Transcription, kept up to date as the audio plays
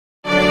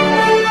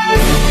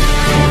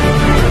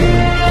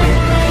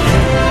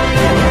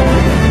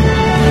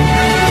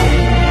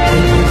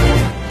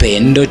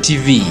PENDO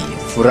TV,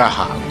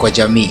 furaha kwa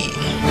jamii.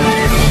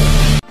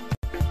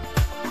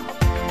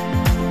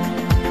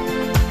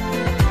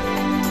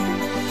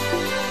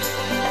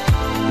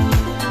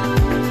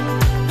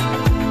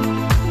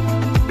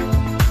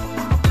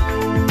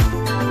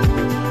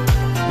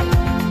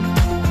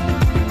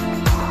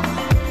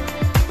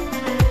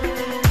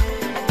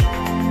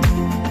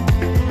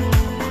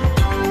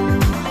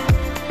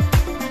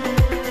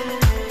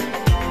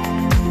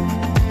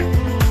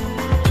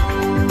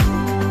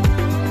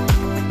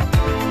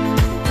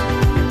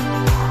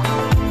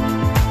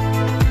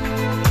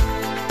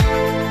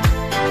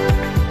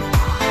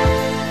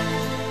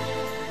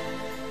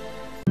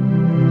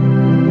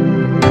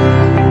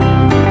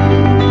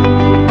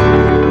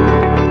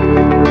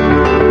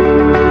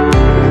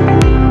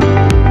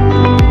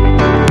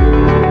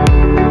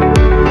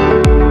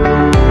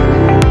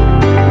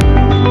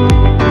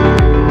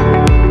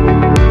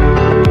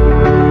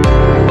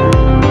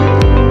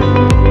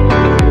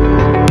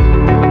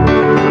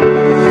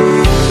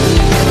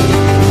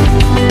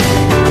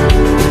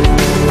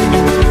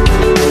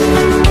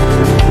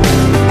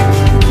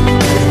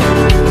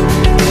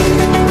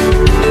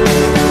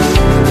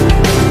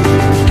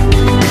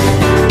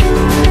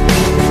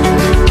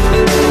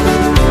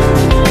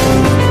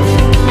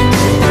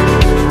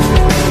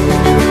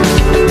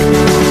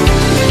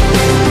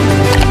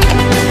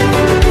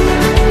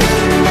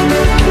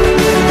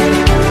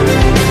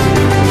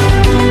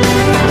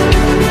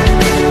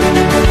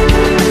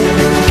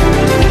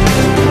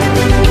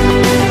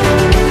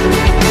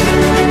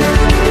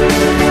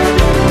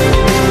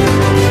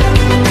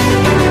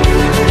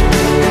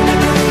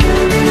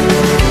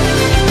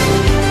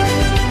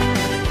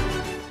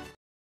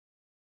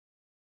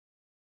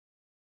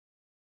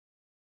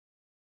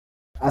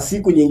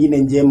 Siku nyingine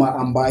njema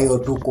ambayo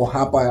tuko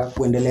hapa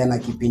kuendelea na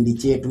kipindi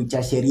chetu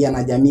cha sheria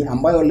na jamii,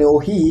 ambayo leo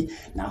hii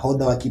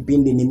nahodha wa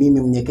kipindi ni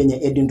mimi Mnyekenye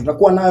Edwin.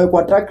 Tutakuwa nawe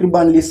kwa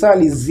takriban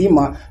lisali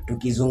zima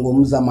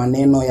tukizungumza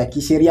maneno ya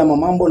kisheria,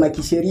 mambo na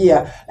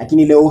kisheria,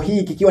 lakini leo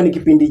hii kikiwa ni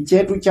kipindi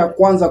chetu cha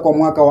kwanza kwa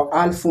mwaka wa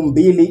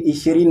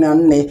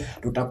 2024,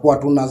 tutakuwa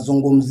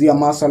tunazungumzia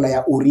masuala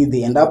ya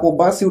urithi. Endapo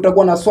basi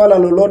utakuwa na swala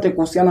lolote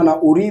kuhusiana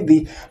na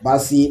urithi,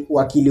 basi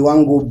wakili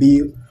wangu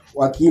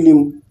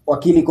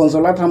Wakili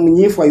Consolata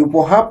Mnyifu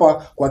yupo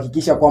hapa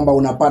kuhakikisha kwamba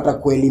unapata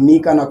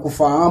kuelimika na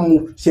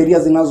kufahamu sheria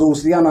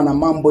zinazohusiana na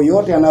mambo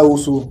yote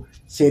yanayohusu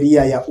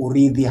sheria ya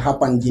urithi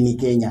hapa nchini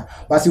Kenya.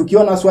 Basi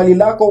ukiona swali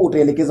lako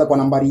utaelekeza kwa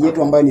nambari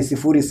yetu ambayo ni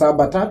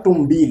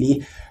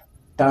 0732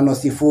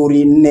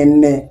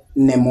 504441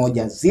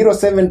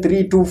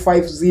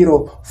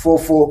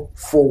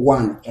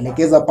 0732504441.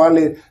 Elekeza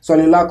pale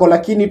swali lako,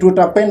 lakini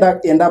tutapenda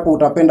endapo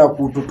utapenda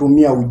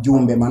kututumia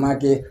ujumbe,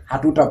 manake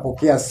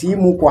hatutapokea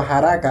simu kwa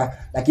haraka,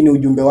 lakini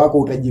ujumbe wako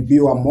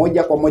utajibiwa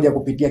moja kwa moja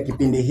kupitia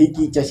kipindi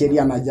hiki cha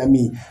sheria na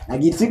jamii. Na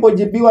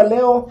kisipojibiwa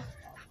leo,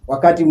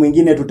 wakati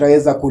mwingine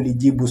tutaweza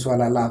kulijibu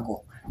swala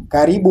lako.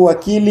 Karibu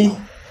wakili.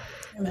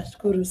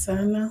 Nashukuru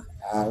sana.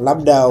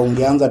 Labda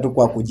ungeanza tu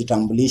kwa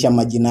kujitambulisha,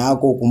 majina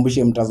yako,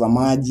 ukumbushe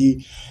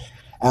mtazamaji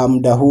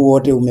muda huu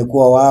wote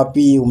umekuwa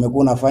wapi,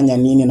 umekuwa unafanya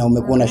nini na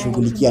umekuwa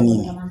unashughulikia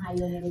nini?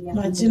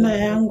 Majina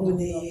yangu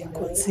ni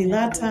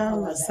Consolata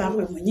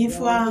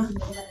Mnyifu.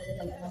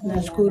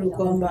 Nashukuru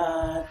kwamba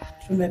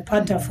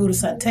tumepata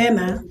fursa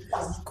tena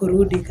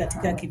kurudi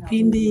katika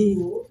kipindi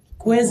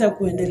kuweza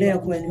kuendelea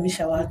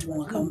kuelimisha watu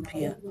mwaka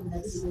mpya.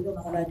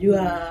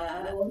 Unajua,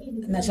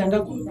 nashangaa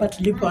kwamba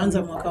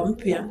tulipoanza mwaka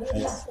mpya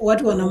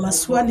watu wana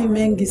maswali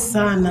mengi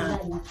sana,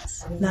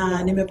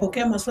 na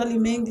nimepokea maswali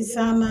mengi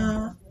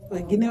sana.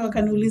 Wengine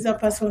wakaniuliza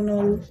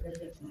personal,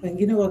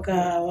 wengine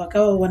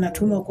wakawa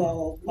wanatuma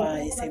kwa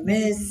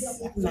SMS,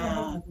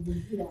 na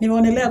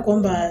nimeonelea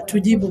kwamba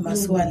tujibu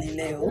maswali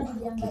leo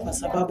kwa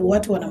sababu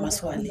watu wana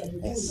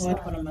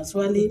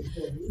maswali.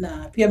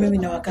 Na pia mimi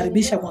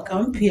nawakaribisha mwaka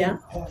mpya,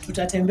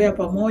 tutatembea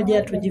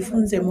pamoja,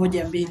 tujifunze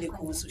moja mbili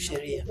kuhusu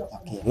sheria.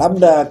 Okay.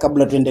 Labda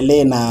kabla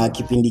tuendelee na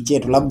kipindi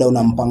chetu, labda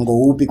una mpango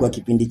upi kwa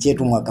kipindi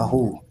chetu mwaka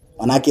huu?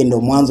 Manake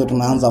ndio mwanzo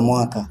tunaanza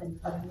mwaka.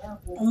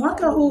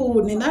 Mwaka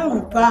huu ninayo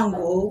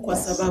mpango kwa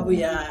sababu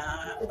ya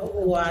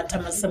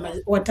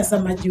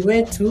watazamaji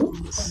wetu,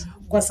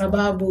 kwa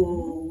sababu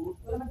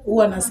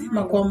huwa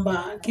nasema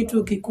kwamba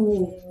kitu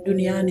kikuu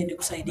duniani ni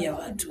kusaidia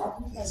watu.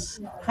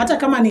 Hata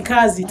kama ni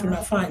kazi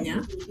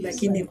tunafanya,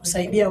 lakini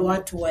kusaidia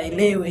watu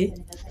waelewe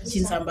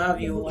jinsi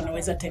ambavyo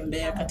wanaweza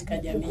tembea katika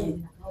jamii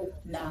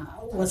na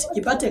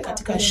wasijipate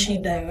katika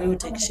shida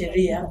yoyote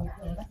kisheria,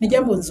 ni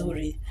jambo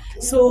nzuri.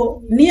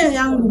 So nia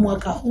yangu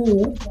mwaka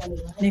huu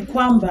ni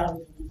kwamba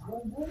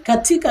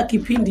katika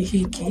kipindi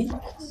hiki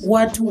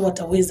watu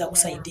wataweza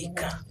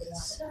kusaidika,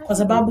 kwa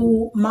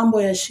sababu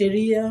mambo ya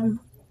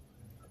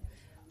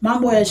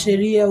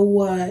sheria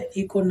huwa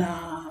iko na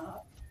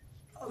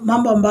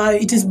mambo ambayo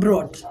it is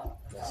broad.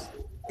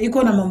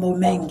 Iko na mambo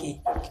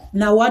mengi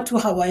na watu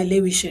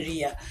hawaelewi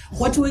sheria.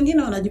 Watu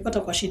wengine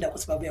wanajipata kwa shida kwa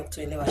sababu ya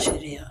kutoelewa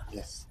sheria.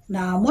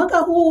 Na mwaka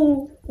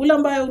huu ule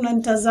ambaye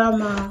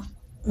unanitazama,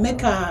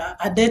 make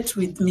a date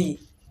with me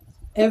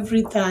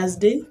every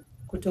Thursday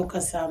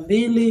kutoka saa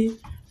 2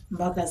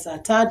 mpaka saa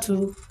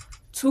 3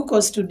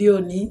 tuko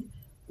studioni,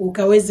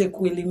 ukaweze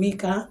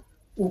kuelimika,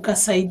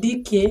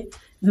 ukasaidike,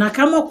 na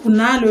kama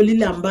kunalo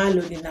lile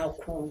ambalo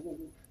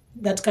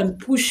that can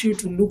push you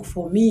to look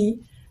for me,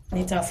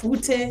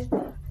 nitafute.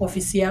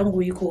 Ofisi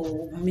yangu iko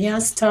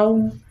Mias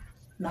Town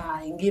na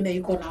ingine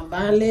iko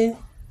Nambale,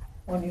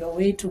 on your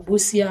way to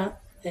Busia,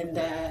 and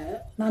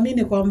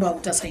naamini kwamba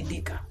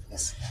utasaidika.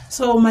 Yes.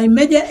 So my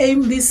major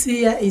aim this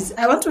year is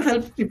I want to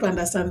help people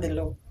understand the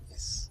law.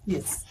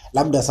 Yes.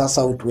 Labda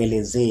sasa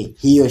utuelezee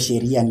hiyo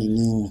sheria ni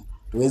nini,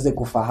 tuweze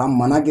kufahamu,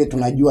 manake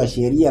tunajua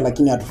sheria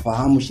lakini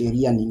hatufahamu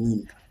sheria ni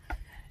nini.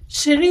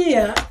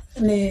 Sheria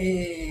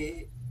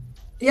ni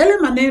yale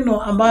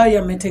maneno ambayo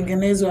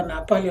yametengenezwa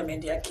na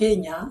Parliament ya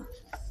Kenya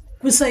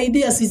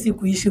kusaidia sisi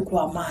kuishi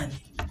kwa amani.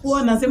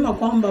 Huwa nasema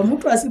kwamba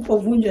mtu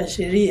asipovunja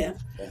sheria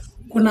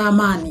kuna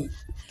amani,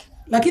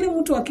 lakini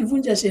mtu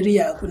akivunja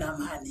sheria hakuna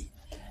amani.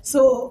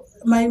 So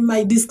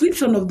my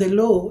description of the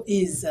law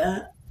is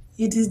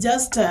it is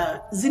just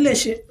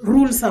zile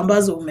rules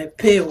ambazo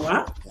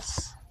umepewa,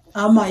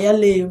 ama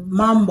yale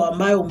mambo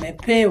ambayo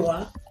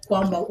umepewa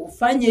kwamba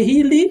ufanye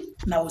hili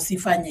na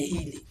usifanye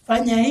hili,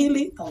 fanya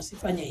hili na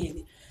usifanye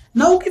hili.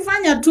 Na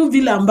ukifanya tu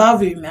vile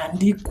ambavyo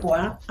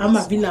imeandikwa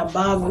ama vile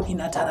ambavyo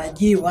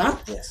inatarajiwa,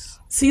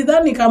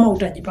 sidhani kama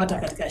utajipata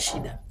katika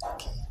shida.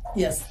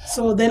 Yes.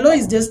 So the law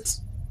is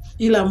just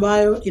ile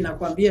ambayo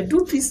inakwambia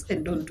do this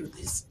and don't do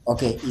this.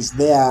 Okay, is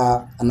there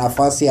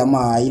nafasi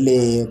ama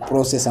ile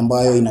process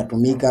ambayo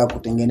inatumika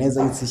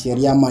kutengeneza hizi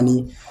sheria, ama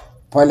ni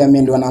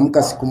Parliament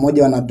wanaamka siku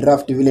moja wana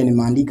draft vile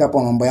nimeandika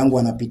hapa mambo yangu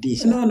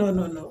wanapitisha?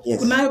 No. Yes.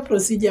 Kunayo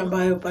procedure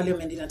ambayo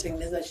Parliament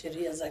inatengeneza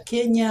sheria za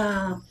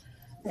Kenya,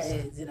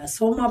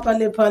 zinasoma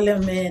pale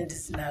Parliament,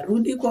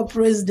 zinarudi kwa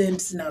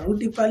President,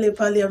 zinarudi pale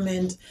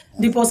Parliament,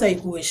 ndipo sasa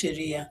ikuwe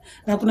sheria.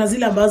 Na kuna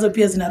zile ambazo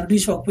pia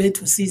zinarudishwa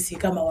kwetu sisi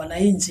kama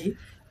wananchi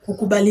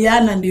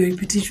kukubaliana ndio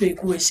ipitishwe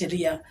ikuwe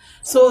sheria.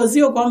 So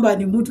sio kwamba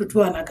ni mtu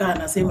tu anakaa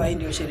anasema hii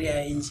ndio sheria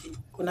ya nchi.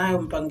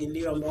 Kunayo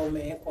mpangilio ambao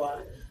umewekwa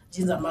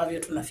jinsi ambavyo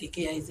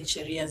tunafikia hizi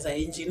sheria za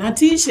nchi, na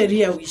tii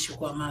sheria uishi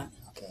kwa amani.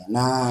 Okay.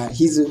 Na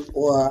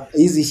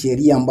hizi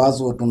sheria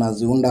ambazo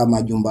tunaziunda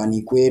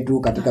majumbani kwetu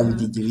katika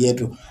vijiji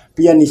vyetu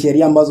pia ni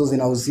sheria ambazo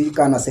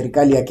zinahusika na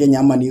serikali ya Kenya,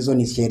 ama hizo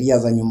ni sheria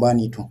za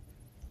nyumbani tu?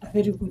 A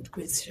very good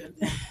question.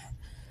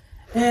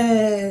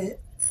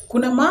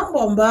 Kuna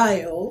mambo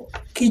ambayo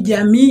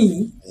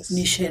kijamii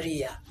ni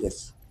sheria.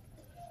 Yes.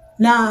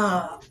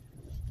 Na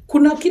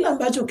kuna kila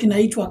ambacho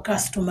kinaitwa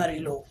customary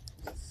law.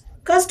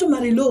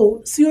 Customary law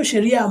sio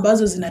sheria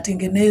ambazo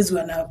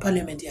zinatengenezwa na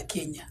Parliament ya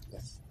Kenya.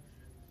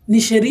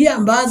 Ni sheria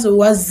ambazo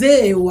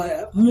wazee wa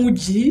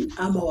mji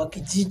ama wa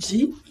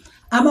kijiji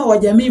ama wa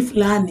jamii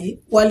fulani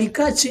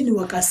walikaa chini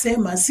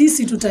wakasema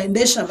sisi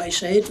tutaendesha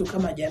maisha yetu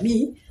kama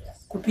jamii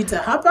kupita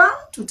hapa,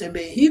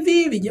 tutembee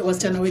hivi,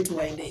 wasichana wetu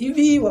waende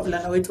hivi,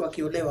 wavulana wetu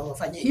wakiolewa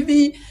wafanye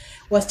hivi,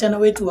 wasichana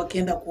wetu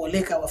wakienda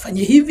kuoleka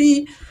wafanye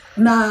hivi.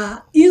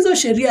 Na hizo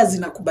sheria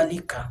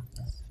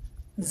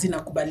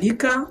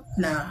zinakubalika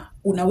na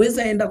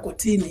unaweza enda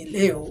kotini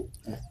leo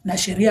na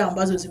sheria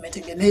ambazo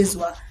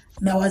zimetengenezwa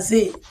na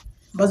wazee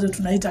ambazo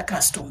tunaita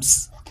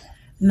customs,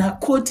 na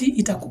koti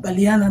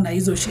itakubaliana na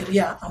hizo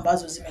sheria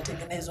ambazo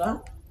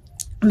zimetengenezwa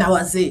na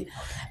wazee.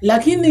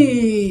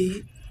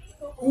 Lakini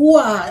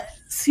huwa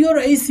sio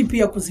rahisi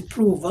pia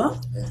kuziprove,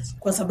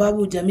 kwa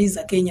sababu jamii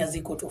za Kenya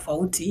ziko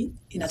tofauti.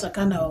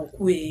 Inatakana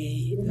kuwe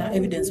na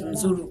evidence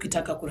mzuri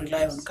ukitaka kurely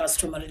on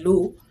customary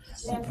law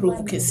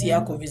prove kesi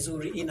yako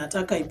vizuri.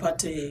 Inataka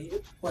ipate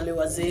wale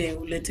wazee,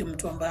 ulete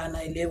mtu ambaye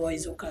anaelewa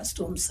hizo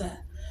customs,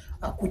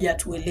 akuja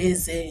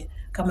tueleze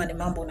kama ni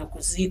mambo na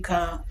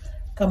kuzika,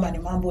 kama ni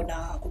mambo na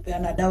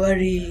kupeana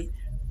dowry,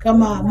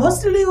 kama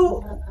mostly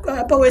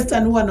hapa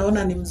Western huwa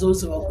naona ni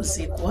mzozo wa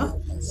kuzikwa,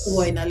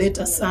 huwa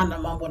inaleta sana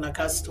mambo na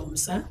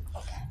customs.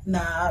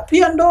 Na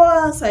pia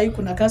ndoa sasa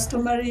kuna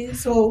customary.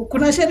 So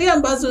kuna sheria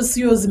ambazo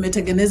sio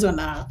zimetengenezwa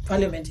na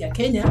Parliament ya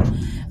Kenya,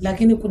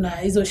 lakini kuna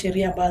hizo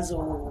sheria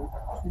ambazo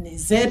ni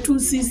zetu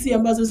sisi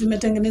ambazo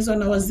zimetengenezwa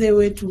na wazee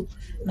wetu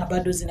na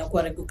bado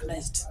zinakuwa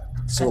recognized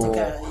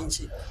katika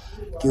nchi.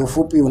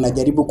 Kiufupi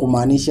unajaribu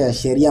kumaanisha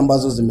sheria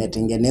ambazo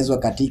zimetengenezwa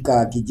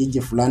katika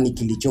kijiji fulani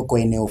kilichoko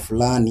eneo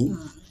fulani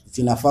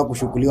zinafaa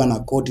kushughuliwa na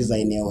koti za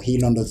eneo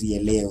hilo ndo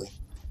zielewe,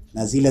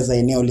 na zile za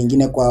eneo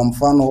lingine, kwa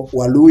mfano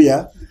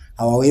Waluya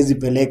hawawezi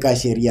peleka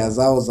sheria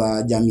zao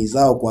za jamii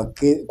zao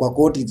kwa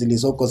koti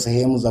zilizoko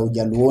sehemu za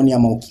Ujaluoni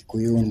ama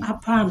Ukikuyuni.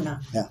 Hapana.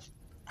 Yeah.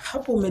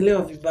 Hapo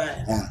umelewa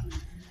vibaya. Yeah.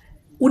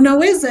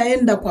 Unaweza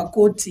enda kwa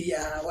koti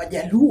ya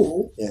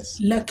Wajaluo,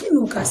 lakini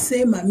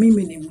ukasema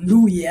mimi ni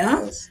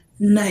Mluya,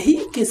 na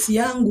hii kesi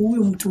yangu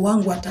huyu mtu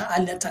wangu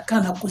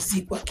atakana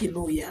kuzikwa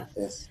Kiluya.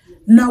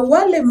 Na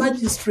wale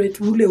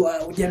magistrate ule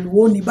wa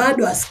Ujaluoni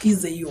bado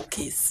asikize hiyo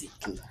kesi.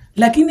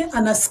 Lakini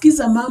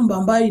anasikiza mambo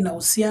ambayo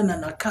inahusiana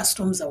na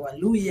customs za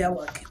Waluya,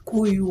 wa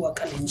Kikuyu, wa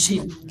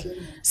Kalenjin.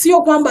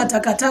 Sio kwamba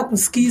atakataa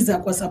kusikiza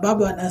kwa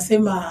sababu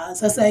anasema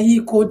sasa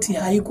hii koti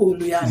haiko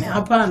Uluyani.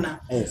 Hapana.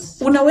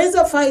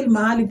 Unaweza file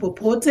mahali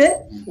popote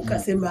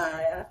ukasema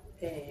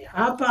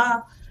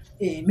hapa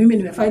mimi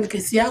nimefile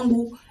kesi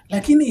yangu,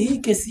 lakini hii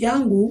kesi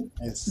yangu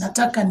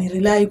nataka ni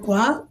rely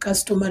kwa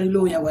customary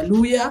law ya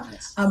Waluya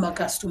ama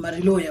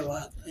customary law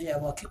ya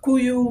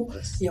Wakikuyu,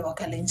 ya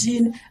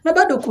Wakalenjin, na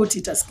bado koti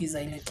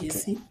itasikiza ile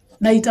kesi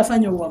na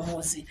itafanya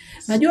uamuzi.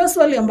 Najua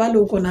swali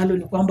ambalo uko nalo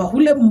ni kwamba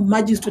ule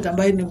magistrate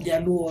ambaye ni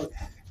Mjaluo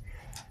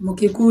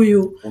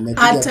Mkikuyu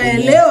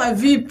ataelewa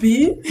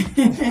vipi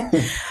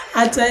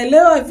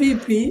ataelewa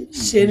vipi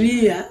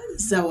sheria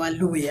za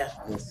Waluya?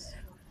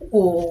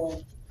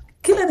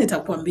 Kila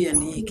nitakwambia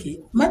ni hiki,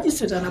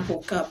 magistrate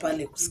anapokaa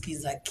pale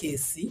kusikiza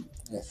kesi,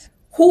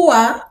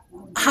 huwa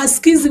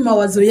hasikizi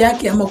mawazo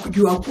yake ama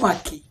kujua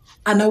kwake.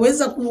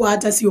 Anaweza kuwa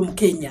hata sio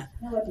Mkenya,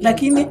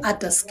 lakini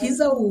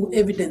atasikiza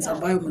evidence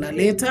ambayo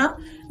mnaleta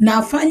na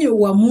afanye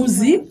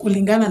uamuzi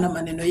kulingana na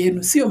maneno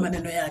yenu, sio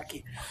maneno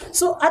yake.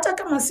 So hata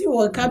kama sio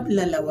wa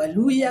kabila la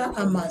Waluya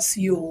ama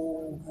sio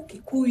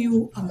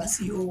Mkikuyu ama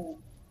sio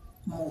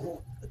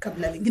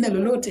kabila lingine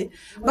lolote,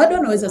 bado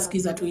anaweza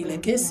sikiza tu ile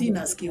kesi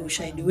na asikie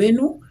ushahidi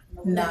wenu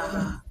na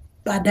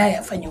baadaye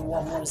afanye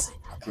uamuzi.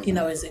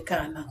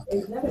 Inawezekana.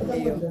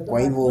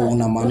 Kwa hivyo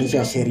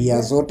unamaanisha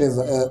sheria zote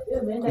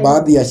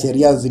baadhi ya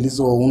sheria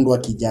zilizoundwa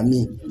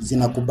kijamii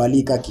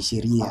zinakubalika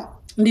kisheria?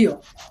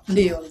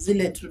 Ndio,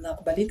 zile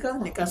tunakubalika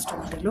ni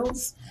customary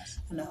laws,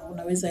 na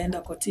unaweza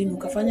enda kotini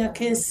ukafanya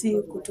kesi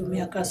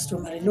kutumia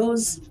customary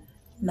laws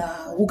na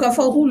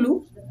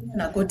ukafaulu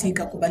na koti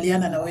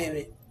ikakubaliana na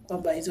wewe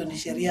kwamba hizo ni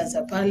sheria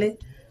za pale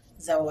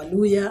za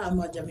Waluya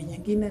ama jamii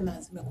nyingine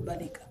na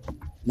zimekubalika.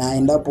 Na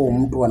endapo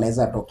mtu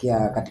anaweza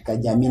tokea katika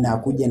jamii na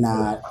akuje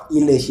na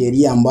ile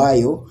sheria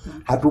ambayo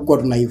hatukuwa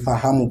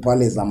tunaifahamu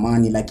pale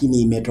zamani,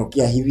 lakini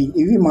imetokea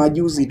hivi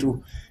majuzi tu,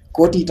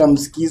 koti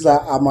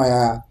itamsikiza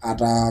ama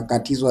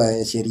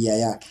atakatizwa sheria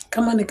yake?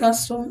 Kama ni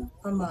custom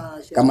ama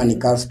sheria? Kama ni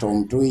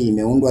custom tu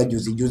imeundwa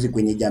juzi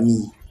kwenye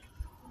jamii.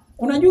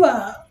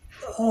 Unajua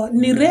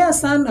ni rare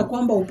sana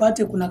kwamba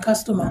upate kuna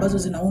custom ambazo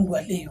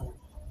zinaundwa leo.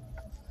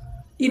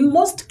 In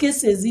most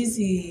cases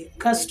hizi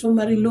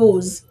customary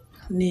laws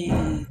ni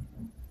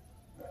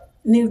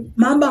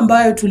mambo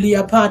ambayo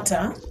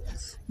tuliyapata,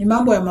 ni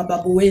mambo ya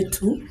mababu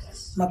wetu.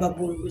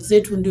 Mababu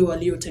zetu ndio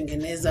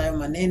waliotengeneza hayo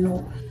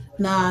maneno,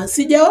 na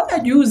sijaona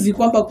juzi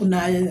kwamba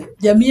kuna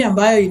jamii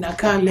ambayo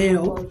inakaa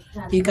leo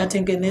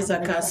ikatengeneza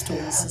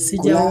customs.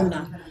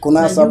 Sijaona.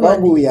 Kuna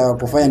sababu ya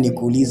kufanya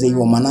nikuulize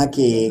hivyo,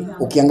 manake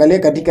ukiangalia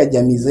katika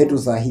jamii zetu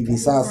za hivi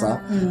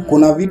sasa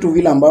kuna vitu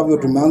vile ambavyo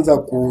tumeanza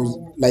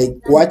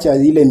kuacha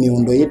ile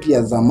miundo yetu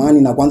ya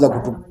zamani na kuanza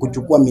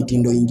kuchukua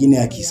mitindo ingine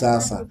ya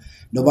kisasa.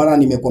 Ndio maana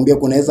nimekuambia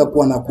kunaweza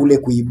kuwa na kule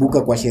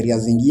kuibuka kwa sheria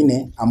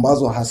zingine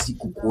ambazo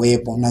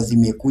hasikukuwepo na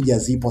zimekuja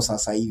zipo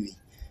sasa hivi.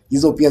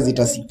 Hizo pia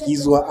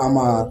zitasikizwa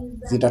ama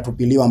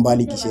zitatupiliwa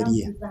mbali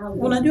kisheria?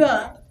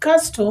 Unajua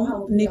custom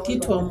ni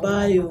kitu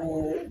ambayo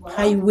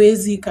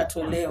haiwezi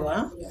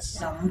katolewa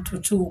na mtu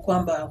tu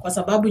kwamba kwa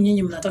sababu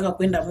nyinyi mnataka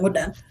kwenda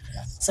modern,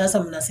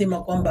 sasa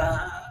mnasema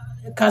kwamba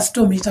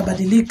custom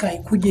itabadilika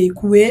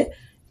ikue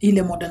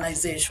ile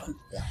modernization.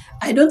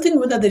 I don't think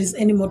whether there is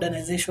any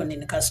modernization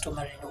in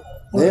customary law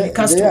or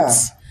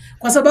customs.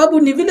 Kwa sababu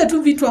ni vile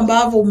tu vitu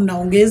ambavyo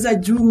mnaongeza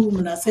juu,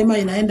 mnasema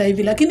inaenda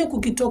hivi, lakini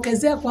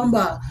kukitokezea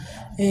kwamba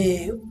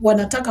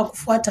wanataka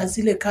kufuata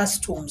zile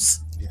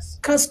customs.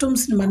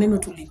 Customs ni maneno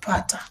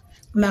tulipata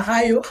na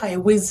hayo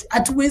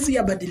hatuwezi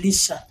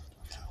yabadilisha.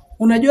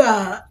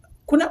 Unajua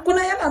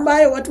kuna yale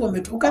ambayo watu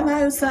wametoka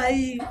nayo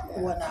sahi,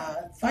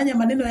 wanafanya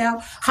maneno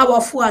yao,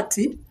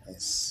 hawafuati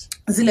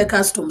zile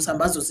customs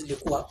ambazo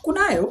zilikuwa.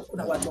 Kuna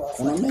watu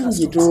hawafuati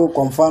mengi tu.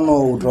 Kwa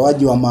mfano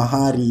utoaji wa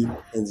mahari,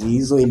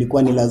 hizo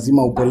ilikuwa ni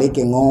lazima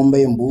upeleke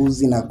ng'ombe,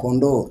 mbuzi na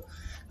kondoo,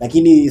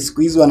 lakini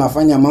siku hizo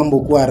wanafanya mambo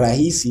kuwa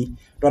rahisi.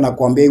 Mtu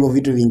anakuambia hivyo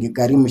vitu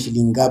vingekarimu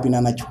shilingi ngapi na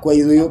anachukua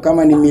hizo,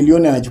 kama ni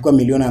milioni anachukua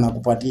milioni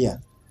anakupatia.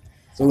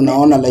 So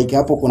unaona like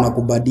hapo kuna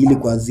kubadili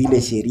kwa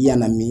zile sheria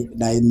na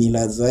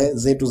mila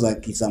zetu za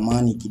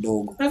kizamani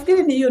kidogo.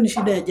 Nafikiri hiyo ni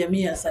shida ya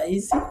jamii ya saa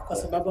hizi, kwa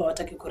sababu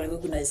hawataki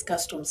kurecognize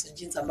customs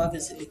jinsi ambavyo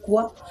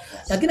zilikuwa.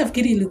 Lakini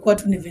nafikiri ilikuwa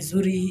tu ni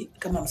vizuri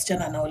kama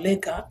msichana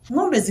anaoleka,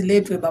 ng'ombe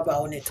ziletwe, baba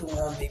aone tu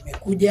ng'ombe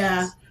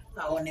imekuja,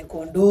 aone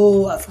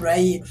kondoo,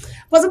 afurahie.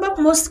 Kwa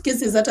sababu most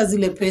cases hata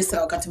zile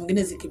pesa wakati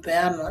mwingine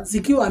zikipeanwa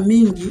zikiwa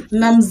mingi,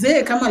 na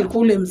mzee kama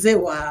alikuwa ule mzee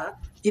wa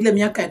ile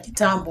miaka ya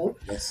kitambo,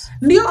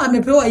 ndio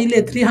amepewa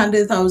ile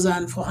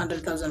 300,000, 400,000,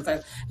 500,000,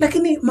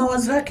 lakini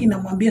mawazo yake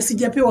inamwambia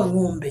sijapewa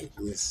ng'ombe.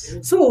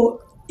 So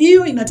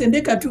hiyo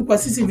inatendeka tu kwa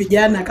sisi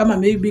vijana, kama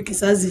maybe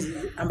kizazi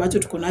ambacho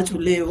tuko nacho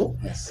leo,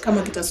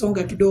 kama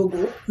kitasonga kidogo,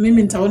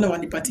 mimi nitaona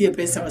wanipatie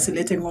pesa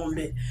wasilete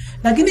ng'ombe.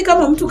 Lakini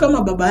kama mtu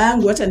kama baba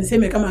yangu, acha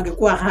niseme kama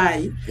angekuwa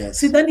hai,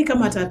 sidhani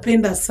kama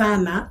atapenda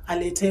sana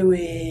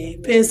aletewe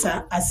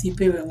pesa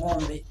asipewe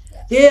ng'ombe.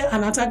 Yeye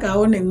anataka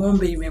aone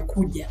ng'ombe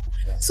imekuja.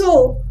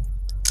 So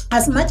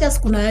as much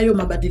as kuna hayo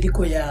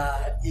mabadiliko ya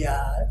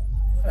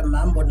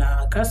mambo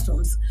na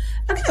customs,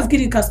 lakini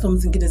nafikiri customs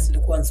zingine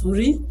zilikuwa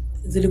nzuri,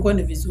 zilikuwa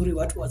ni vizuri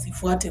watu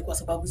wazifuate kwa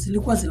sababu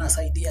zilikuwa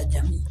zinasaidia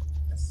jamii.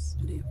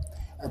 Ndio.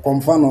 Kwa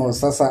mfano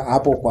sasa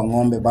hapo kwa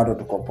ng'ombe bado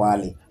tuko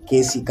pale.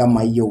 Kesi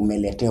kama hiyo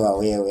umeletewa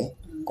wewe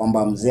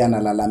kwamba mzee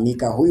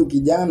analalamika huyu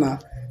kijana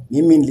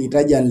Mimi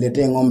nilihitaji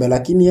aniletee ng'ombe,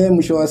 lakini yeye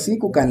mwisho wa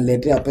siku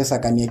kaniletea pesa,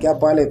 kaniwekea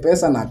pale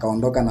pesa na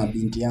akaondoka na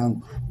binti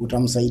yangu.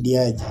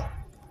 Utamsaidiaje?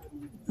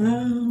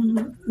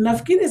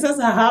 Nafikiri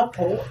sasa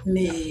hapo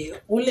ni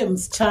ule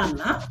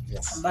msichana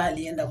ambaye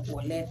alienda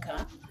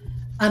kuoleka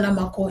ana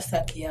makosa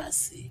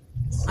kiasi.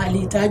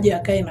 Alihitaji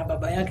akae na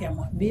baba yake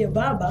amwambie,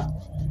 baba,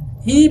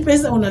 hii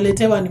pesa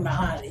unaletewa ni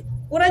mahari.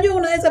 Unajua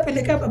unaweza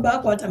pelekea baba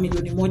yako hata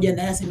milioni 1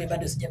 na yaseme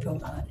bado sijapewa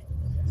mahari.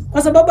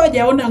 Kwa sababu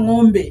hajaona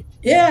ng'ombe.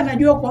 Yeye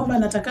anajua kwamba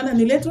natakana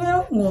niletwe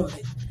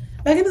ng'ombe.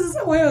 Lakini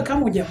sasa wewe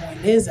kama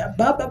hujamueleza,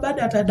 baba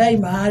bado atadai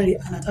mahari,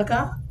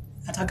 anataka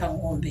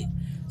ng'ombe.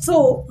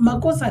 So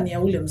makosa ni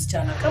ya ule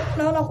msichana. Kama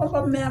unaona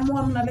kwamba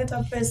mmeamua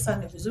mnaleta pesa,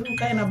 ni vizuri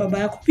ukae na baba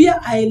yako.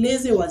 Pia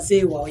aeleze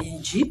wazee wa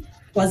nchi,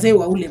 wazee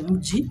wa ule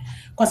mji,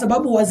 kwa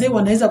sababu wazee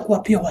wanaweza kuwa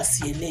pia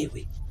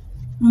wasielewe.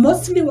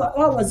 Mostly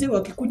wazee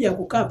wakikuja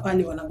kukaa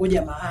pale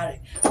wanangoja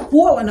mahari,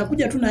 huwa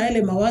wanakuja tu na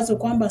yale mawazo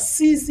kwamba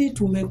sisi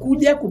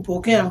tumekuja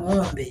kupokea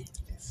ng'ombe.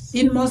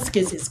 In most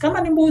cases,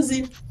 kama ni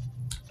mbuzi,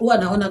 huwa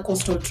naona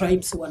coastal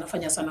tribes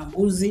wanafanya sana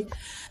mbuzi.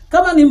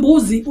 Kama ni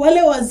mbuzi,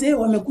 wale wazee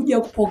wamekuja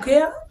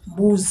kupokea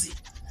mbuzi.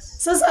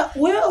 Sasa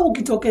wewe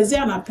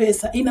ukitokezea na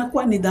pesa,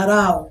 inakuwa ni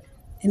dharau.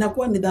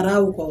 Inakuwa ni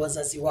dharau kwa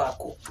wazazi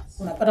wako.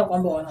 Unapata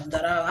kwamba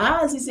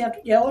wanamdharau. Sisi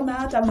hatujaona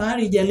hata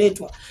mahari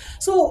haijaletwa.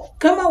 So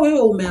kama wewe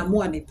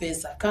umeamua ni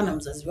pesa, kana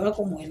mzazi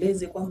wako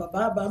mueleze kwamba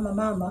baba ama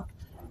mama,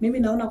 mimi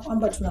naona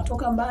kwamba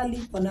tunatoka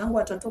mbali, bwanangu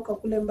atatoka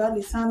kule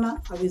mbali sana,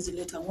 hawezi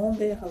leta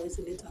ng'ombe,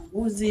 hawezi leta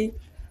mbuzi,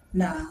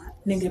 na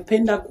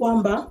ningependa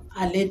kwamba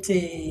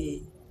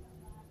alete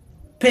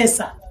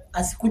pesa,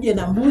 asikuje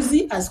na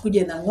mbuzi,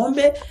 asikuje na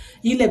ng'ombe.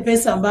 Ile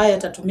pesa ambayo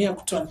atatumia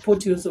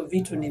kutransport hizo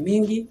vitu ni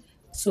mingi,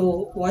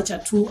 so wacha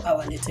tu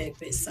awaletee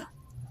pesa.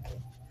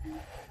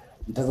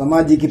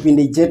 Mtazamaji,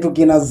 kipindi chetu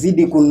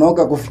kinazidi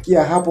kunoka.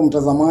 Kufikia hapo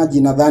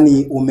mtazamaji,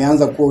 nadhani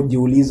umeanza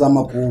kujiuliza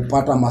ama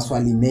kupata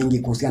maswali mengi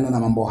kuhusiana na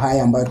mambo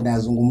haya ambayo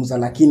tunayazungumza,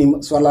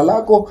 lakini swala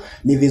lako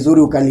ni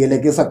vizuri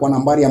ukalielekeza kwa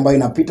nambari ambayo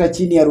inapita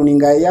chini ya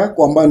runinga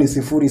yako, ambayo ni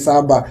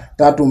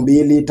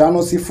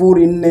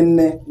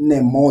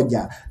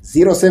 0732504441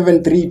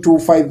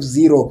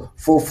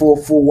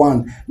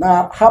 0732504441.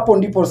 Na hapo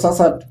ndipo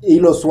sasa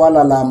hilo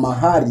swala la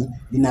mahari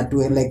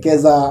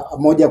linatuelekeza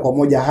moja kwa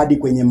moja hadi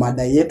kwenye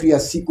mada yetu ya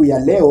siku ya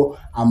leo,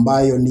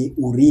 ambayo ni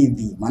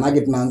urithi.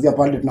 Maanake tunaanzia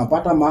pale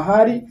tunapata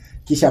mahari,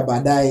 kisha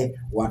baadaye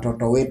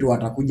watoto wetu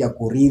watakuja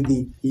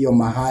kurithi hiyo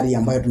mahari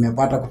ambayo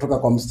tumepata kutoka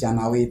kwa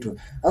msichana wetu.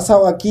 Sasa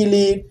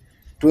wakili,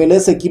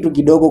 tueleze kitu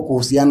kidogo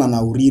kuhusiana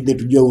na urithi,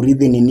 tujue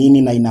urithi ni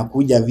nini na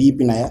inakuja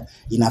vipi na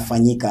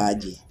inafanyika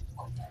aje.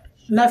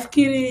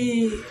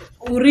 Nafikiri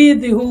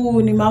urithi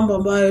huu ni mambo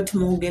ambayo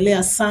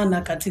tumeongelea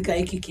sana katika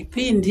hiki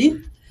kipindi,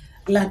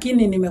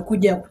 lakini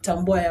nimekuja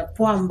kutambua ya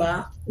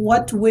kwamba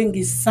watu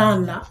wengi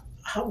sana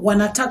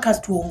wanataka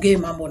tuongee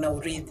mambo na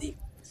urithi.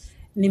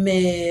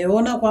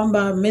 Nimeona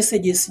kwamba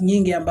messages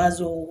nyingi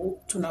ambazo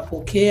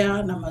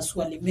tunapokea na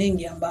maswali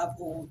mengi ambayo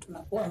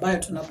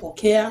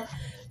tunapokea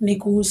ni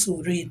kuhusu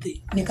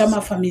urithi. Ni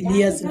kama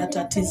familia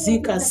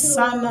zinatatizika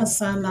sana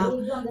sana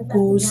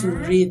kuhusu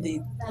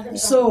urithi.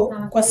 So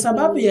kwa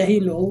sababu ya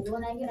hilo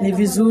ni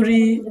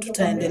vizuri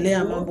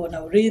tutaendelea mambo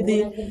na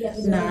urithi,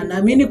 na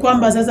naamini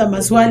kwamba sasa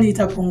maswali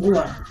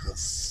itapungua.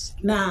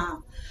 Na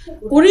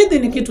urithi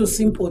ni kitu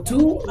simple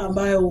tu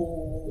ambayo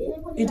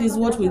it is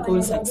what we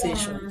call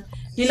succession.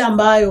 Ile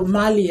ambayo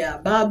mali ya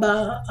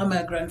baba ama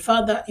ya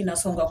grandfather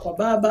inasonga kwa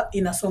baba,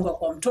 inasonga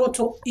kwa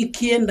mtoto,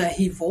 ikienda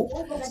hivyo.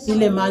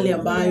 Ile mali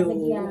ambayo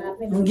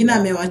mwingine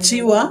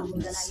amewachiwa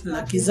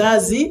na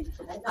kizazi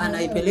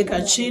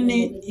anaipeleka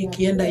chini,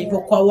 ikienda hivyo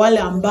kwa wale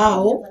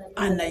ambao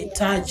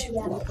anahitaji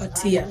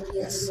kuwapatia,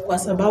 kwa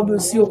sababu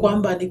sio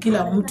kwamba ni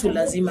kila mtu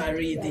lazima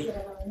arithi.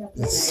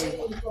 Yes.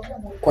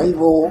 Kwa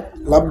hivyo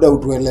labda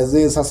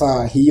utuelezee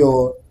sasa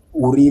hiyo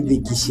urithi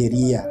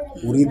kisheria.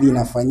 Urithi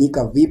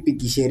inafanyika vipi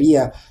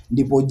kisheria,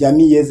 ndipo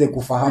jamii iweze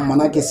kufahamu.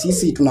 Manake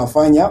sisi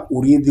tunafanya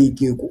urithi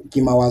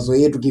kimawazo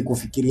yetu,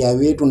 kikufikiria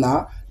wetu,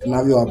 na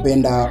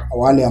tunavyowapenda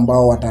wale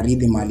ambao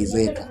watarithi mali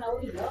zetu.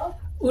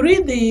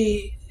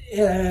 Urithi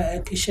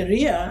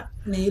kisheria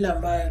ni ile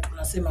ambayo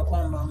tunasema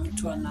kwamba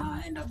mtu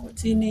anaenda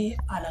kotini,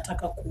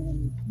 anataka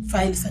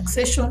kufile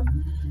succession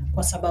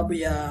kwa sababu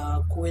ya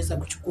kuweza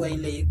kuchukua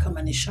ile,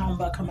 kama ni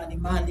shamba, kama ni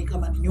mali,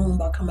 kama ni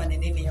nyumba, kama ni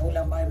nini, ya ule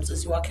ambaye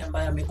mzazi wake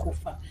ambaye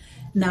amekufa.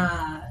 Na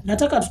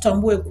nataka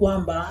tutambue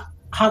kwamba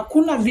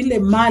hakuna vile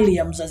mali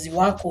ya mzazi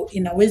wako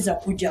inaweza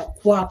kuja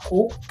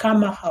kwako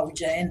kama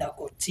haujaenda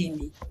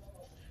kotini.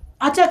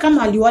 Hata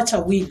kama aliwacha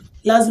will,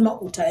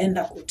 lazima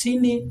utaenda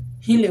kotini.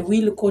 Ile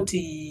will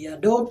koti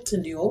adopt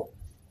ndio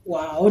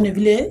waone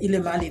vile ile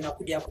mali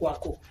inakuja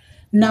kwako.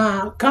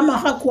 Na kama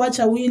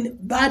hakuacha will,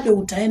 bado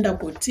utaenda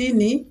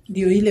kotini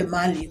ndio ile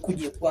mali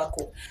ikuje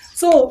kwako.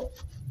 So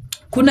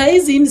kuna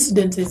hizi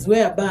incidents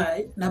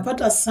whereby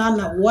napata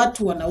sana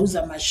watu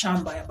wanauza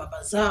mashamba ya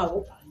baba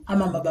zao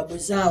ama mababu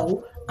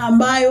zao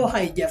ambayo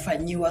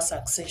haijafanyiwa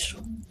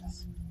succession.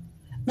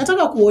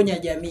 Nataka kuonya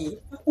jamii,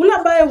 ule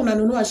ambaye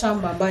unanunua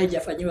shamba ambaye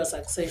haijafanyiwa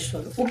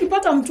succession,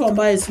 ukipata mtu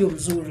ambaye sio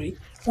mzuri,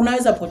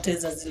 unaweza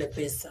poteza zile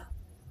pesa.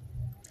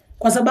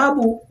 Kwa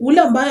sababu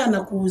ule ambaye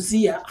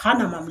anakuuzia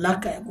hana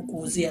mamlaka ya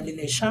kukuuzia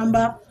lile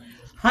shamba,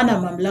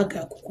 hana mamlaka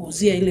ya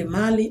kukuuzia ile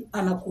mali,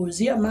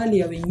 anakuuzia mali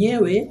ya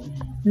wenyewe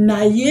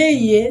na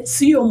yeye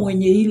sio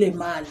mwenye ile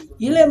mali.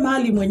 Ile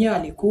mali mwenyewe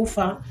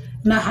alikufa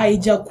na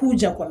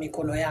haijakuja kwa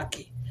mikono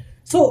yake.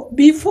 So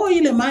before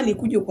ile mali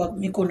kuja kwa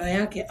mikono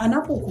yake,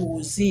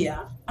 anapokuuzia,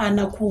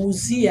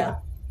 anakuuzia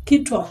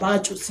kitu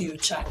ambacho sio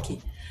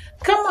chake.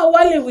 Kama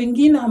wale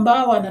wengine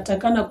ambao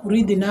wanatakana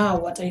kurithi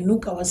nao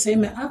watainuka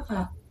waseme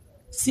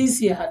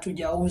sisi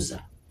hatujauza,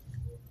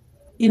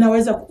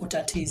 inaweza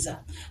kukutatiza.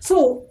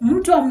 So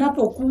mtu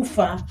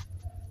anapokufa,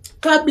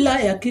 kabla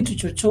ya kitu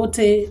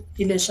chochote,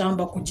 ile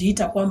shamba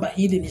kujiita kwamba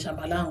hili ni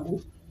shamba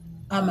langu,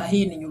 ama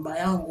hii ni nyumba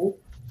yangu,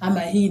 ama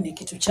hii ni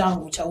kitu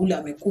changu cha ule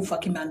amekufa,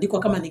 kimeandikwa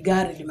kama ni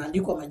gari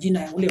limeandikwa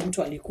majina ya ule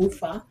mtu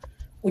alikufa,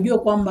 ujue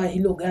kwamba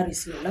hilo gari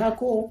sio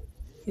lako,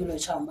 hilo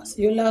shamba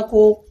sio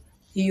lako,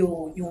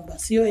 hiyo nyumba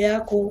sio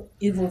yako,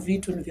 hivyo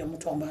vitu ni vya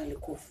mtu ambaye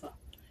alikufa.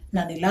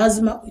 Na ni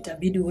lazima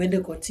itabidi uende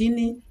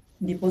kotini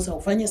ndiposa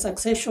ufanye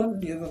succession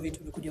ndio hivyo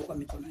vitu vikuje kwa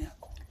mikono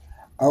yako.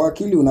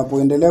 Wakili,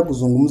 unapoendelea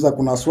kuzungumza,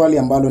 kuna swali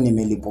ambalo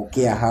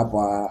nimelipokea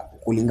hapa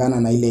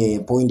kulingana na ile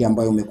point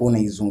ambayo umekuwa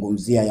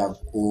unaizungumzia ya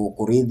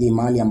kurithi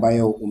mali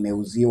ambayo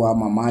umeuziwa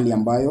ama mali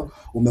ambayo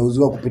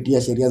umeuziwa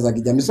kupitia sheria za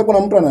kijamii. Sasa kuna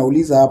mtu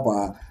anauliza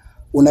hapa,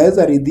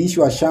 unaweza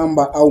ridhishwa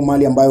shamba au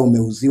mali ambayo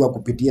umeuziwa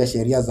kupitia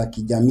sheria za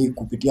kijamii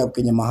kupitia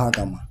kwenye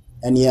mahakama?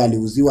 Yaani yeye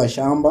aliuziwa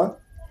shamba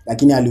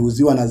lakini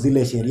aliuziwa na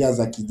zile sheria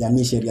za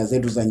kijamii, sheria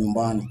zetu za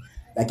nyumbani.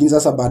 Lakini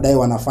sasa baadaye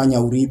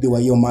wanafanya urithi wa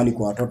hiyo mali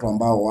kwa watoto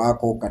ambao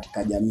wako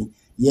katika jamii.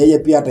 Yeye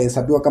pia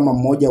atahesabiwa kama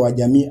mmoja wa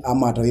jamii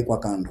ama atawekwa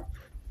kando?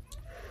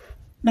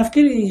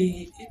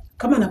 Nafikiri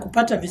kama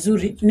nakupata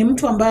vizuri, ni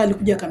mtu ambaye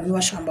alikuja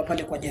kanunua shamba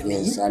pale kwa jamii.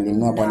 Yes,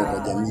 alinunua pale kwa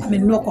jamii.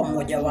 Amenunua kwa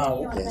mmoja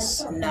wao.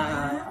 Yes.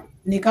 Na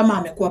ni kama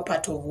amekuwa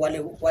part of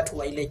wale watu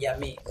wa ile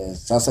jamii.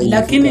 Yes. Sasa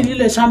lakini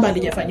lile shamba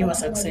halijafanywa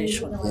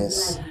succession.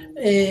 Yes.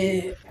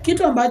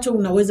 Kitu ambacho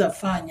unaweza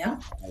fanya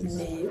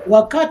ni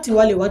wakati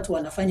wale watu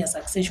wanafanya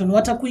succession,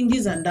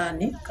 watakuingiza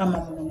ndani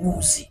kama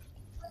mnunuzi,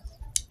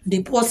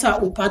 ndiposa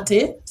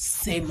upate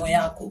sehemu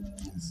yako.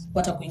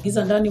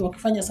 Watakuingiza ndani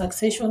wakifanya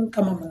succession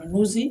kama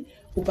mnunuzi,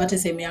 upate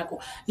sehemu yako.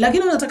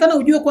 Lakini unatakana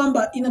ujue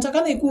kwamba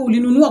inatakana ikuwa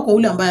ulinunua kwa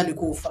ule ambaye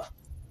alikufa.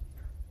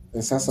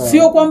 Sasa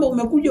sio kwamba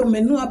umekuja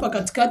umenunua hapa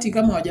katikati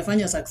kama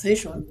hawajafanya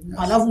succession,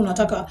 alafu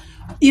unataka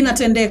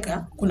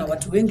inatendeka. Kuna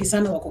watu wengi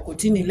sana wako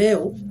kotini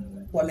leo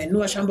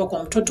wamenunua shamba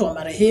kwa mtoto wa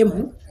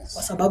marehemu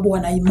kwa sababu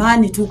wana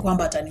imani tu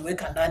kwamba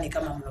ataniweka ndani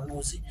kama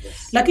mnunuzi.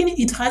 Lakini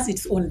it has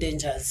its own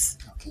dangers.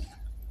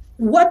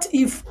 What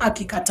if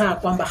akikataa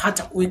kwamba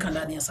hata kuweka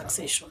ndani ya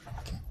succession?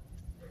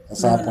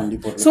 Sasa hapo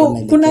ndipo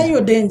kuna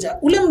hiyo danger.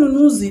 Ule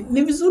mnunuzi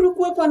ni vizuri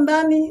kuwekwa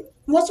ndani.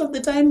 Most of the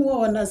time huwa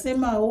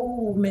wanasema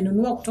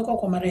umenunua kutoka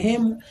kwa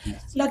marehemu.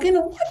 Lakini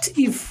what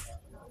if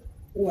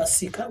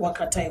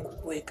wakatae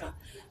kukuweka?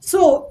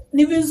 So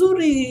ni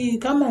vizuri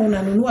kama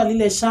unanunua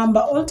lile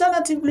shamba.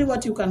 Alternatively,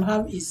 what you can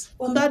have is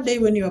on that day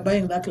when you are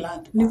buying that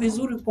land, ni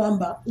vizuri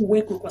kwamba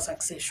uwekwe kwa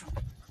succession.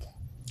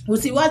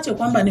 Usiwache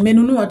kwamba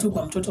nimenunua tu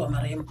kwa mtoto wa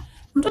marehemu.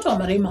 Mtoto wa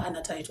marehemu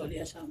hana title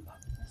ya shamba.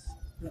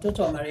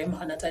 Mtoto wa marehemu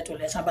hana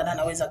title ya shamba na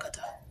anaweza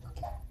kataa.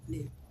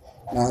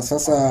 Na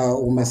sasa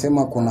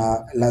umesema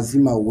kuna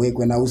lazima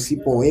uwekwe, na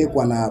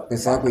usipowekwa na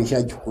pesa yako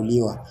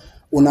ishachukuliwa,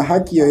 una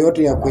haki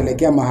yoyote ya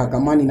kuelekea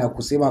mahakamani na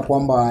kusema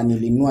kwamba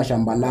nilinunua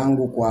shamba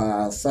langu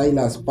kwa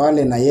Silas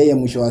pale na yeye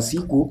mwisho wa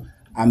siku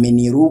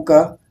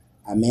ameniruka,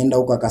 ameenda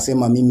huko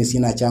akasema mimi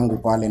sina changu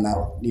pale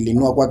na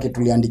nilinunua kwake,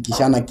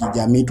 tuliandikishana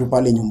kijamii tu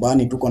pale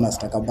nyumbani, tuko na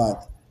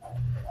stakabadhi?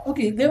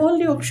 Okay, the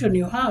only option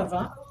you have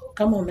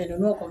kama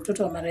umenunua kwa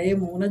mtoto wa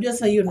marehemu, unajua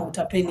sasa hiyo ni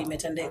utapeli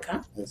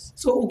imetendeka. Yes.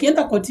 So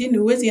ukienda kotini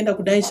huwezi enda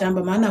kudai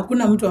shamba, maana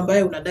hakuna mtu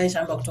ambaye unadai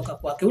shamba kutoka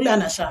kwake. Ule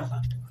ana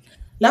shamba.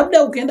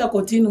 Labda ukienda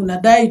kotini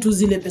unadai tu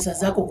zile pesa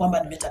zako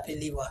kwamba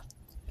nimetapeliwa.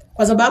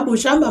 Kwa sababu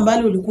shamba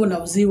ambalo ulikuwa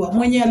unauziwa,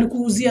 mwenye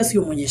alikuuzia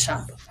sio mwenye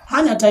shamba.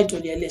 Hana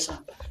title ya ile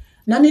shamba.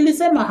 Na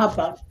nilisema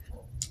hapa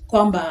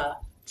kwamba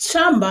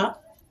shamba,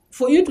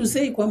 for you to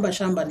say kwamba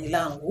shamba ni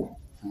langu,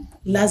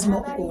 lazima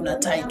uko una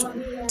title.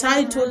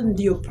 Title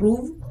ndio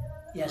proof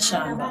ya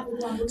shamba.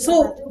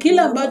 So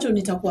kila ambacho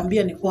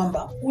nitakwambia ni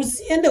kwamba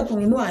usiende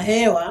kununua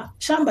hewa.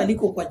 Shamba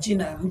liko kwa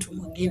jina ya mtu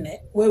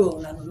mwingine, wewe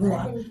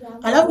unanunua,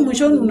 alafu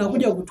mwishoni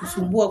unakuja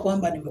kutusumbua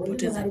kwamba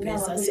nimepoteza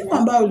pesa. Siku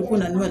ambayo ulikuwa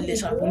unanunua ile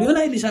shamba,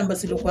 uliona ile shamba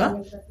sio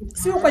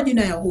kwa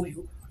jina ya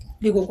huyu,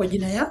 liko kwa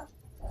jina ya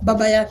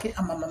baba yake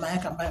ama mama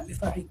yake ambaye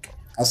amefariki.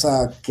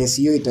 Sasa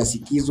kesi hiyo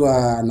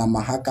itasikizwa na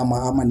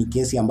mahakama ama ni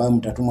kesi ambayo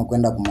mtatuma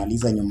kwenda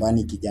kumaliza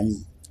nyumbani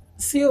kijamii?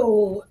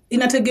 Sio,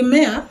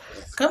 inategemea.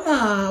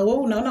 Kama wewe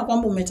unaona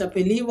kwamba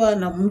umetapeliwa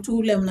na mtu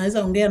ule,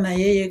 mnaweza ongea na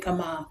yeye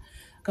kama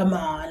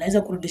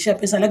anaweza kurudishia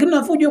pesa, lakini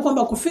unafujua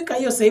kwamba kufika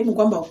hiyo sehemu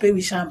kwamba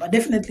upewi shamba,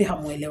 definitely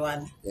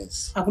hamuelewani.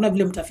 Yes. Hakuna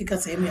vile mtafika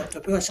sehemu ya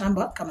kutopewa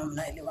shamba kama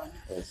mnaelewana.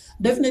 Yes.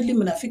 Definitely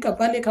mnafika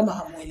pale kama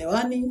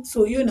hamuelewani.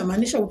 So hiyo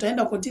inamaanisha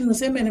utaenda kotini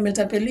useme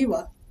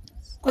nimetapeliwa.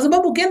 Kwa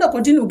sababu ukienda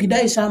kotini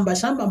ukidai shamba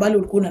ambalo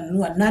ulikuwa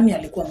unanunua, nani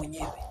alikuwa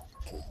mwenyewe?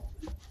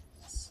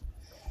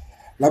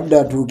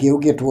 Labda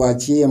tugeuke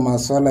tuachie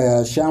masuala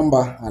ya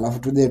shamba, alafu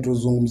tuje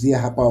tuzungumzie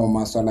hapa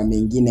masuala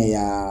mengine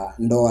ya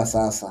ndoa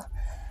sasa.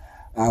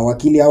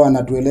 Wakili hawa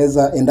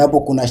anatueleza endapo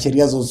kuna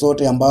sheria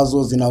zozote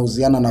ambazo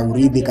zinahusiana na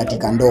urithi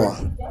katika ndoa.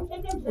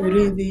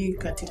 Urithi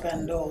katika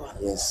ndoa.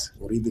 Yes,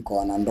 urithi kwa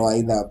wanandoa,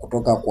 aidha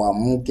kutoka kwa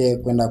mke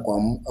kwenda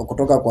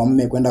kutoka kwa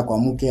mume kwenda kwa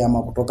mke,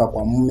 ama kutoka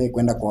kwa mume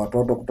kwenda kwa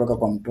watoto, kutoka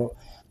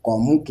kwa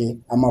mke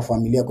ama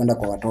familia kwenda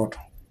kwa watoto.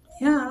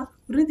 Yeah,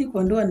 urithi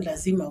kwa ndoa ni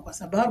lazima kwa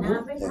sababu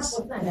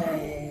Yes.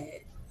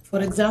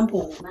 For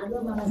example,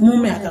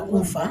 mume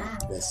akakufa,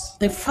 Yes.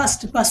 the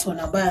first person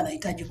ambaye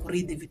anahitaji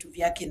kurithi vitu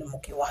vyake ni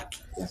mke wake.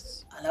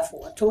 Yes.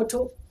 Alafu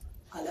watoto,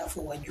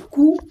 alafu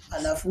wajukuu,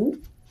 alafu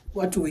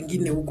watu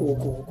wengine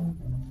huko.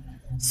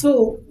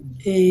 So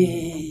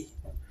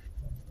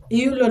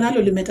hilo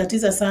nalo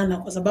limetatiza sana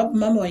kwa sababu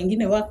mama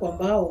wengine wako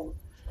ambao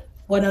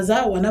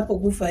wanazao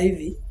wanapokufa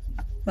hivi,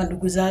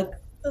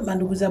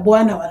 mandugu za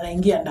bwana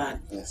wanaingia ndani.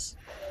 Yes.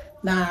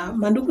 Na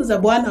mandugu za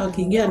bwana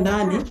wakiingia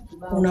ndani,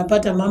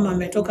 unapata mama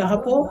ametoka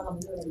hapo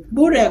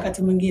bure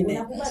wakati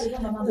mwingine.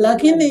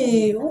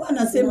 Lakini huwa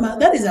anasema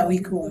that is a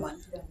weak woman.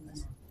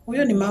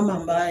 Huyo ni mama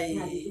ambaye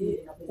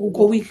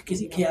uko weak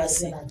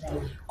kiasi.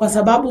 Kwa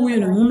sababu huyo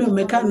ni mume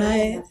umekaa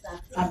naye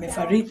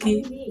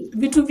amefariki.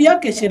 Vitu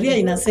vyake sheria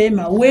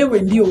inasema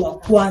wewe ndio wa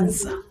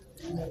kwanza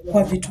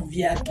kwa vitu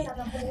vyake.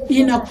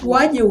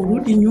 Inakuwaje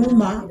urudi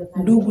nyuma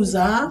ndugu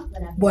za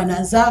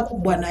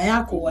bwana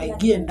yako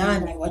waingie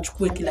ndani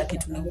wachukue kila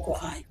kitu na uko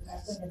hai?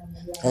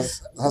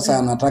 Sasa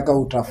anataka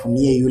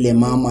utafunie yule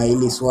mama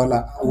ili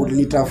swala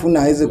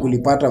ulitafuna aweze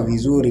kulipata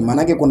vizuri.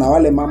 Manake kuna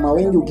wale mama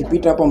wengi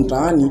ukipita hapa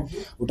mtaani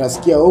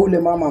utasikia yule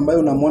mama ambaye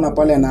unamwona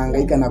pale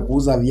anahangaika na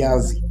kuuza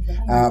viazi.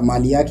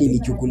 Mali yake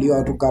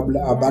ilichukuliwa tu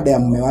baada ya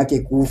mume wake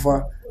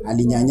kufa.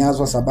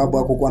 Alinyanyazwa sababu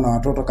hakukuwa na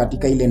watoto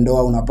katika ile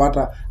ndoa,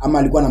 unapata, ama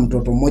alikuwa na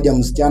mtoto mmoja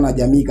msichana,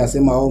 jamii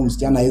ikasema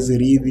msichana hawezi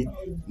rithi.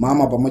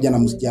 Mama pamoja na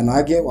msichana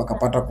wake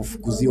wakapata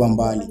kufukuziwa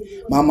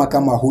mbali. Mama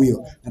kama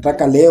huyo,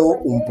 nataka leo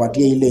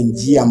umpatie ile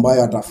njia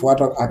ambayo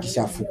atafuata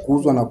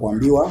akishafukuzwa na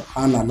kuambiwa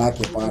hana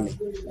lake pale.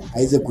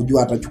 Aweze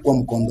kujua atachukua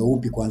mkondo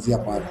upi kuanzia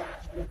pale.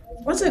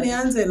 Wacha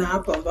nianze na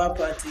hapo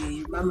ambapo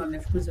ati mama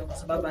amefukuzwa kwa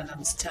sababu ana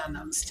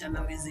msichana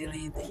hawezi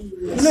rithi.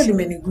 Hilo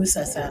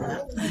limenigusa sana.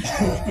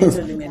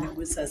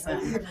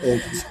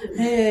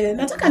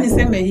 Nataka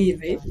niseme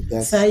hivi,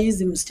 saa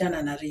hizi msichana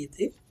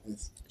anarithi.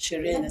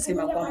 Sheria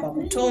inasema kwamba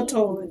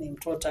mtoto ni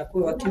mtoto,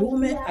 akiwa wa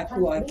kiume,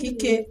 akiwa wa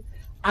kike,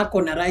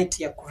 ako na right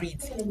ya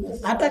kurithi.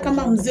 Hata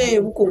kama mzee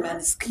huko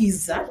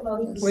unanisikiza,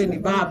 wewe ni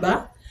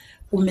baba,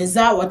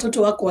 umezaa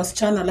watoto wako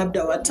wasichana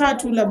labda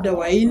 3, labda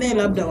 4,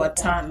 labda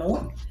 5,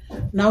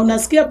 na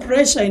unasikia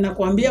pressure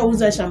inakuambia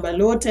uza shamba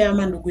lote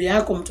ama ndugu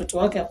yako mtoto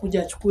wake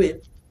akuja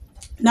achukue,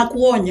 na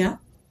kuonya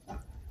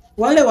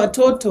wale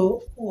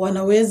watoto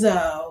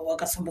wanaweza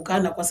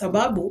wakasumbukana kwa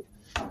sababu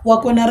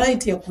wako na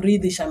right ya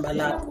kurithi shamba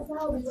lako.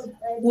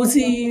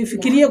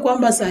 Usifikirie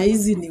kwamba saa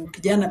hizi ni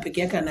kijana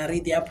peke yake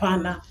anarithi,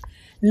 hapana.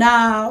 Na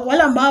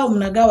wala ambao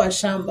mnagawa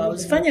shamba,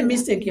 usifanye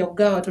mistake ya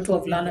kugawa watoto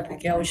wavulana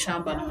peke yao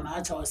shamba na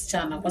wanaacha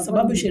wasichana, kwa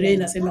sababu sheria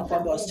inasema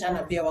kwamba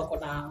wasichana pia wako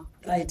na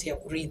right ya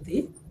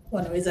kurithi.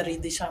 Wanaweza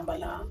rithi shamba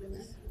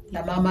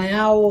la mama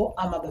yao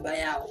ama baba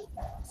yao.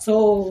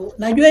 So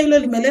najua hilo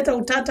limeleta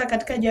utata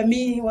katika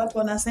jamii. Watu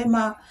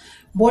wanasema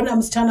mbona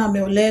msichana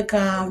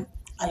ameoleka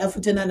alafu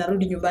tena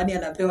anarudi nyumbani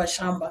anapewa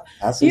shamba?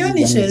 Hiyo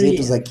ni sheria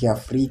zetu za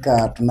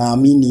Kiafrika,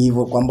 tunaamini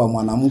hivyo kwamba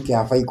mwanamke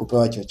hafai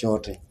kupewa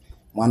chochote.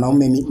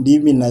 Mwanaume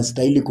ndimi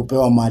nastahili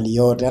kupewa mali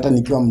yote. Hata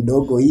nikiwa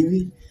mdogo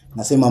hivi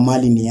nasema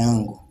mali ni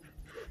yangu.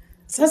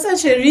 Sasa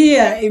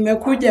sheria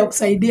imekuja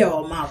kusaidia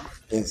wamama.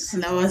 Yes.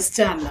 Na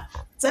wasichana.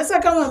 Sasa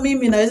kama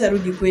mimi naweza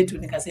rudi kwetu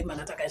nikasema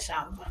nataka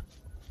shamba.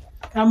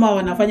 Kama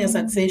wanafanya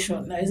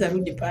succession, naweza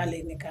rudi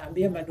pale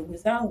nikaambia mandugu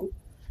zangu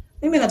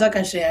mimi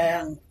nataka share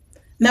yangu.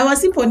 Na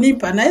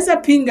wasiponipa naweza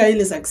pinga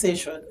ile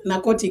succession na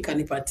koti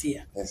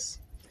ikanipatia. Yes.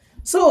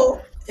 So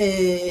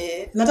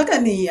nataka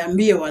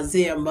niambie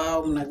wazee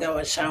ambao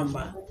mnagawa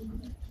shamba,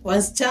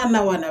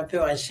 wasichana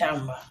wanapewa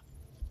shamba.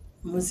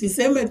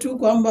 Msiseme tu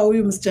kwamba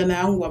huyu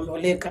msichana wangu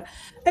ameoleka.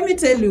 Let me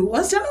tell you,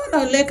 wasichana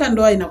wanaoleka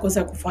ndoa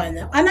inakosa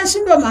kufanya.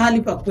 Anashindwa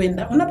mahali pa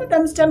kwenda. Unapata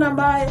msichana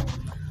ambaye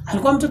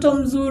alikuwa mtoto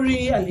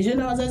mzuri, alishinda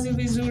na wazazi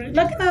vizuri,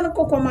 lakini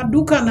anako kwa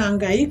maduka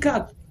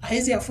anahangaika,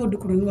 hawezi afford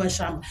kununua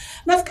shamba.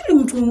 Nafikiri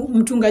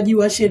mtungaji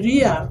wa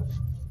sheria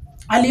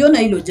aliona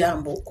hilo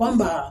jambo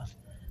kwamba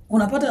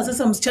unapata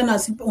sasa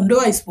msichana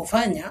ndoa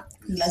isipofanya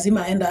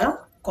lazima aenda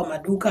kwa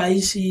maduka,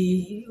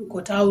 aishi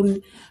uko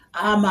town,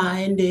 ama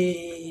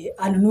aende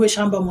anunue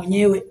shamba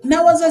mwenyewe,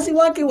 na wazazi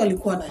wake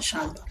walikuwa na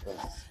shamba.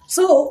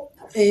 So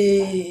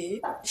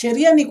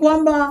sheria ni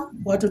kwamba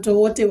watoto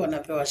wote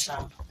wanapewa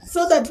shamba,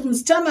 so that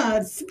msichana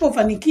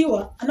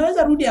asipofanikiwa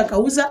anaweza rudi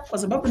akauza, kwa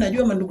sababu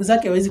najua mandugu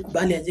zake hawezi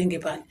kubali ajenge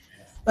pale,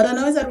 but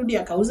anaweza rudi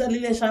akauza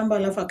lile shamba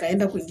alafu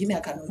akaenda kwingine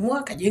akanunua,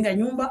 akajenga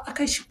nyumba,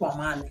 akaishi kwa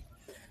amani.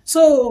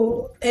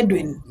 So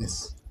Edwin,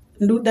 yes,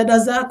 dada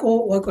zako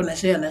wako na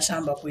share na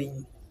shamba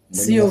kwenyu.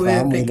 Sio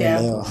wewe peke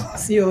yako.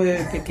 Sio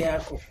wewe peke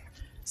yako.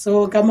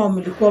 So kama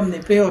mlikuwa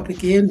mmepewa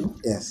peke yenu,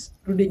 yes,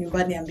 rudi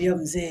nyumbani ambia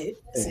mzee,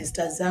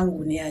 sisters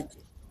zangu ni aje.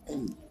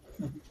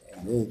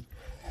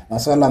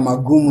 Maswala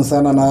magumu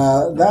sana,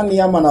 na dhani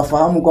ama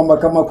nafahamu kwamba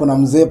kama kuna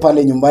mzee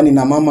pale nyumbani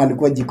na mama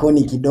alikuwa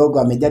jikoni kidogo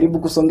amejaribu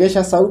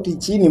kusongesha sauti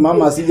chini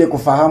mama asije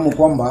kufahamu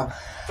kwamba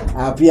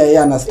pia yeye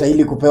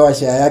anastahili kupewa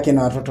share yake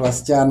na watoto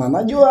wasichana.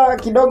 Najua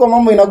kidogo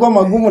mambo inakuwa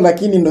magumu,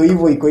 lakini ndio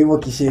hivyo, iko hivyo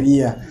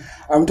kisheria.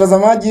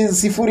 Mtazamaji,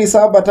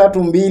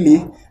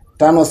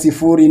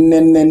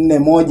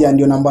 0732504441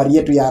 ndio nambari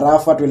yetu ya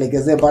rafa,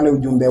 tuelekezee pale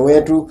ujumbe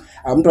wetu.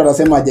 Mtu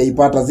anasema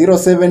hajaipata.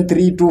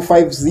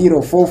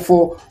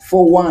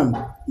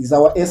 0732504441 is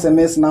our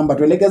SMS number.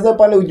 Tuelekezee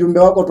pale ujumbe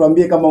wako,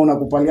 tuambie kama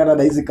unakubaliana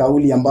na hizi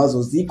kauli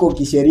ambazo ziko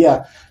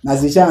kisheria na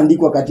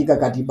zishaandikwa katika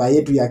katiba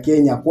yetu ya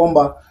Kenya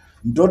kwamba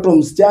mtoto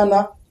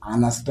msichana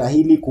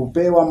anastahili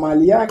kupewa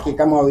mali yake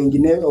kama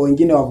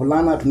wengine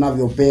wavulana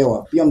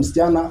tunavyopewa. Pia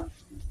msichana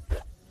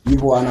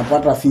hivyo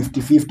anapata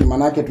 50-50,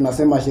 manake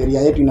tunasema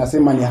sheria yetu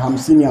inasema ni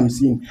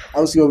 50-50,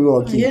 au sio hivyo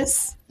wakili?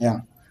 Yes.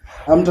 Yeah.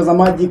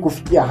 Mtazamaji,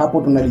 kufikia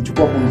hapo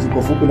tunalichukua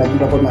pumziko fupi, lakini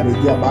tutakuwa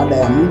tunarejea baada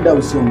ya muda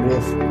usio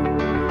mrefu.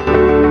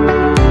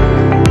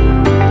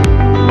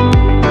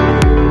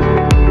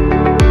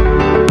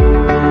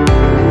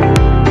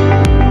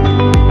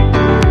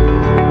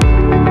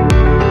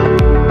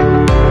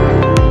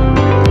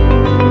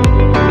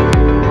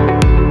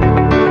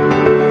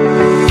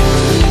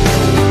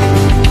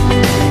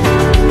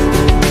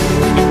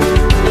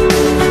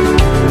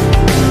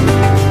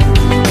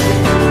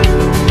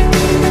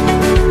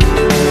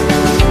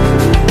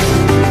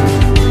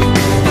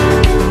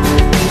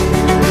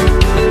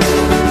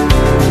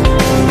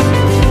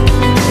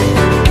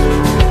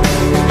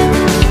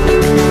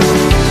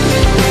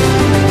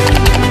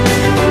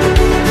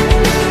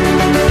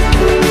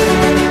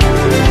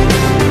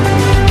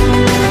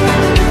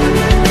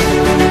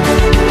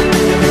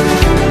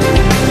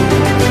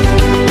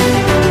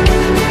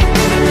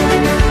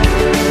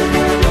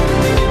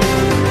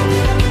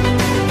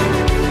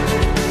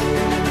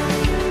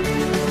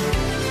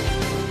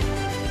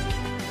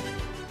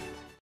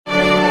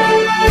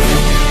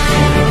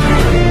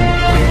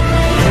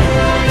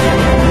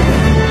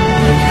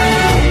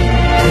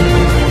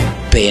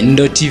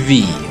 PENDO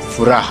TV,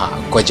 furaha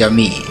kwa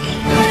jamii.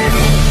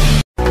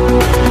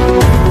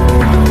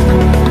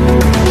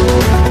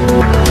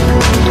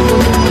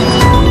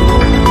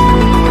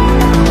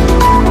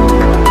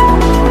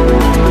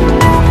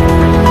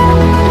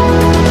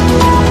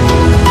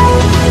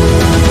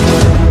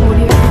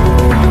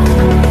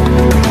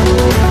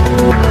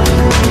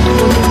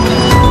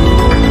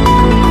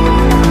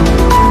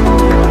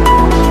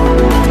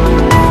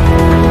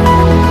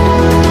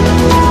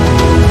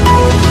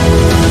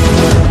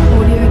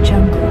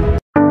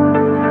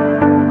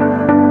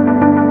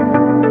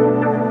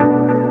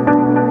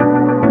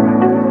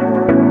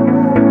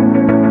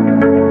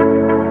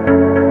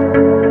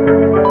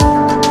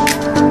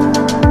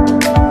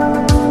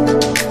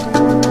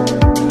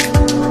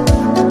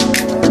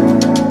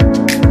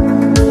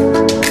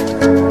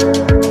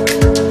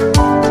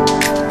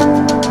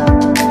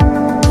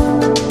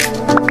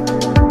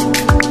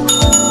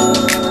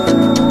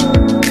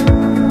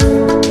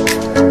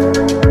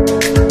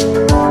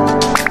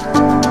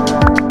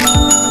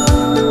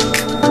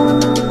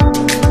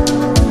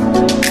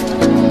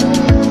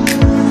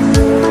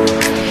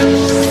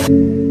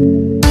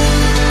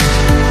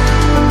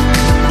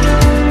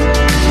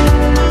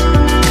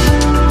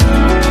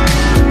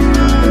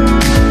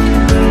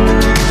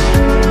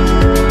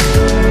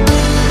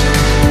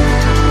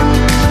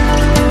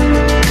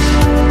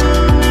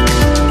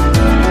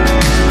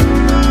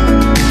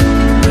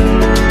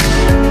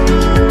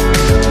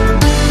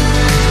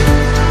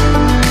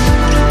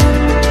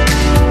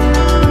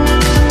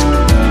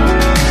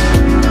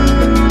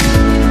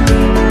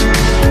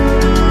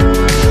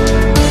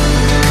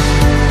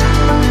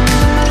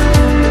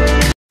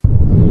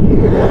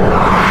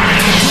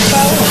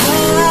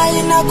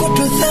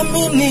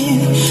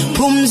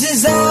 Pumzi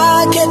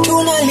zake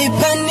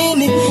tunalipa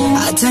nini?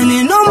 Hata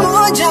neno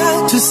moja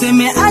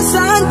tuseme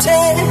asante,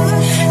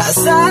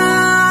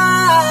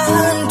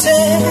 asante.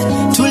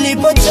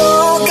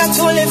 Tulipotoka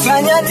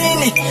tulifanya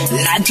nini?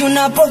 Na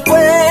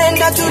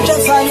tunapokwenda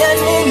tutafanya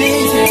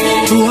nini?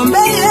 Tuombe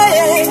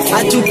yeye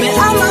atupe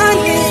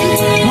amani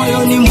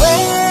moyoni mwetu.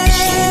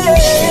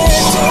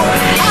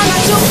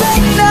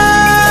 Anatupenda,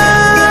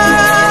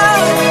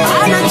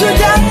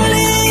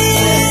 anatujali,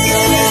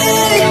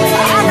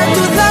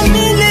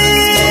 anatudhamini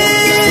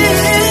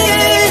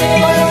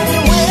moyoni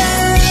mwetu.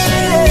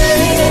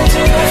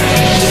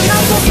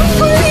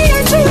 Tunapofungulia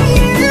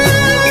dunia,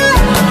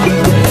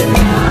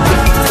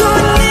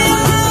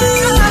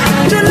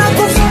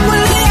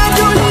 tunapofungulia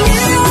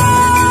dunia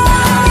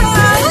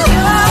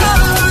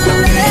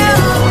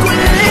leo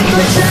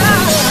kuliko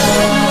jana.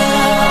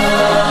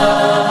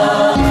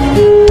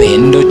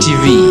 PENDO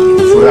TV,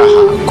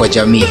 furaha kwa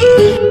jamii.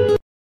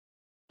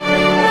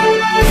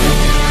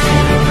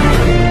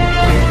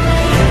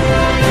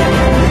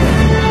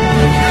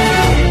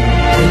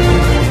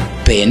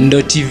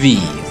 Pendo TV,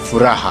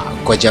 furaha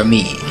kwa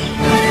jamii.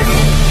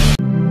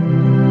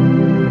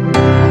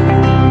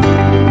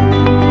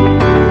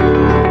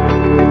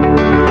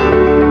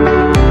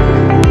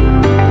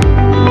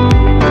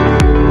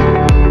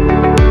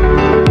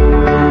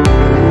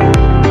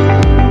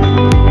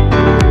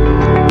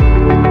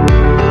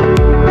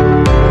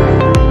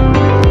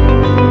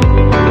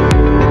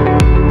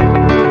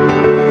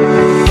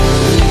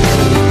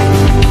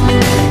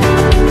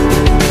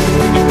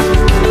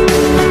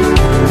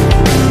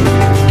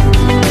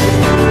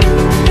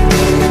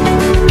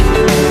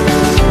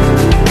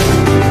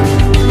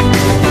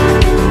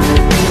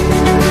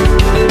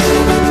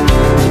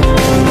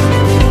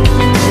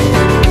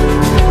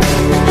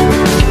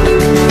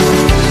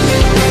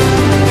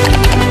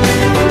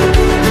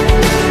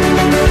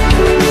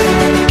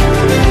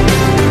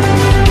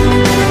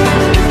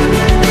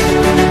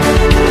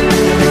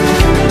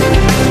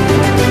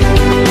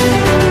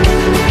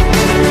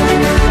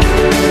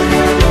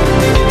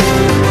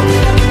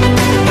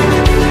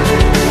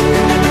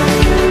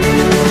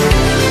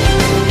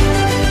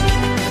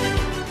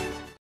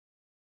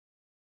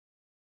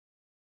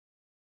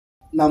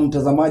 Na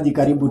mtazamaji,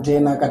 karibu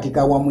tena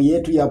katika awamu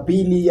yetu ya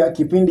pili ya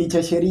kipindi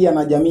cha Sheria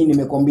na Jamii.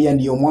 Nimekwambia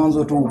ndiyo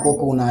mwanzo tu,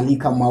 ukoko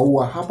unaalika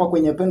maua hapa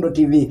kwenye Pendo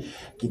TV,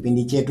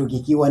 kipindi chetu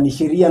kikiwa ni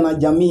Sheria na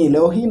Jamii.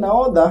 Leo hii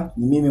naodha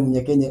ni mimi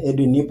Mnyekenye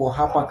Edwin, nipo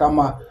hapa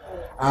kama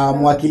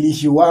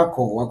mwakilishi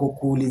wako wa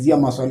kukuulizia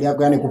maswali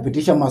yako, yani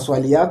kupitisha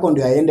maswali yako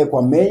ndio yaende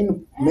kwa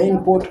main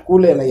port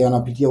kule,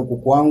 yanapitia huku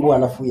kwangu,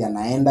 alafu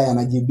yanaenda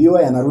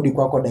yanajibiwa, yanarudi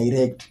kwako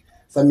direct.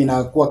 Sasa mimi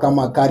nakuwa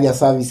kama carrier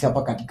service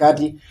hapa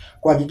katikati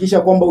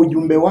kuhakikisha kwamba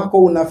ujumbe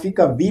wako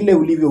unafika vile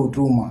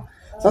ulivyoutuma.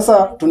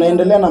 Sasa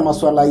tunaendelea na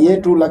maswala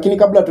yetu, lakini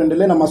kabla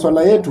tuendelee na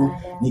maswala yetu,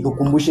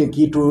 nikukumbushe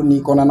kitu.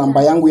 Niko na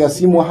namba yangu ya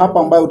simu hapa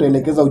ambayo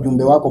utaelekeza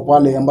ujumbe wako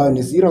pale, ambayo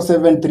ni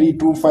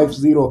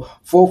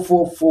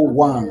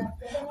 0732504441.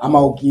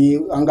 Ama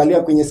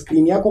ukiangalia kwenye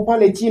screen yako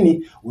pale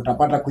chini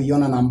utapata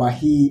kuiona namba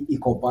hii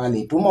iko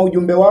pale. Tuma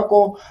ujumbe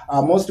wako,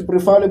 most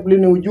preferably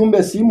ni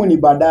ujumbe, simu ni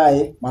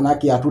baadaye,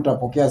 manake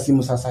hatutapokea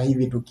simu sasa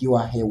hivi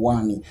tukiwa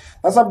hewani.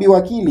 Sasa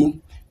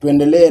biwakili,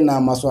 tuendelee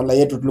na maswala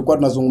yetu. Tulikuwa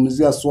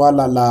tunazungumzia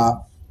swala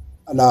la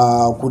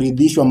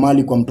kuridhishwa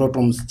mali kwa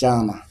mtoto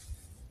msichana.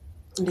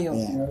 Ndio.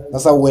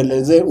 Sasa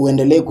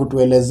uendelee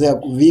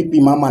kutuelezea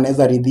vipi mama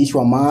anaweza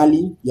ridhishwa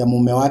mali ya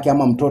mume wake,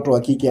 ama mtoto wa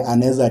kike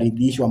anaweza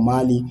ridhishwa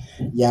mali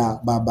ya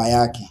baba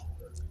yake.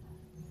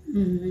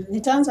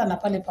 Nitaanza na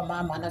pale pa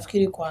mama.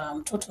 Nafikiri kwa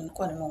mtoto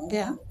nilikuwa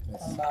nimeongea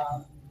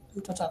kwamba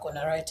mtoto ako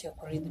na right ya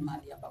kurithi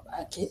mali ya baba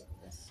yake.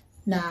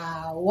 Na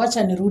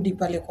wacha nirudi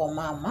pale kwa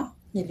mama.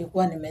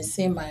 Nilikuwa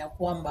nimesema ya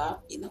kwamba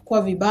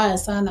inakuwa vibaya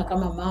sana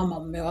kama mama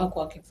mume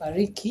wako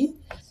akifariki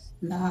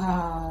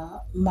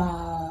na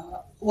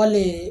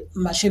wale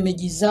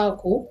mashemeji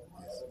zako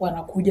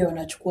wanakuja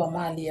wanachukua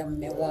mali ya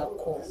mume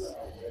wako.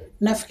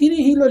 Nafikiri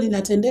hilo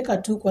linatendeka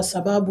tu kwa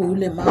sababu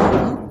yule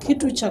mama,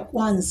 kitu cha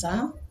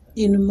kwanza,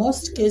 in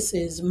most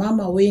cases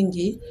mama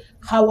wengi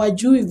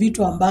hawajui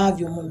vitu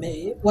ambavyo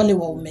wale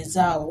waume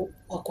zao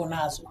wako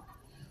nazo.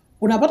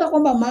 Unapata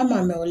kwamba mama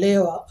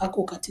ameolewa,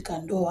 ako katika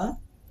ndoa,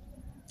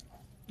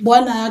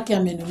 bwana yake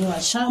amenunua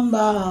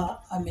shamba,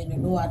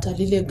 amenunua hata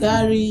lile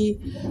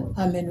gari,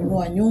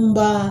 amenunua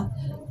nyumba,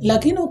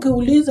 lakini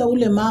ukiuliza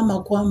ule mama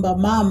kwamba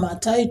mama,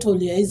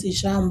 title ya hizi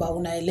shamba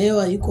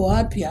unaelewa iko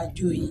wapi,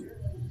 hajui.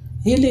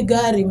 Hili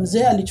gari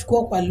mzee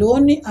alichukua kwa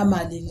loni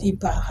ama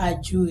alilipa,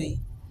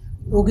 hajui.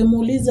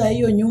 Ukimuuliza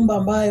hiyo nyumba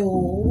ambayo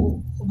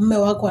mume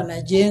wako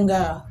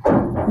anajenga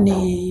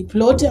ni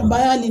ploti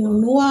ambayo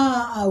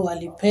alinunua au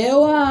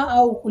alipewa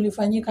au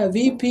kulifanyika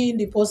vipi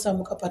ndiposa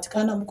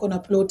mkapatikana mko na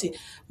ploti,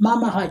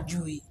 mama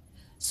hajui.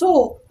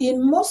 So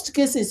in most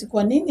cases,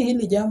 kwa nini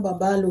hili jambo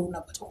ambalo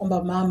unapata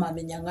kwamba mama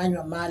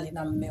amenyang'anywa mali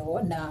na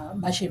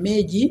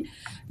mashemeji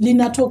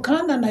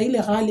linatokana na ile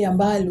hali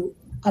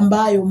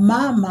ambayo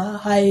mama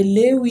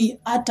haelewi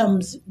hata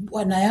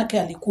bwana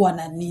yake alikuwa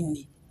na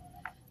nini.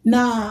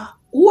 Na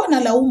huwa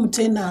nalaumu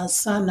tena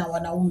sana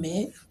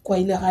wanaume kwa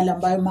ile hali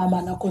ambayo mama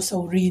anakosa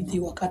urithi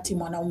wakati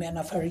mwanaume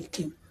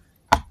anafariki.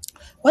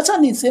 Wacha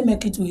niseme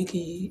kitu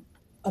hiki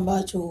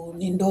ambacho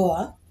ni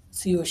ndoa,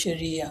 sio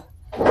sheria.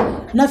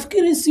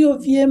 Nafikiri sio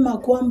vyema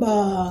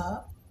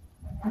kwamba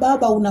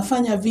baba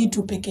unafanya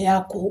vitu peke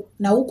yako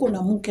na uko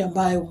na mke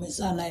ambaye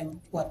umezaa naye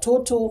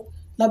watoto,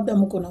 labda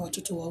mko na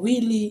watoto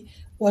 2,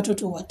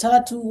 watoto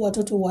 3,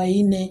 watoto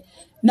 4,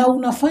 na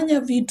unafanya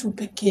vitu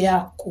peke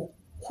yako.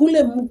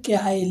 Kule mke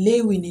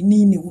haelewi ni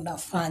nini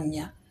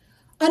unafanya.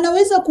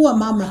 Anaweza kuwa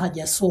mama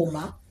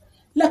hajasoma,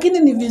 lakini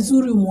ni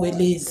vizuri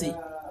umueleze.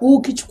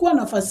 Ukichukua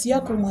nafasi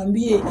yako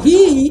mwambie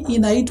hii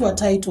inaitwa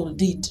title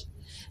deed.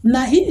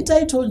 Na hii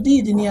title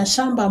deed ni ya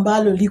shamba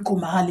ambalo liko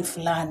mahali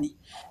fulani.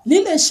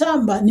 Lile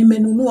shamba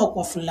nimenunua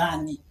kwa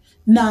fulani.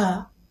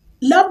 Na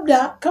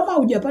labda kama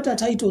hujapata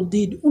title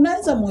deed,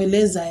 unaweza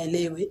mueleza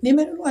aelewe.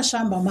 Nimenunua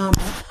shamba mama,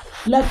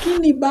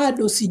 lakini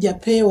bado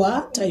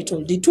sijapewa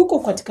title deed. Tuko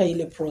katika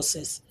ile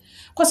process.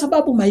 Kwa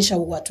sababu maisha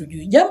huwa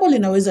hatujui. Jambo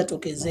linaweza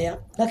tokezea,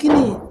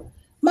 lakini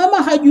mama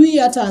hajui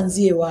hata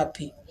anzie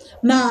wapi,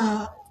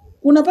 na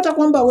unapata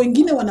kwamba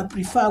wengine wana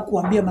prefer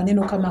kuambia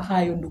maneno kama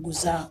hayo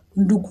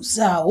ndugu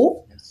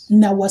zao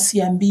na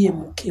wasiambie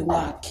mke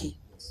wake.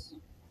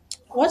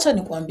 Wacha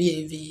nikuambie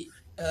hivi,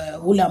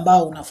 ule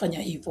ambao unafanya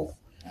hivyo,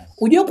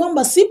 ujue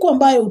kwamba siku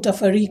ambayo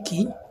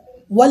utafariki,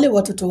 wale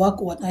watoto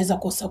wako wanaweza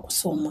kosa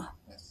kusoma.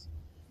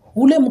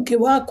 Ule mke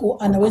wako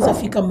anaweza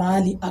fika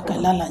mahali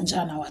akalala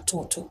njaa na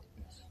watoto,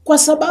 kwa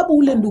sababu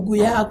ule ndugu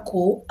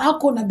yako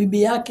ako na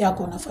bibi yake,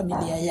 ako na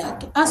familia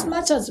yake. As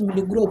much as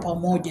mligrow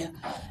pamoja,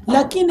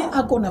 lakini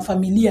ako na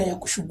familia ya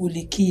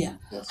kushughulikia.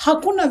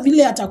 Hakuna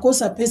vile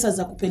atakosa pesa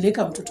za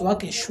kupeleka mtoto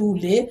wake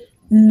shule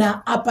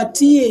na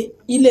apatie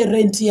ile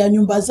renti ya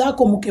nyumba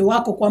zako mke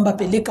wako kwamba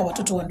peleka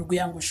watoto wa ndugu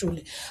yangu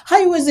shule.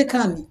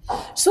 Haiwezekani.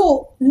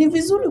 So ni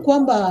vizuri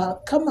kwamba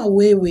kama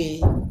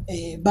wewe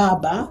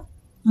baba,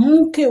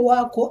 mke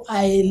wako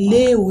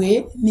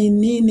aelewe ni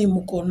nini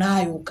mko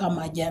nayo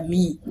kama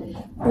jamii.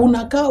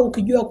 Unakaa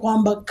ukijua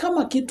kwamba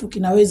kama kitu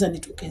kinaweza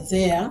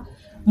nitokezea,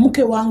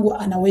 mke wangu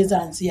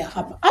anaweza anzia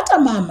hapa. Hata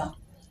mama,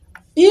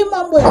 hii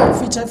mambo ya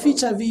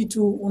kuficha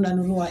vitu,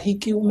 unanunua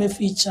hiki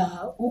umeficha,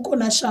 uko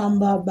na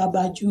shamba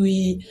baba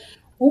jui,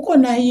 uko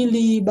na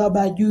hili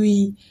baba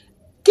jui,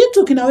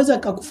 kitu kinaweza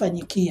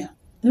kukufanyikia.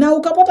 Na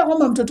ukapata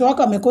kwamba mtoto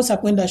wako amekosa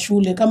kwenda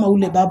shule kama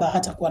ule baba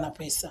hata kuwa na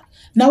pesa.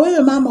 Na wewe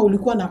mama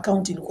ulikuwa na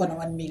account ilikuwa na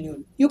 1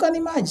 million. You can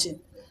imagine.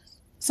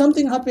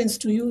 Something happens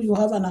to you, you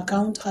have an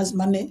account, has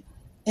money,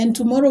 and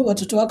tomorrow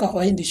watoto wako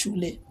hawaendi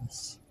shule.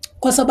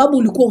 Kwa sababu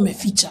ulikuwa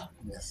umeficha.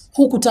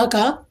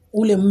 Hukutaka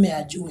ule mume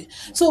ajue.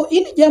 So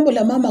ili jambo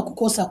la mama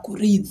kukosa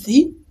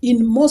kurithi,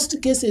 in most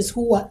cases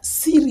huwa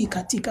siri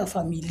katika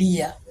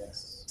familia.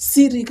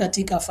 Siri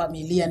katika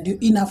familia ndio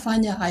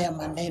inafanya haya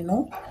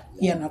maneno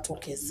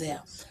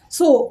yanatokezea.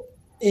 So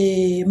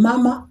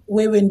mama,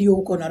 wewe ndio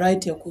uko na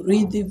right ya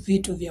kurithi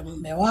vitu vya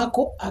mume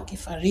wako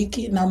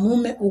akifariki, na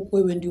mume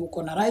wewe ndio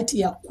uko na right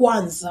ya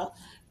kwanza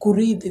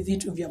kurithi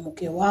vitu vya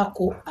mke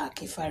wako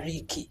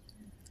akifariki.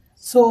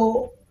 So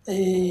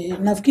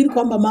nafikiri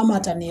kwamba mama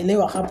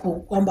atanielewa hapo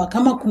kwamba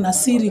kama kuna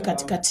siri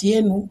katikati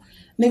yenu,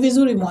 ni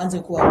vizuri muanze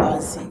kuwa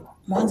wazi.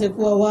 Muanze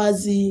kuwa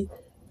wazi,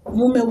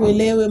 mume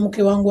uelewe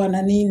mke wangu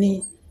ana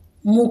nini,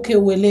 mke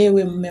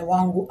uelewe mume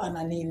wangu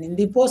ana nini.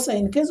 Ndiposa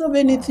in case of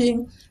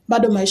anything,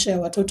 bado maisha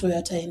ya watoto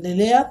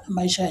yataendelea na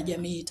maisha ya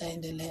jamii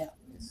itaendelea.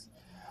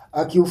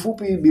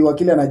 Kiufupi Bi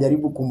Wakili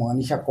anajaribu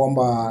kumaanisha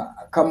kwamba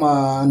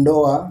kama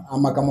ndoa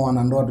ama kama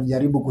wanandoa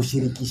tujaribu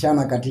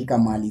kushirikishana katika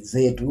mali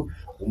zetu.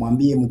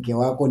 Umwambie mke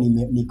wako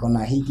niko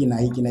na hiki na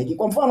hiki na hiki.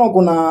 Kwa mfano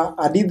kuna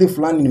hadithi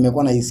fulani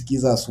nimekuwa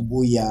naisikiza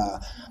asubuhi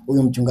ya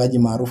huyu mchungaji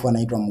maarufu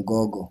anaitwa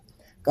Mgogo.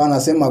 Kama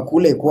anasema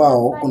kule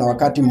kwao kuna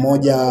wakati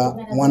mmoja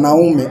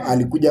mwanaume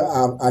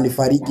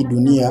alifariki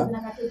dunia,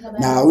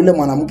 na ule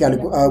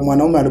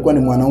mwanaume alikuwa ni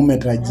mwanaume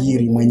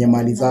tajiri mwenye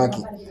mali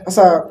zake.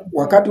 Sasa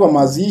wakati wa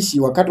mazishi,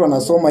 wakati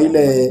wanasoma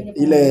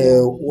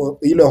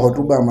ile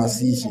hotuba ya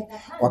mazishi,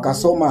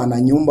 wakasoma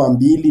ana nyumba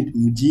 2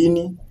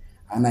 mjini,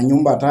 ana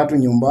nyumba 3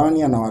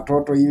 nyumbani, ana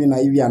watoto hivi na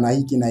hivi, ana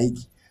hiki na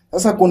hiki.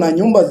 Sasa kuna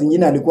nyumba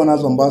zingine alikuwa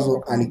nazo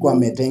ambazo alikuwa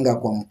ametenga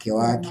kwa mke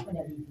wake.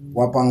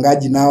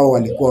 Wapangaji nao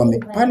walikuwa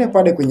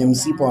pale kwenye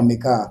msipa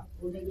wamekaa.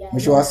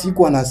 Mwisho wa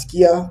siku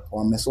anasikia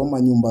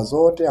wamesoma nyumba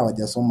zote,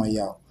 hawajasoma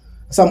yao.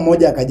 Sasa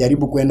mmoja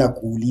akajaribu kwenda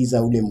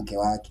kuuliza ule mke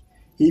wake,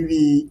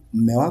 hivi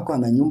mume wako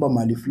ana nyumba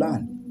mali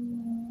fulani?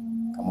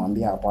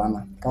 Akamwambia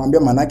hapana. Akamwambia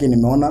manake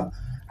nimeona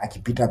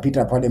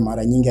akipita pale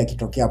mara nyingi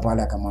akitokea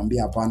pale.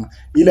 Akamwambia hapana.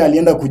 Ile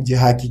alienda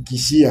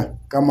kujihakikishia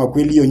kama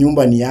kweli hiyo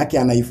nyumba ni yake,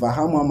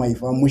 anaifahamu ama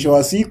haifahamu. Mwisho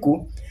wa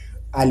siku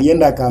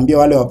alienda akaambia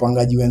wale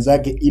wapangaji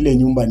wenzake ile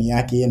nyumba ni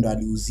yake, yeye ndo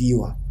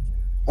aliuziwa.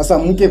 Sasa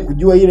mke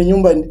kujua ile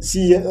nyumba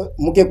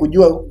mke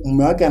kujua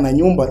mume wake ana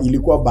nyumba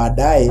ilikuwa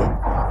baadaye.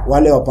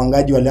 Wale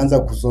wapangaji walianza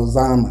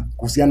kuzozana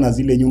kuhusiana na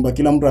zile nyumba.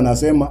 Kila mtu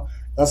anasema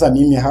sasa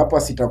mimi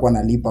hapa sitakuwa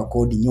nalipa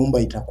kodi, nyumba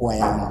itakuwa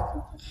yangu.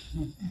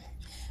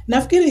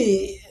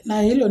 Nafikiri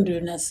na hilo ndio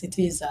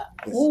nasitiza.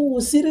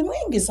 Usiri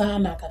mwingi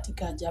sana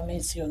katika jamii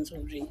sio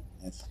nzuri.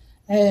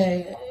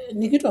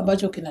 Ni kitu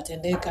ambacho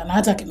kinatendeka na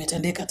hata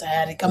kimetendeka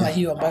tayari kama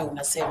hiyo ambayo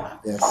unasema.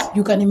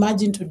 You can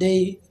imagine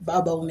today,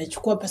 baba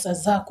umechukua pesa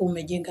zako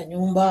umejenga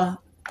nyumba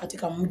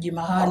katika mji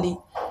mahali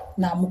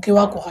na mke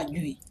wako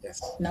hajui.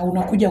 Na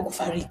unakuja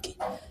kufariki.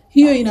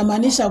 Hiyo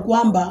inamaanisha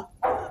kwamba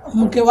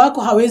mke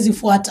wako hawezi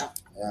fuata.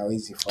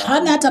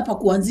 Hana hata pa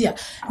kuanzia.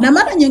 Na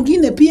mara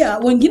nyingine pia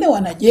wengine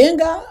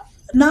wanajenga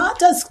na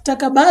hata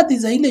stakabadhi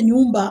za ile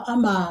nyumba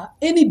ama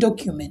any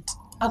document.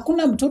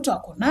 Hakuna mtoto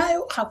ako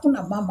nayo,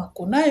 hakuna mama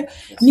ako nayo,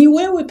 ni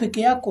wewe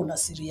peke yako na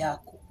siri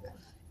yako.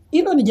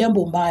 Hilo ni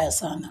jambo mbaya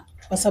sana.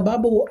 Kwa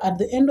sababu at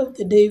the end of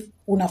the day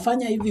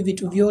unafanya hivi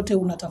vitu vyote,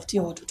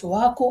 unatafutia watoto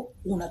wako,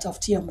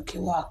 unatafutia mke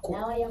wako.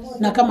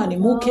 Na kama ni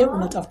mke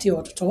unatafutia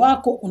watoto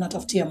wako,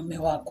 unatafutia mume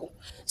wako.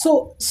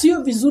 So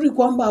sio vizuri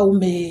kwamba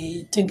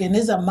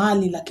umetengeneza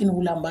mali lakini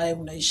ule ambaye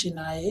unaishi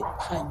naye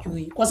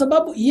hajui. Kwa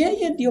sababu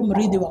yeye ndio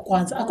mrithi wa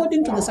kwanza.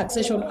 According to the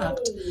Succession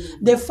Act,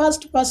 the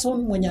first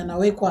person mwenye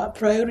anawekwa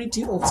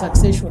priority of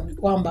succession ni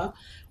kwamba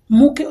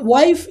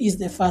wife is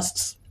the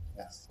first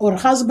or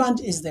husband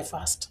is the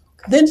first,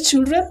 then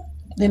children,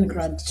 then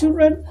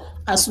grandchildren,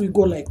 as we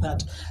go like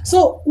that.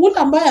 So ule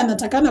ambaye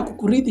anatakana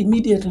kukurithi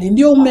immediately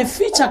ndio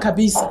umeficha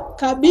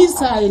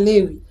kabisa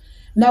haelewi,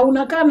 na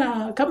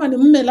unakana kama ni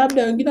mume,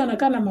 labda wengine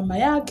wanakaa na mama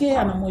yake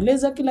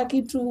anamueleza kila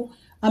kitu,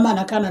 ama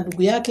anakaa na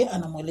ndugu yake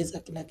anamueleza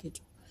kila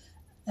kitu.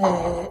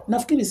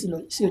 Nafikiri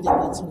sio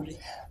jambo nzuri.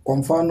 Kwa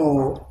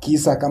mfano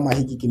kisa kama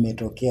hiki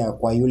kimetokea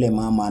kwa yule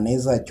mama,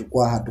 anaweza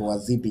chukua hatua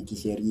zipi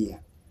kisheria?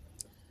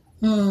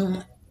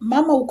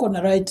 Mama uko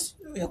na right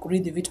ya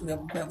kurithi vitu vya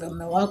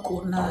mume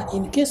wako, na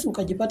in case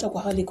ukajipata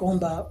kwa hali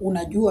kwamba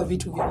unajua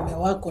vitu vya mume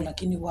wako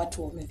lakini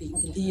watu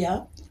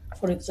wameviingilia,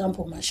 for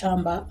example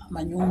mashamba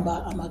ama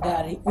nyumba ama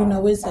gari,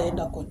 unaweza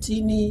enda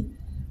kotini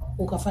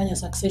ukafanya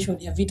succession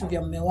ya vitu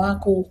vya mume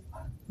wako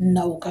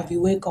na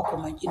ukaviweka kwa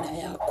majina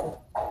yako.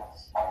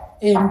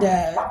 And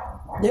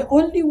the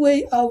only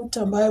way out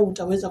ambayo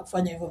utaweza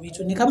kufanya hivyo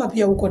vitu ni kama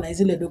pia uko na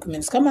zile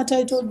documents kama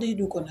title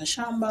deed, uko na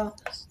shamba,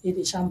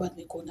 ili shamba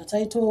liko na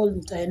title,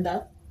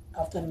 utaenda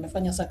after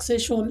nimefanya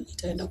succession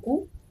itaenda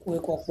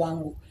kuwekwa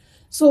kwangu.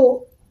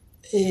 So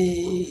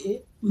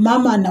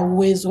mama ana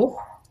uwezo,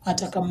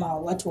 hata kama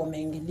watu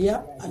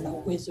wameingilia, ana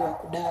uwezo wa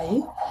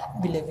kudai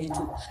vile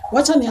vitu.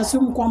 Wacha ni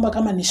assume kwamba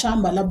kama ni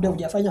shamba, labda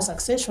hujafanya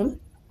succession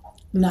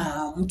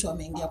na mtu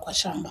ameingia kwa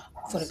shamba,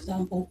 for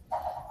example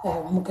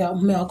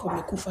mume wako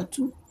amekufa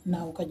tu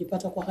na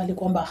ukajipata kwa hali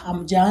kwamba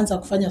hamjaanza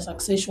kufanya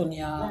succession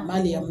ya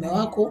mali ya mume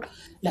wako,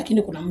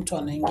 lakini kuna mtu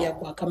anaingia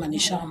kwa kama ni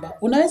shamba,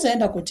 unaweza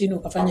enda kotini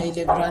ukafanya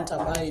ile grant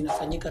ambayo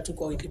inafanyika tu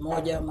kwa wiki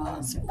moja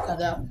ama siku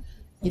kadhaa,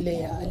 ile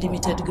ya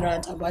limited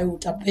grant ambayo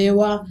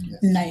utapewa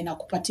na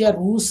inakupatia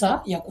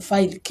ruhusa ya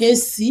kufile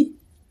kesi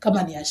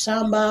kama ni ya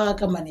shamba,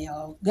 kama ni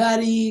ya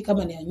gari,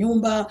 kama ni ya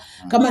nyumba,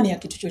 kama ni ya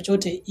kitu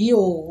chochote.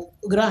 Hiyo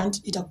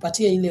grant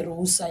itakupatia ile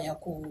ruhusa ya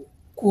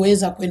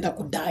kuweza kwenda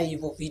kudai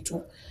hivyo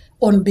vitu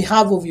on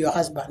behalf of your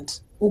husband.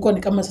 Huko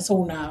ni kama sasa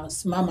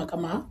unasimama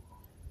kama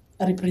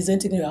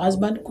representing your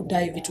husband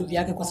kudai vitu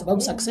vyake, kwa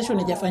sababu succession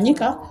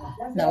haijafanyika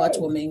na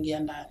watu wameingia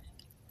ndani.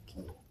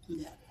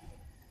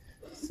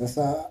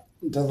 Sasa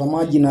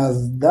mtazamaji,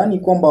 nadhani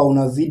kwamba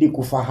unazidi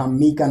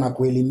kufahamika na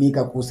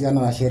kuelimika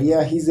kuhusiana na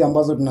sheria hizi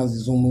ambazo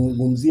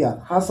tunazizungumzia,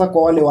 hasa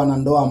kwa wale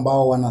wanandoa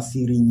ambao wana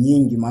siri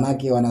nyingi.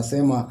 Manake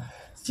wanasema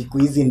siku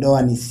hizi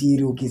ndoa ni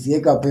siri,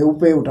 ukiziweka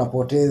peupe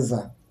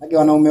utapoteza. Lakini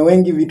wanaume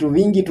wengi vitu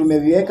vingi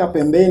tumeviweka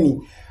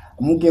pembeni.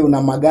 Mke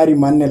una magari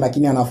 4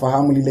 lakini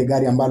anafahamu lile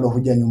gari ambalo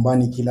huja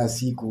nyumbani kila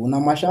siku. Una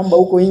mashamba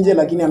huko nje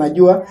lakini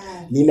anajua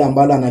lile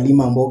ambalo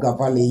analima mboga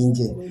pale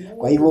nje.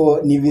 Kwa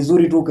hivyo ni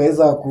vizuri tu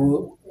ukaweza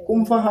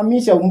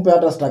kumfahamisha, umpe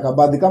hata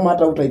stakabadhi, kama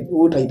hata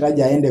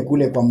utahitaji aende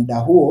kule kwa muda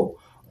huo,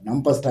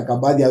 nampa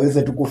stakabadhi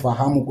aweze tu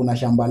kufahamu kuna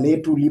shamba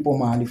letu lipo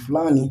mahali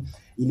fulani,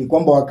 ili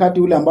kwamba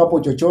wakati ule ambapo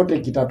chochote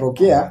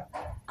kitatokea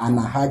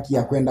ana haki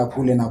ya kwenda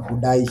kule na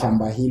kudai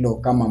shamba hilo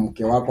kama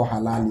mke wako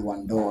halali wa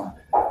ndoa.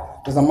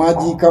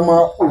 Mtazamaji,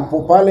 kama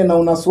upo pale na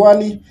una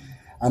swali,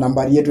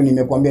 nambari yetu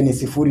nimekuambia ni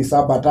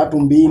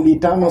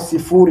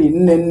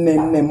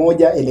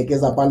 0732504441.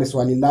 Elekeza pale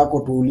swali lako,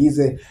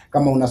 tuulize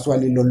kama una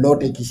swali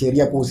lolote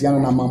kisheria kuhusiana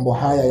na mambo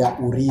haya ya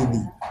urithi.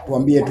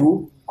 Tuambie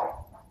tu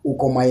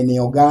uko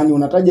maeneo gani,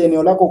 unataja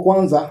eneo lako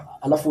kwanza,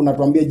 alafu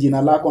unatuambia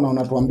jina lako na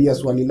unatuambia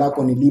swali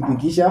lako ni lipi,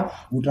 kisha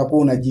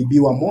utakuwa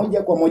unajibiwa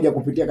moja kwa moja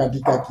kupitia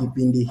katika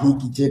kipindi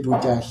hiki chetu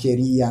cha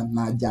Sheria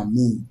na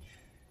Jamii.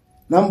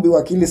 Nambi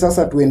wakili,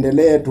 sasa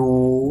tuendelee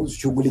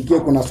tushughulikie.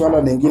 Kuna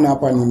swala lingine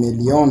hapa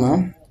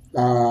nimeliona,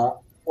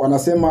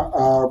 wanasema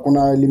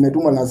kuna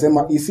limetuma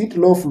linasema, is it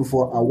lawful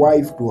for a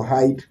wife to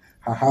hide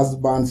her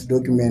husband's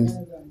documents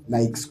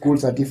like school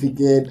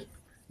certificate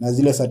na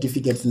zile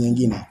certificates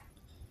nyingine?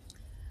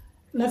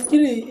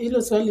 Nafikiri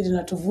hilo swali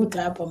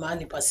linatuvuta hapa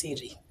mahali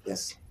pasiri.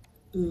 Yes.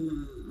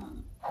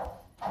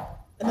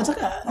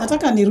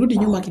 Nataka nirudi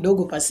nyuma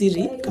kidogo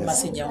pasiri kama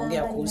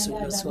sijaongea kuhusu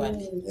hilo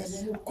swali.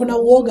 Kuna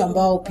uoga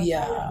ambao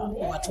pia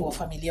watu wa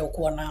familia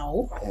ukuwa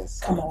nao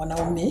kama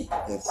wanaume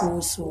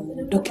kuhusu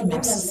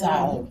documents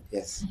zao.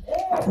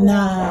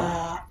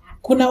 Na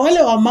kuna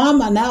wale wa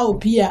mama nao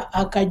pia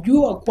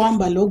akajua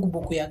kwamba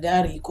logbook ya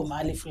gari iko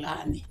mahali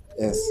fulani.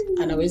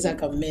 Anaweza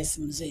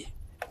akamesi mzee.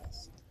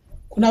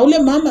 Kuna ule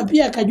mama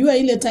pia akajua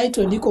ile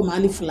title liko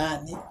mahali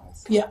fulani,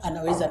 pia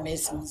anaweza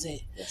mesi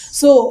mzee.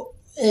 So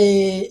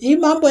hii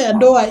mambo ya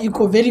ndoa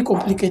iko very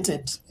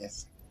complicated.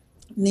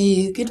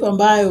 Ni kitu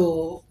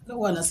ambayo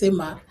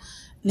wanasema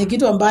ni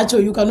kitu ambacho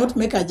you cannot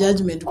make a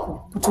judgment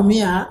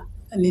kutumia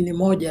nini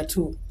moja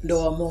tu,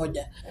 ndoa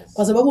moja.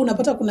 Kwa sababu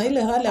unapata kuna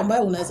ile hali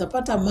ambayo unaweza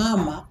pata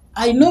mama,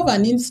 I know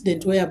an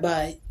incident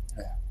whereby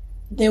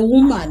the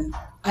woman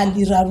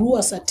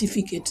alirarua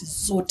certificate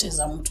zote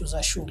za mtu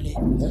za shule.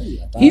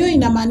 Hiyo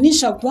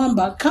inamaanisha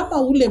kwamba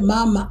kama ule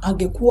mama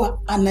angekuwa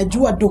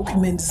anajua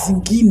documents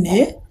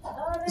zingine,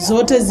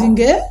 zote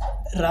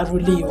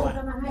zingeraruliwa.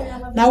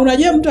 Na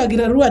unajua mtu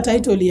akirarua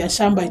title ya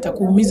shamba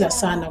itakuumiza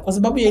sana, kwa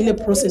sababu ya ile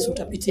process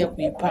utapitia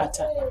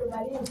kuipata.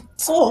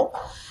 So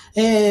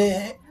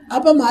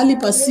hapa mahali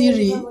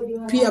pasiri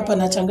pia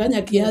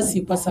panachanganya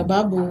kiasi, kwa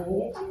sababu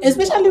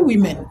especially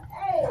women,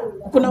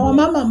 Kuna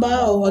wamama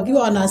ambao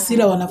wakiwa wana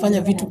hasira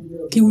wanafanya vitu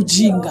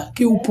kiujinga,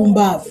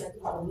 kiupumbavu.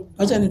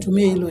 Acha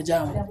nitumie hilo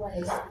jambo.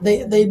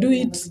 They do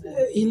it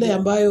ile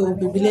ambayo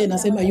Biblia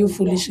inasema you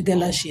foolish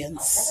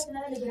Galatians.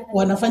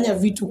 Wanafanya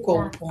vitu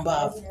kwa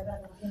upumbavu.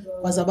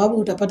 Kwa sababu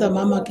utapata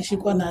mama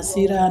akishikwa na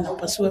hasira,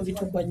 anapasua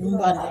vitu kwa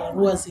nyumba,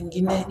 anararua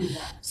zingine.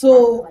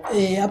 So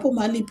hapo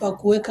mahali pa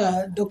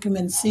kuweka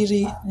document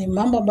siri ni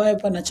mambo ambayo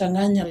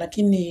panachanganya,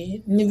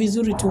 lakini ni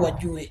vizuri tu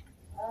wajue.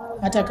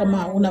 Hata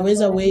kama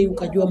unaweza wewe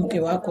ukajua mke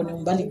wako ni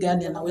umbali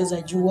gani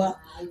anaweza jua,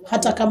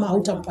 hata kama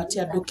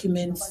hautampatia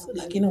documents,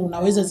 lakini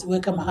unaweza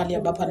ziweka mahali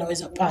ambapo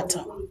anaweza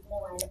pata.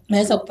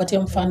 Naweza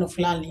kupatia mfano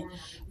fulani.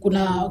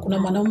 Kuna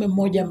mwanaume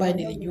mmoja ambaye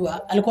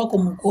nilijua alikuwa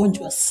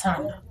mgonjwa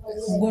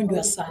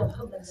sana.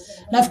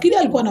 Nafikiri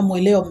alikuwa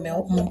anamuelewa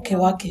mke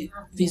wake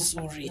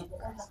vizuri,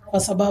 kwa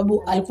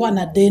sababu alikuwa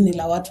na deni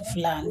la watu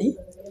fulani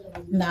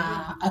na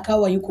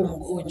akawa yuko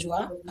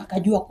mgonjwa,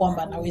 akajua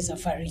kwamba anaweza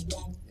fariki.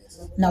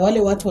 Na wale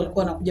watu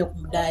walikuwa wanakuja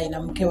kumdai na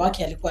mke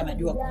wake alikuwa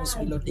anajua kuhusu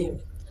hilo deni.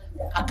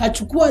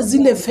 Akachukua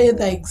zile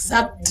fedha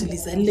exactly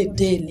za ile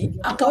deni,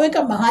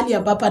 akaweka mahali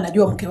ambapo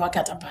anajua mke wake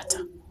atapata.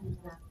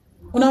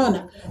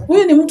 Unaona?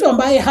 Huyu ni mtu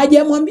ambaye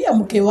hajamwambia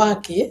mke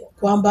wake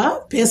kwamba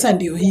pesa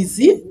ndio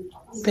hizi,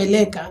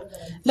 peleka.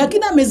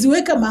 Lakini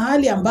ameziweka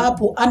mahali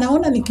ambapo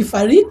anaona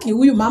nikifariki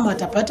huyu mama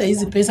atapata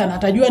hizi pesa na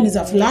atajua ni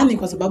za fulani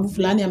kwa sababu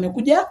fulani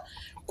amekuja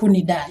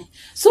kunidai.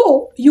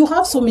 So you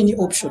have so many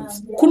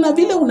options. Kuna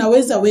vile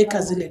unaweza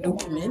weka zile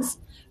documents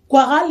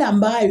kwa hali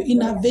ambayo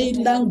ina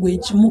veil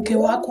language mke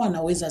wako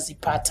anaweza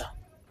zipata.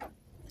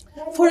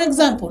 For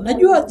example,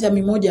 najua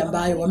jamii moja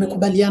ambayo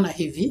wamekubaliana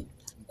hivi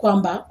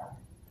kwamba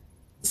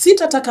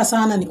sitataka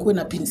sana nikuwe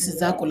na pins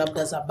zako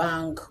labda za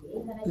bank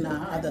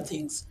na other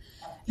things.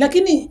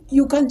 Lakini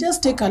you can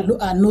just take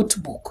a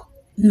notebook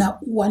na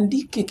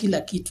uandike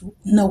kila kitu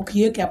na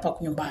ukiweke hapa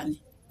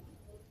nyumbani.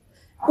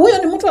 Huyo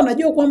ni mtu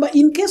anajua kwamba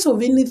in case of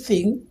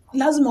anything,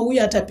 lazima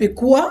huyo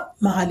atapekua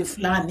mahali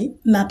fulani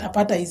na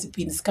atapata hizi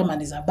pins kama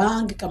ni za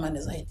bank, kama ni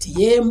za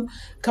ATM,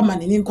 kama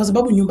ni nini, kwa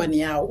sababu nyumba ni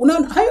yao.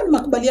 Unaona, hayo ni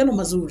makubaliano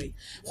mazuri.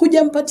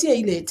 Hujampatia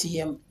ile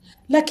ATM,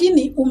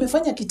 lakini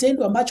umefanya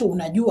kitendo ambacho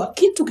unajua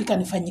kitu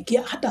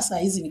kikanifanyikia hata saa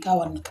hizi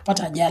nikawa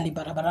nikapata ajali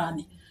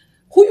barabarani.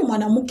 Huyu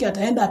mwanamke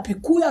ataenda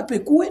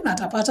apekue na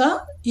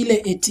atapata ile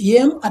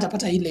ATM,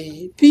 atapata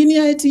ile pin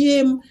ya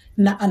ATM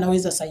na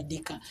anaweza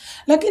saidika.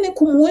 Lakini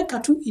kumweka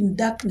tu in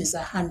darkness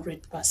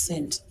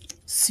 100%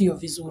 sio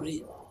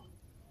vizuri.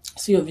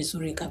 Sio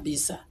vizuri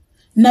kabisa.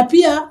 Na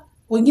pia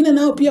wengine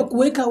nao pia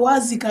kuweka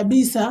wazi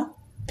kabisa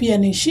pia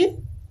ni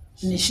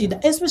shida,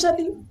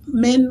 especially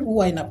men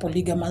who are in a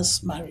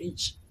polygamous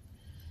marriage.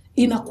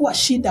 Inakuwa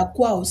shida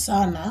kwao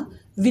sana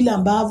vile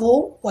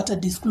ambavyo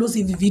watadisclose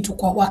hivi vitu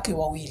kwa wake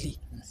wawili.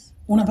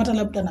 Unapata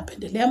labda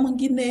napendelea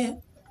mwingine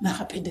na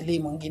hapendelei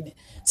mwingine.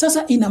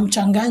 Sasa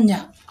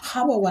inamchanganya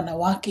hawa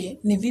wanawake,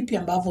 ni vipi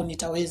ambavyo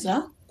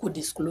nitaweza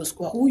kudisclose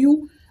kwa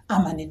huyu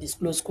ama ni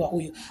disclose kwa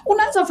huyu.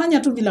 Unaweza fanya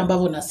tu vile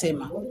ambavyo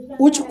nasema.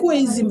 Uchukue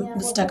hizi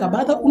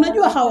stakabadhi,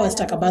 unajua hawa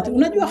stakabadhi,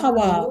 unajua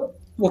hawa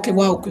wake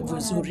wao kwa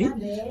vizuri.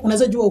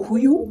 Unaweza jua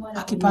huyu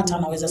akipata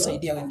anaweza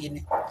saidia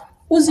wengine.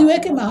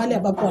 Uziweke mahali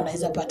ambapo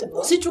wanaweza pata.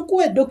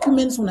 Usichukue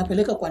documents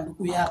unapeleka kwa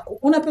ndugu yako,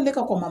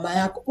 unapeleka kwa mama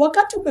yako.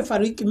 Wakati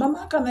umefariki, mama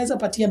yako anaweza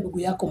patia ndugu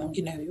yako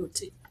mwingine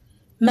yoyote.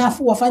 Na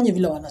wafanye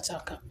vile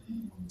wanataka.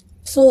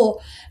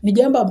 So, ni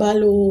jambo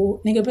ambalo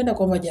ningependa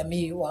kwamba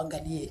jamii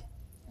waangalie,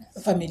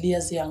 familia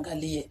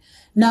ziangalie.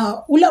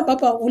 Na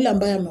ule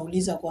ambaye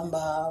ameuliza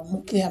kwamba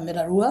mke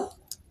amerarua,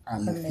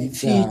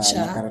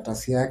 ameficha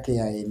makaratasi yake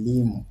ya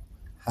elimu,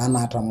 hana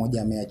hata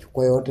moja,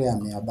 ameyachukua yote,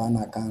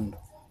 ameyabana kando.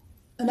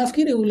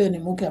 Nafikiri ule ni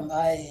mke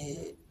ambaye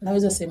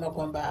naweza sema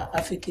kwamba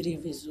afikiri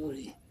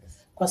vizuri.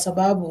 Kwa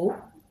sababu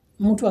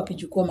mtu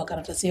akichukua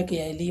makaratasi yake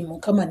ya elimu,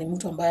 kama ni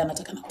mtu ambaye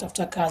anataka na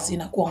kutafuta kazi,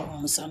 inakuwa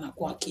ngumu sana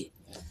kwake.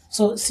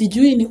 So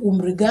sijui ni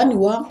umri gani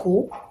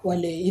wako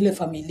ile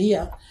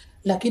familia,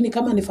 lakini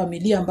kama ni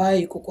familia ambayo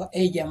iko kwa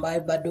age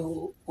ambayo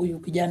bado huyu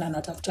kijana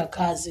anatafuta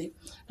kazi,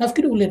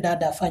 nafikiri ule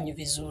dada afanye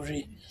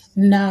vizuri.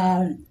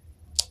 Na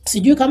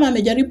sijui kama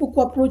amejaribu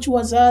kuapproach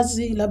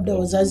wazazi, labda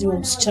wazazi wa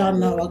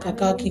msichana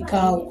wakakaa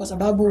kikao, kwa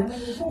sababu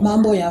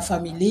mambo ya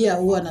familia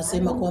huwa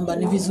anasema kwamba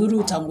ni vizuri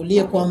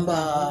utangulie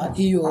kwamba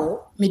hiyo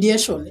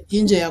mediation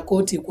nje ya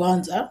koti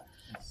kwanza,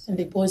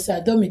 ndipo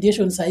sasa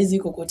mediation saizi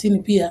iko kotini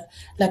pia,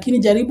 lakini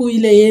jaribu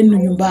ile yenu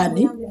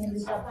nyumbani.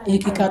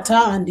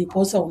 Ikikataa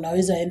ndipo sasa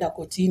unaweza enda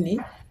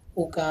kotini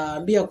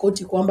ukaambia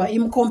koti kwamba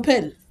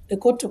compel the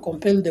court to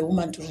compel the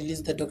woman to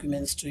release the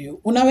documents to you.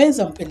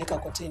 Unaweza mpeleka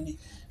kotini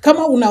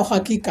kama una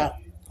uhakika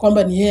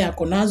kwamba ni yeye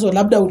ako nazo,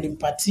 labda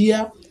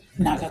ulimpatia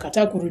na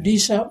akakataa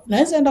kurudisha,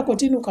 unaweza enda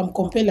kotini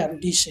ukamcompel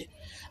arudishe.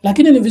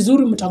 Lakini ni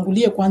vizuri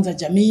mtangulie kwanza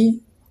jamii,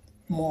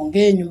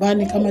 muongee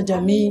nyumbani kama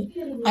jamii,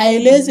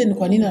 aeleze ni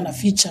kwa nini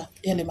anaficha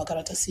yale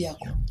makaratasi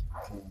yako.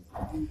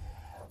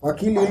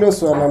 Wakili, hilo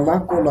swala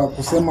lako la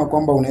kusema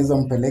kwamba unaweza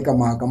mpeleka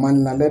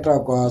mahakamani naleta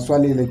kwa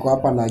swali liko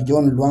hapa la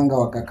John Luanga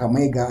wa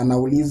Kakamega.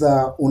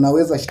 Anauliza,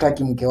 unaweza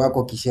shtaki mke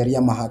wako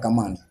kisheria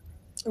mahakamani?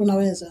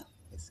 Unaweza.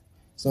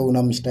 So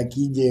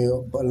unamshtakije,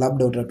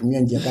 labda utatumia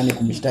njia gani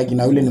kumshtaki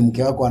na yule ni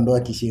mke wako wa ndoa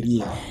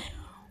kisheria?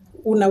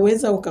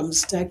 Unaweza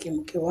ukamshtaki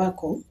mke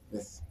wako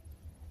Yes.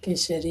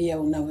 kisheria,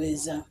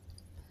 unaweza.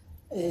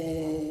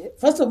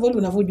 First of all,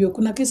 unavyojua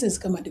kuna cases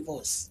kama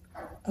divorce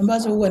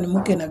ambazo huwa ni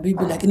mke na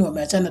bibi lakini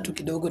wameachana tu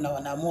kidogo na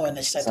wanaamua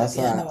wanashtakiana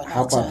Sasa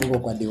hapa tuko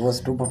kwa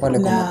divorce, tupo pale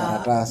kwa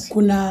makaratasi.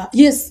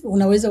 Yes,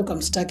 unaweza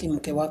ukamshtaki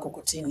mke wako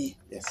kotini.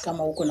 Yes.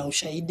 Kama uko na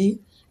ushahidi,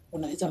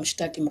 unaweza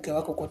mshtaki mke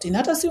wako kotini.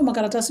 Hata sio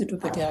makaratasi tu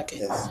peke yake.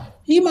 Yes.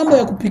 Hii mambo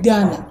ya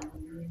kupigana.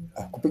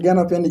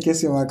 Kupigana pia ni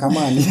kesi ya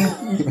mahakamani.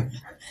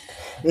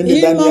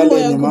 Hii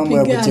mambo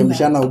ya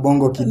kuchemshana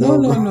ubongo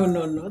kidogo.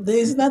 No.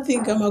 There is nothing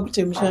kama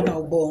kuchemshana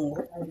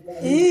ubongo.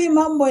 Hii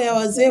mambo ya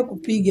wazee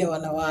kupiga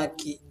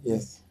wanawake.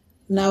 Yes.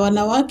 Na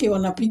wanawake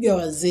wanapiga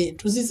wazee.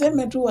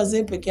 Tusiseme tu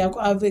wazee peke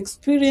yako. I've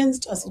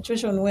experienced a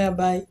situation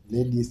whereby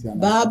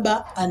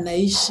baba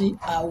anaishi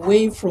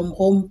away from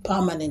home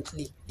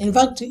permanently. In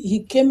fact, he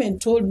came and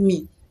told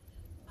me,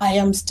 I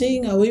am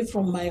staying away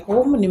from my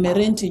home,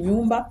 nimerenti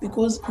nyumba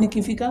because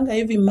nikifikanga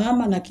hivi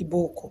mama na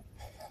kiboko.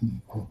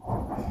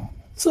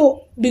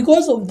 So,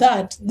 because of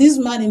that, this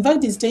man, in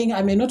fact, is staying,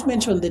 I may not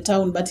mention the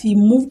town, but he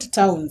moved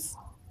towns.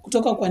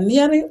 Kutoka kwa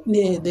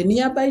the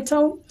nearby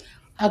town,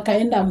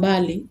 akaenda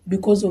mbali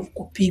because of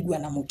kupigwa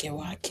na mke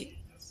wake.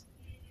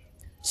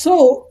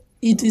 So,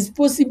 it is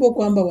possible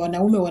kwamba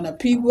wanaume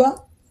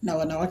wanapigwa na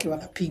wanawake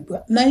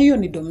wanapigwa. Na hiyo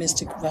ni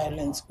domestic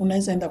violence.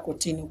 Unaweza enda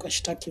kotini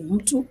ukashtaki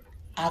mtu,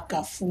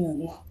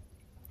 akafungwa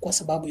kwa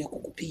sababu ya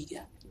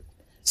kukupiga.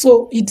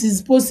 So it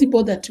is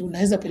possible that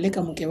unaweza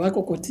peleka mke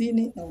wako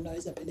kotini na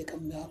unaweza peleka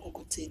mume wako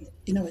kotini.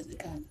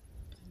 Inawezekana.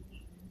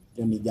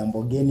 Hiyo ni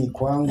jambo geni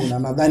kwangu na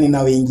nadhani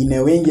na wengine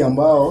wengi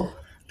ambao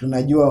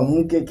tunajua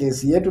mke.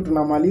 Kesi yetu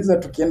tunamaliza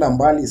tukienda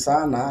mbali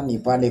sana ni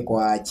pale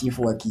kwa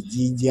chifu wa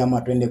kijiji,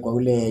 ama twende kwa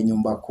ule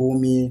nyumba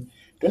 10.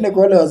 Twende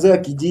kwa wale wazee wa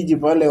kijiji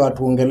pale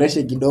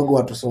watuongeleshe kidogo,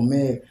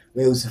 watusomee,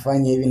 wewe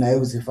usifanye hivi na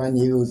wewe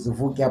usifanye hivi,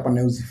 usivuke hapa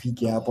na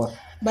usifike hapa.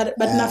 But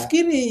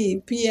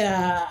nafikiri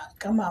pia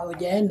kama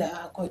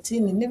hujaenda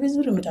kotini ni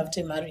vizuri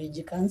mtafute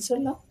marriage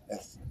counselor.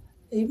 Yes.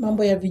 Hii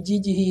mambo ya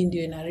vijiji hii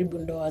ndio inaharibu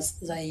ndoa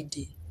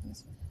zaidi.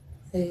 Yes.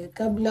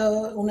 Kabla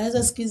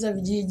unaweza sikiza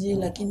vijiji,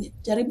 lakini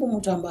jaribu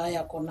mtu ambaye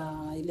ako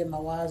na ile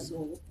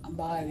mawazo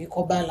ambayo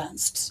iko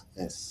balanced.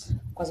 Yes.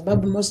 Kwa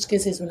sababu most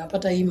cases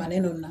unapata hii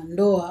maneno na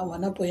ndoa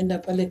wanapoenda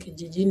pale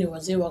kijijini,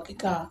 wazee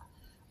wakikaa,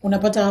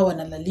 unapata hao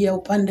wanalalia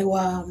upande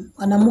wa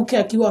mwanamke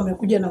akiwa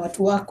amekuja na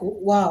watu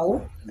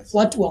wao,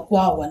 watu wa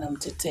kwao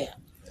wanamtetea.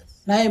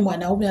 Naye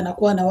mwanaume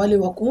anakuwa na wale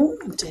wa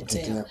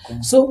kumtetea.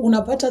 So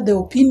unapata the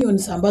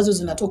opinions ambazo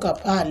zinatoka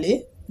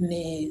pale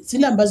ni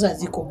zile ambazo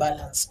haziko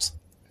balanced.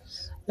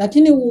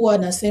 Lakini huwa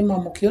anasema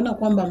mkiona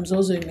kwamba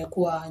mzozo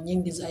imekuwa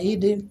nyingi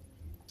zaidi,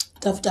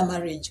 tafuta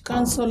marriage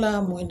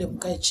counselor, muende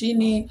mkae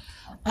chini,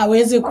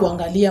 aweze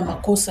kuangalia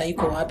makosa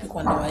iko wapi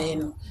kwa ndoa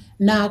yenu.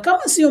 Na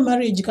kama sio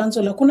marriage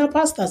counselor, kuna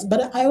pastors, but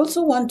I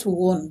also want to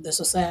warn the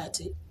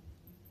society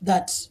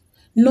that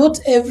not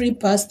every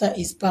pastor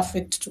is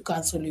perfect to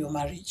counsel your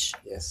marriage.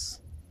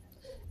 Yes.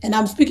 And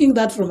I'm speaking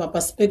that from a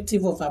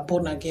perspective of a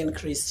born again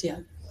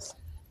Christian.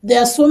 There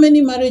are so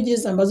many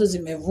marriages ambazo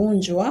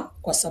zimevunjwa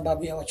kwa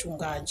sababu ya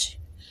wachungaji.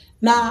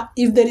 Now,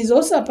 if there is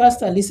also a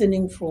pastor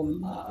listening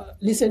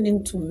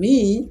to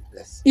me,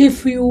 yes,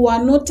 if you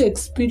are not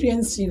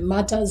experienced in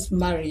matters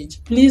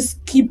marriage, please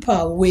keep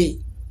away.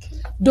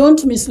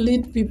 Don't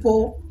mislead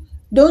people.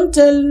 Don't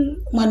tell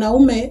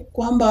mwanaume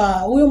kwamba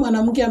huyo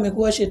mwanamke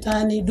amekuwa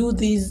shetani, do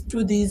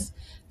this.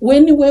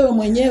 When wewe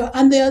mwenyewe,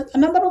 and there are a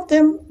number of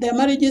them, their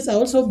marriages are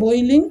also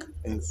boiling.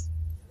 Yes.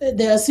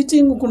 They are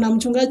sitting. Kuna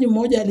mchungaji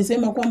mmoja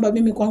alisema kwamba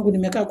mimi kwangu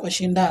nimekaa kwa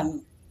shindano.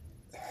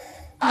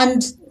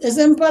 And the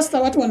same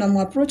pastor watu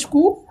wanamapproach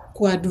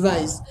ku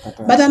advise.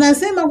 But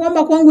anasema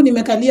kwamba kwangu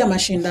nimekalia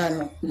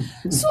mashindano.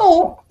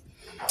 So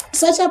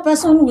such a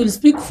person will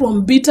speak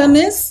from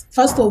bitterness,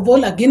 first of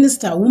all,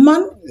 against a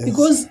woman, yes,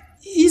 because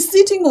he's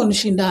sitting on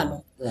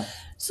shindano. Yeah.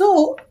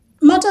 So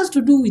matters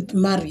to do with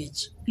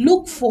marriage.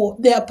 Look for,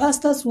 there are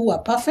pastors who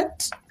are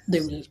perfect. They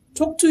will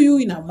talk to you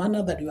in a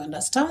manner that you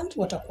understand.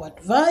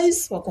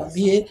 Watakuadvise,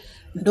 wakwambie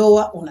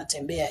ndoa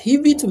unatembea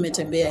hivi,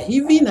 tumetembea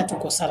hivi na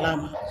tuko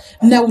salama.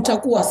 Na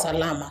utakuwa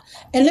salama.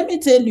 And let me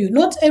tell you,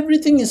 not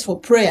everything is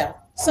for prayer.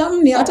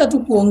 Some ni hata tu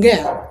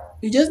kuongea.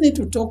 You just need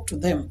to talk to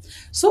them.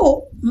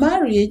 So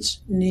marriage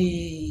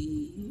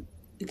ni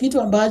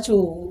kitu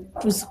ambacho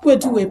tusikue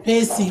tu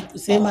wepesi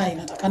kusema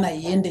inatakana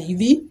iende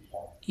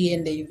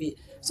hivi.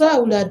 So I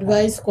will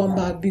advise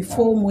kwamba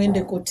before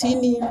muende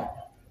kotini,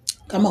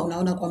 kama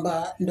unaona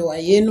kwamba ndoa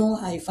yenu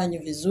haifanyi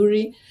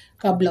vizuri,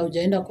 kabla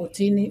hujaenda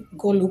kotini,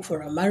 go look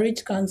for a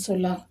marriage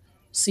counselor,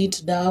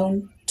 sit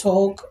down,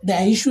 talk. There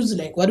are issues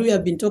like what we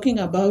have been talking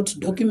about,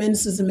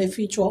 documents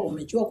zimefichwa,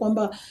 umejua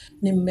kwamba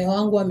ni mume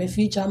wangu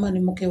ameficha ama ni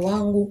mke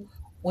wangu,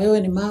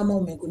 wewe ni mama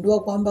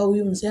umegundua kwamba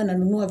huyu mzee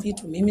ananunua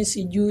vitu mimi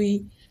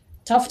sijui.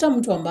 Tafuta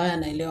mtu ambaye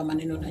anaelewa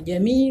maneno na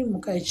jamii,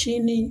 mkae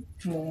chini,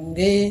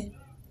 muongee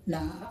na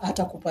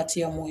hata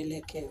kupatia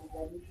mwelekeo.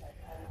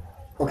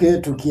 Okay,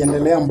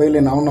 tukiendelea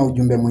mbele naona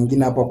ujumbe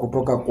mwingine hapa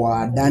kutoka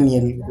kwa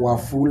Daniel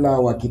Wafula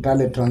wa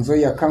Kitale, Trans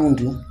Nzoia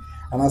County.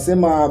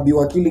 Anasema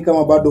biwakili,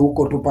 kama bado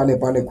huko tu pale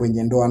pale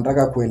kwenye ndoa,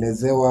 anataka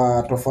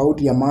kuelezewa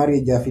tofauti ya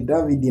marriage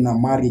affidavit na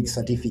marriage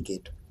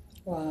certificate.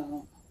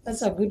 Wow,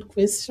 that's a good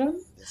question.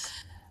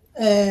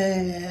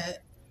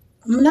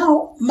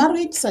 Now,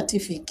 marriage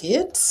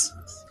certificate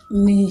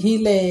ni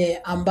ile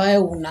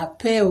ambayo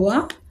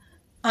unapewa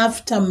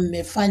after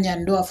mmefanya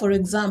ndoa. For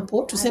example,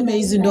 tuseme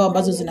hizi ndoa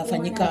ambazo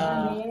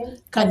zinafanyika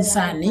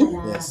kanisani,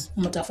 Yes.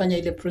 mtafanya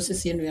ile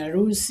process yenu ya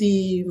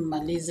harusi,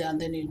 malize, and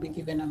then you'll be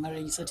given a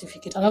marriage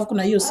certificate. Alafu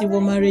kuna hiyo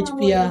civil marriage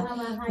pia,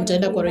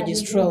 mtaenda kwa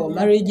registrar of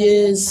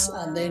marriages,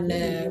 and then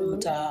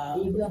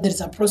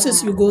there's a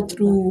process you go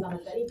through,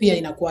 pia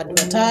inakuwa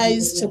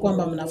advertised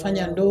kwamba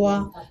mnafanya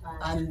ndoa,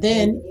 and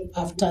then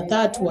after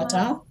that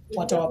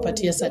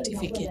watawapatia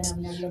certificate.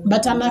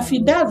 But an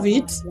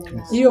affidavit,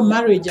 hiyo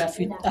marriage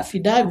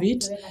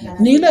affidavit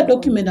ni ile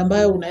document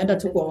ambayo unaenda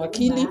tu kwa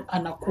wakili,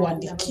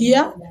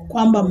 anakuandikia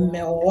kwamba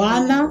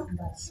mmeoana,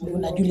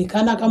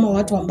 unajulikana kama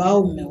watu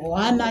ambao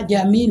mmeoana,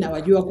 jamii na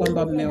wajua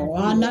kwamba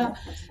mmeoana,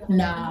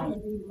 na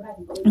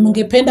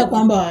mngependa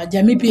kwamba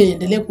jamii pia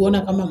iendelee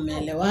kuona kama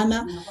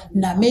mmeelewana,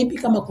 na maybe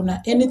kama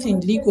kuna anything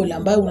legal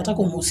ambayo unataka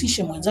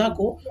umhusishe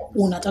mwenzako,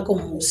 unataka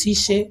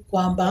umhusishe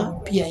kwamba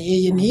pia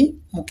yeye ni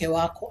mke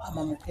wako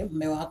ama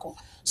mume wako.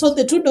 So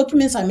the two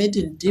documents are made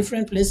in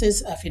different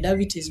places.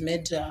 Affidavit is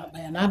made by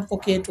an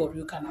advocate,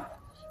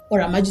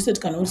 or a magistrate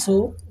can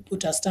also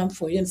put a stamp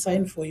for you and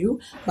sign for you.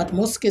 But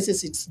most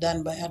cases it's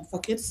done by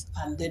advocates,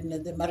 and then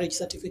the marriage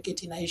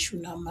certificate in issue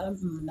na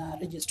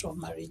register of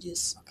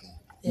marriages. Okay.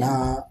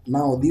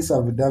 Now this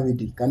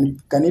affidavit,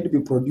 can it be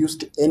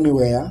produced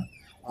anywhere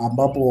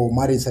ambapo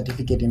marriage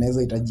certificate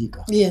inaweza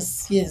hitajika?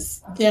 Yes.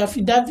 The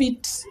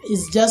affidavit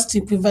is just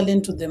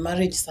equivalent to the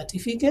marriage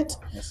certificate.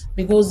 Yes.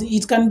 Because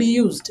it can be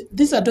used.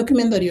 This is a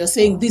document that you are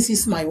saying, this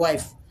is my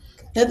wife.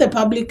 Let the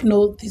public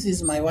know this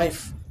is my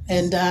wife.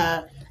 And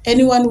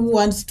anyone who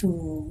wants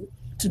to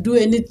do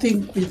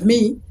anything with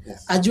me,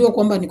 Yes. ajua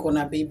kwamba niko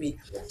na baby.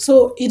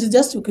 So it's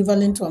just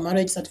equivalent to a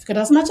marriage certificate.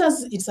 As much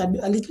as it's a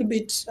little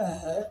bit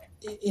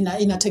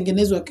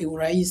inatengenezwa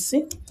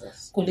kiurahisi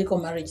kuliko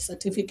marriage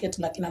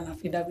certificate, lakini an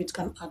affidavit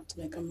can act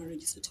like a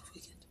marriage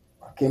certificate.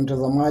 Okay,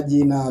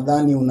 mtazamaji,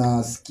 nadhani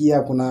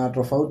unasikia kuna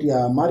tofauti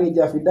ya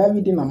marriage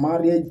affidavit na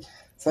marriage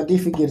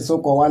certificate. So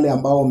kwa wale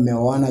ambao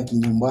mmeoana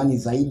kinyumbani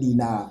zaidi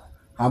na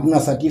hamna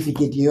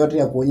certificate yoyote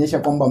ya kuonyesha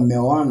kwamba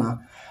mmeoana,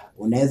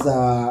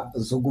 unaweza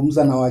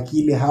zungumza na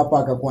wakili hapa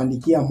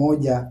akakuandikia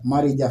moja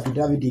marriage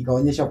affidavit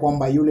ikaonyesha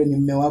kwamba yule ni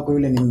mume wako,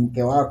 yule ni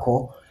mke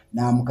wako,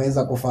 na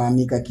mkaweza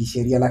kufahamika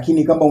kisheria.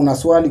 Lakini kama una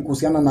swali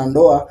kuhusiana na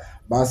ndoa,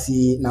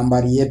 basi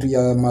nambari yetu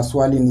ya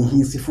maswali ni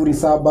hii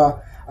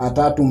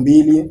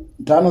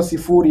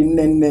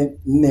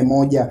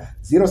 0732504441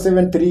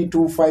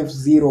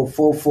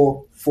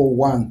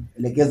 0732504441.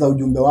 Elekeza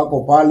ujumbe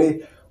wako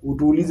pale,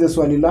 utuulize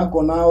swali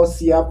lako, nao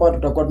si hapa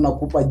tutakuwa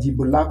tunakupa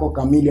jibu lako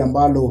kamili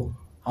ambalo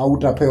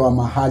hautapewa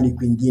mahali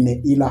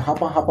kwingine ila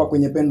hapa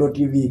kwenye Pendo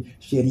TV,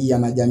 sheria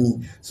na jamii.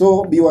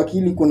 So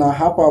biwakili, kuna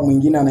hapa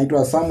mwingine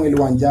anaitwa Samuel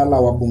Wanjala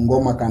wa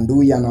Bungoma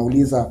Kandui,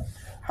 anauliza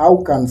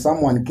how can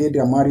someone get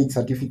a marriage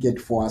certificate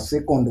for a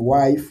second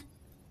wife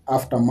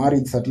after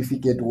marriage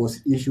certificate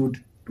was issued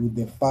to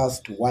the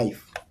first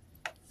wife?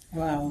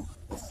 Wow.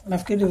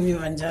 Nafikiri huyo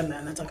Wanjala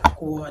anataka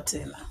kuoa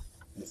tena.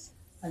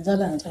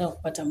 Wanjala anataka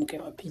kupata mke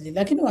wa pili.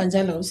 Lakini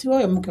Wanjala,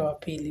 usioe mke wa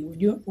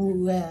pili.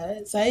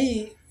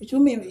 Sahi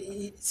uchumi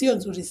sio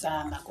nzuri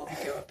sana kwa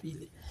mke wa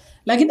pili.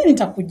 Lakini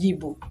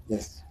nitakujibu.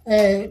 Yes.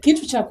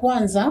 Kitu cha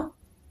kwanza,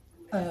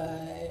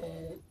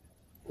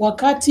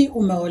 wakati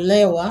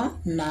umeolewa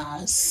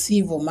na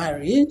civil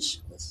marriage,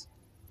 Yes.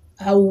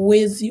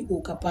 hauwezi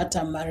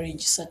ukapata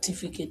marriage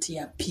certificate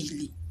ya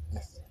pili.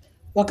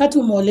 Wakati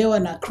umeolewa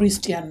na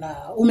Christian,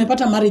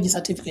 umepata marriage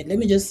certificate, let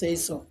me just say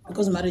so,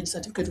 because marriage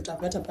certificate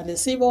utapata pale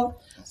civil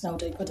na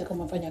utaipata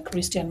kama umefanya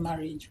Christian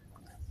marriage.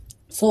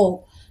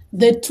 So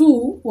the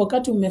two,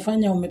 wakati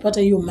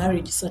umepata hiyo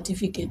marriage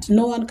certificate,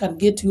 no one can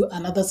get you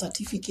another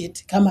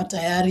certificate kama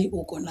tayari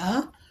uko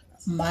na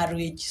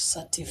marriage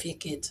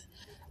certificate,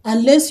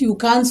 unless you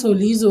cancel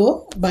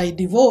hizo by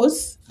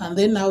divorce, and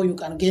then now you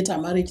can get a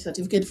marriage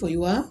certificate for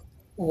your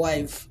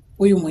wife,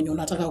 huyu mwenye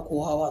unataka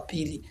kuoa wa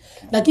pili.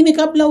 Lakini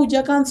kabla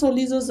uja cancel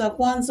hizo za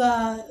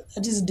kwanza,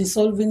 that is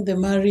dissolving the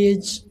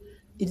marriage,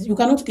 you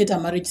cannot get a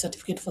marriage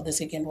certificate for the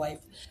second wife.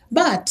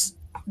 But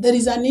there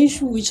is an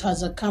issue which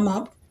has come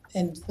up,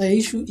 and the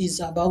issue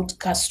is about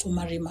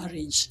customary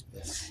marriage.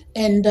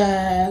 And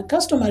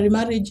customary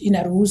marriage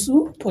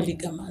inaruhusu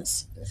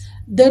polygamous.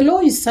 The law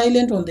is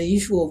silent on the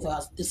issue of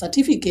the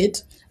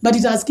certificate, but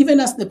it has given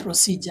us the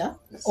procedure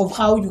of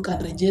how you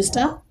can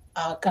register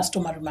a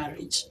customary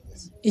marriage.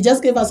 It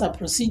just gave us a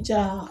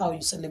procedure, how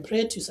you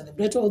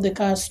celebrate all the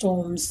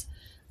customs,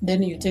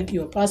 then you take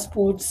your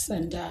passports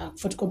and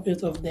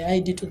photocopies of the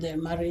ID to the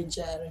marriage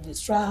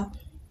registrar,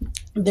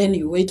 then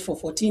you wait for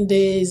 14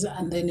 days,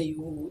 and then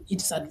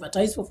it's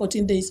advertised for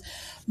 14 days.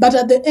 But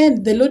at the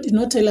end, the law did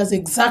not tell us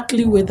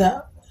exactly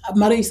whether a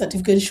marriage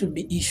certificate should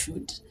be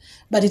issued,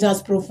 but it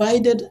has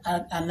provided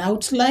an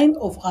outline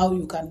of how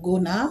you can go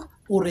na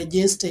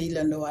uregister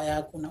ile ndoa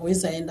yako.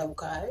 Unaweza enda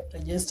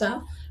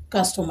ukaregister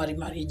customary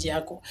marriage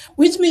yako,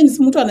 which means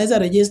mtu anaweza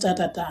register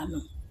hata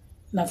 5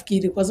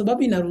 nafikiri, kwa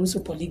sababu inaruhusu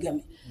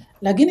polygamy,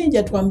 lakini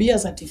hajatuambia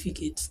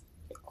certificate.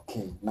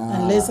 Okay.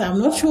 Unless I'm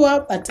not sure,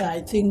 but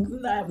I think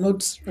I've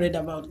not read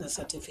about the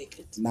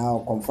certificate. Now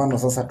kwa mfano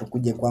sasa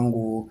tukuje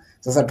kwangu,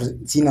 sasa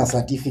sina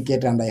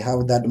certificate and I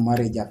have that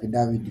marriage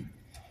affidavit.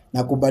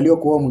 Nakubaliwa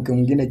kuwa mke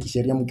mwingine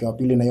kisheria, mke wa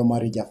pili, na hiyo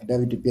marriage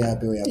affidavit pia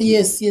apewe ya pili.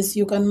 Yes,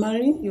 you can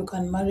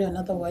marry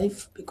another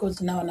wife,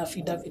 because now an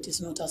affidavit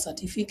is not a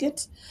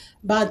certificate.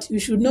 But you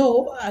should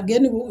know,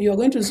 again, you're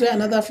going to swear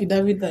another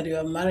affidavit that you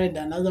are married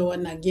another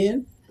one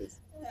again. Yes.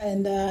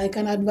 And I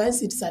can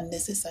advise it's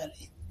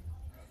unnecessary.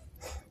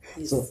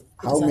 So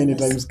how many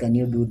times can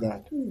you do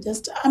that?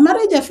 Just a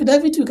marriage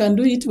affidavit, you can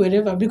do it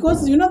wherever,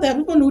 because you know there are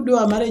people who do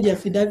a marriage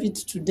affidavit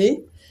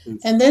today,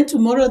 and then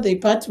tomorrow they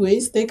part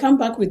ways, they come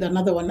back with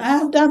another one. I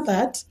have done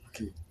that.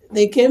 Okay.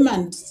 They came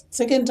and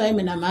second time,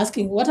 and I'm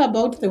asking, what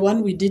about the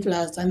one we did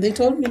last? And they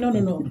told me,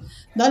 no.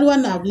 That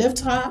one I've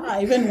left her.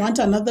 I even want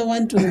another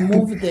one to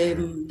remove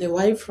the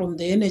wife from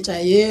the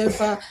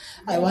NHIF.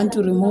 I want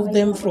to remove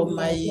them from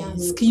my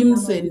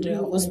schemes and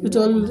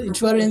hospital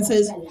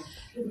insurances.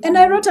 And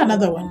I wrote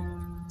another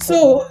one.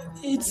 So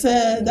it's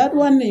that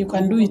one you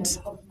can do it.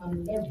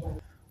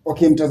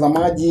 Okay,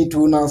 mtazamaji,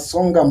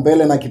 tunasonga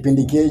mbele na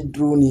kipindi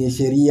chetu ni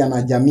Sheria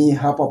na Jamii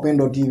hapa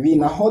Pendo TV.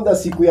 Na hoda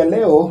siku ya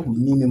leo ni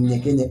mimi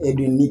Mnyekenye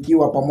Edwin,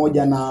 nikiwa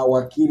pamoja na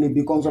wakili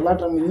Bi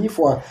Consolata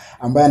Mnyifwa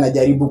ambaye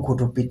anajaribu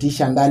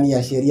kutupitisha ndani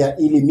ya sheria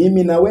ili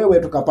mimi na wewe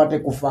tukapate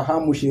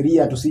kufahamu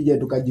sheria, tusije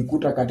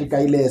tukajikuta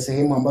katika ile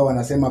sehemu ambayo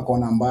wanasema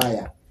kona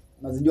mbaya.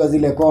 Unazijua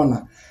zile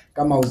kona?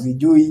 Kama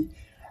uzijui,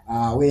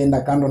 wewe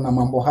enda kando na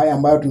mambo haya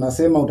ambayo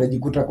tunasema,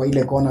 utajikuta kwa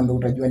ile kona ndio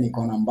utajua ni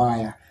kona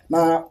mbaya.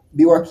 Na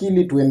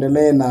biwakili,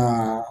 tuendelee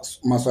na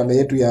masuala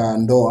yetu ya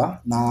ndoa,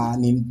 na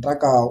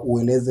ninataka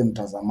ueleze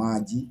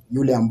mtazamaji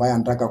yule ambaye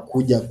anataka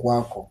kuja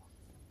kwako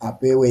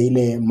apewe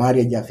ile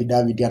marriage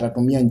affidavit,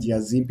 atatumia njia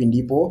zipi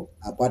ndipo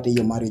apate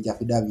hiyo marriage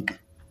affidavit?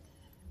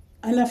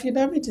 An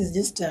affidavit is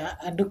just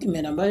a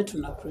document ambayo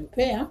tuna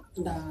prepare,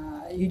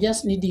 na you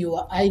just need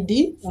your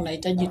ID.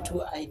 Unahitaji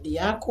tu ID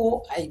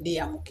yako, ID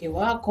ya mke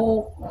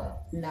wako,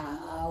 na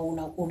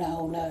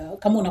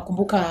kama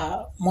unakumbuka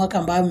mwaka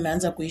ambao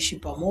mmeanza kuishi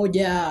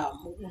pamoja,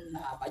 na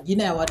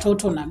majina ya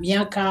watoto na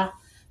miaka.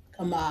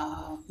 Kama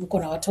mko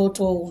na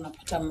watoto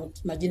unapata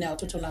majina ya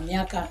watoto na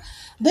miaka,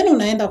 then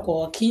unaenda kwa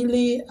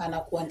wakili,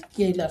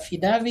 anakuandikia ile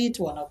affidavit,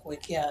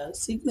 wanakuwekea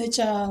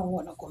signature,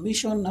 wana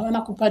commission, na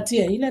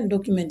wanakupatia ile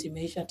document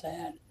imeisha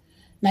tayari,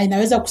 na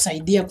inaweza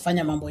kusaidia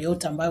kufanya mambo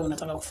yote ambayo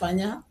unataka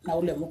kufanya na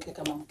ule mke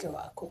kama mke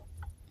wako.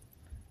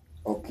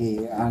 Okay,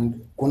 and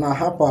kuna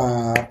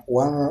hapa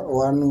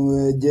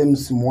one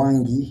James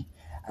Mwangi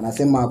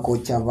anasema ako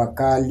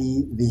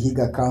Chavakali,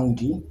 Vihiga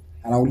County.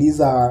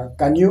 Anauliza,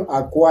 can you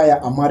acquire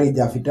a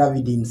marriage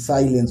affidavit in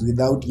silence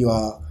without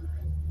your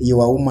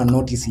woman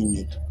noticing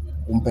it?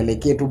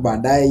 Umpelekee tu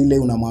baadaye ile,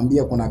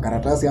 unamwambia kuna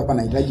karatasi hapa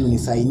nahitaji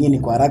unisainie, ni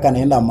kwa haraka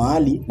naenda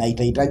mahali na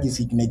itahitaji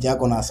signature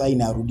yako na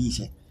sign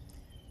arudishe.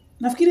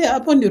 Nafikiri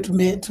hapo ndio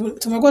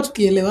tumekuwa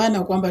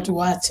tukielewana kwamba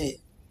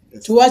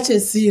tuache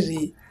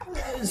siri.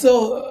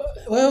 So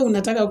wewe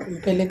unataka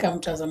kumpeleka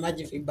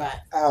mtazamaji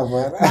vibaya.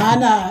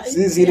 Maana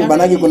siri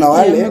banaki kuna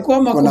wale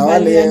kwa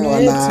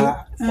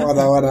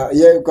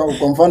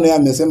mfano yeye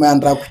amesema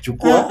anataka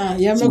kuchukua.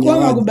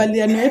 Yamekuwa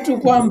makubaliano yetu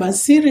kwamba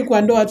siri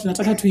kwa ndoa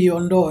tunataka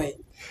tuiondoe.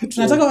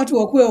 Tunataka watu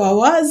wakuwe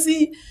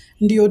wawazi,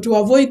 ndio tu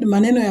avoid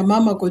maneno ya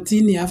mama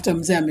kotini after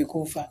mzee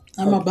amekufa,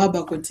 ama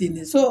baba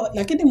kotini. So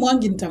lakini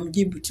Mwangi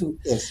nitamjibu tu.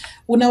 Yes.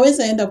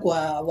 Unaweza enda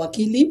kwa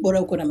wakili,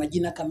 bora uko na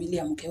majina kamili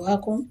ya mke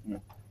wako.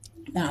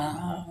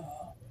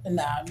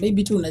 Na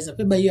maybe tu unaweza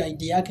beba hiyo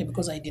ID yake,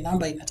 because ID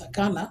number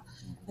inatakana,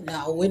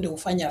 na uende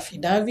ufanye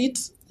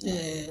affidavit.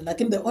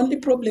 Lakini the only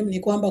problem ni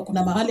kwamba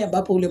kuna mahali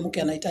ambapo ule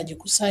mke anahitaji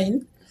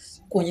kusign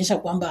kuonyesha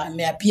kwamba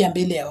ameapia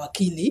mbele ya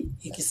wakili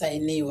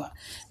ikisainiwa.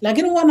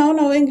 Lakini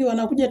wanaona wengi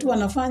wanakuja tu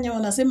wanafanya,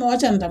 wanasema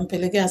wacha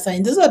nitampelekea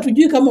sign. Sasa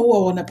hatujui kama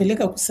huwa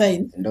wanapeleka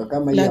kusign,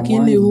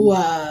 lakini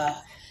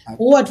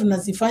huwa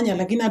tunazifanya,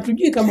 lakini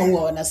hatujui kama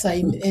huwa wana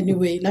sign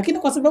anyway. Lakini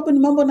kwa sababu ni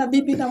mambo na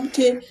bibi na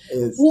mke,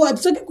 huwa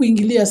hatutaki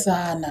kuingilia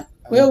sana.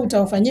 Wewe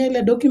utawafanyia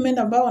ile document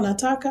ambao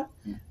wanataka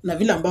na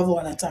vile ambavyo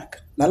wanataka.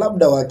 Na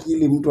labda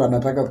wakili, mtu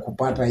anataka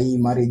kupata hii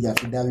marriage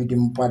affidavit,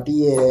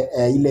 mpatie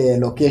ile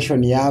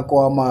location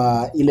yako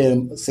ama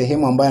ile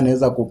sehemu ambayo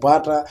anaweza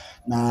kupata,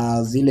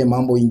 na zile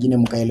mambo ingine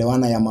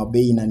mkaelewana ya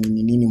mabei na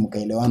nini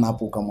mkaelewana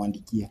hapo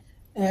ukamwandikia.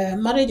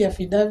 Marriage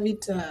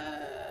affidavit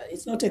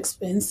it's not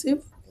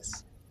expensive.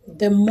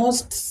 The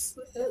most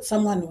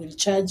someone will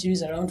charge you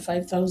is around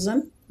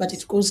 5,000, but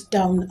it goes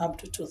down up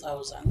to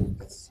 2,000.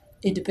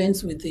 It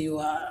depends with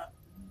your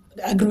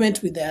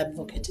agreement with the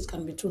advocate. It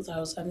can be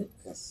 2,000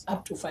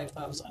 up to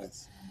 5,000.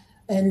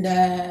 And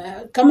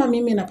kama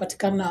mimi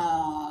napatikana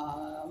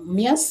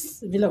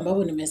Mumias, vile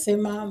ambavyo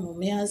nimesema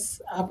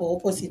Mumias, hapo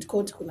opposite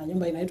court kuna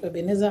nyumba inaitwa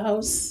Ebenezer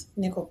House,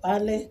 niko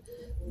pale.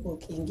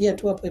 Ukiingia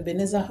tu hapo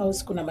Ebenezer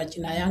House kuna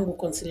majina yangu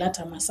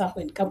Consolata Masaho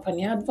and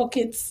Company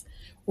Advocates.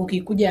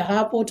 Ukikuja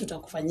hapo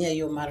tutakufanyia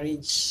hiyo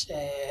marriage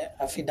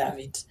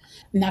affidavit.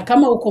 Na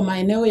kama uko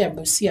maeneo ya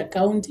Busia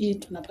County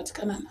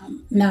tunapatikana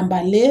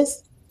Nambale,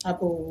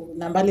 hapo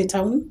Nambale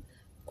Town.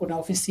 Kuna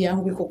ofisi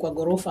yangu iko kwa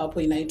gorofa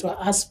hapo inaitwa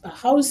Asper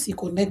House,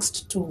 iko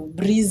next to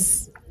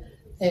Breeze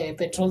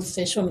petrol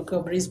station.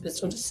 Ukiwa Breeze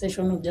petrol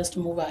station, just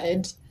move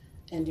ahead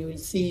and you will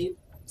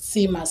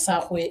see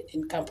Masahwe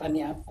and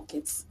Company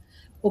Advocates.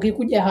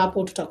 Ukikuja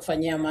hapo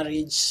tutakufanyia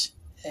marriage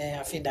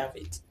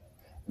affidavit.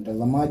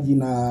 Mtazamaji,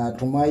 na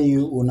tumai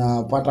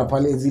unapata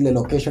pale zile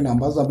location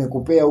ambazo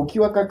amekupea.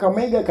 Ukiwa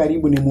Kakamega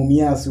karibu ni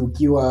Mumias,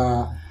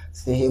 ukiwa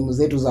sehemu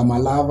zetu za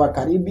Malava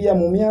karibia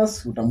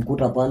Mumias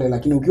utamkuta pale,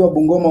 lakini ukiwa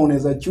Bungoma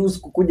unaweza choose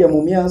kukuja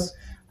Mumias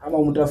ama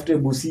umtafute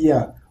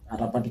Busia,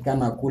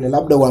 atapatikana kule.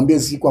 Labda uambie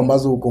siku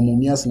ambazo uko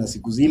Mumias na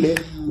siku zile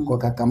uko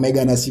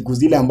Kakamega na siku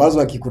zile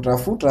ambazo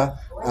akikutafuta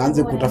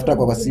aanze kutafuta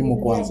kwa simu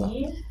kwanza.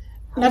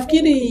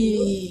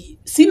 Nafikiri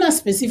sina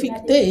specific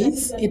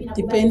days, it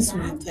depends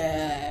with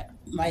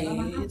my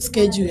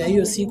schedule ya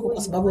hiyo siku,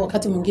 kwa sababu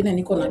wakati mwingine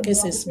niko na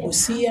cases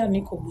Busia,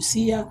 niko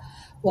Busia,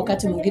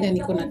 wakati mwingine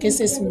niko na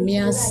cases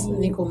Mumias,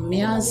 niko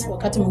Mumias,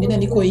 wakati mwingine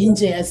niko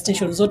nje ya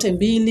station zote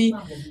mbili.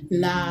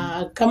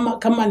 Na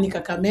kama ni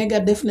Kakamega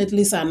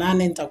definitely saa 8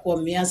 nitakuwa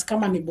Mumias,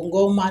 kama ni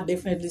Bungoma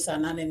definitely saa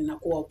 8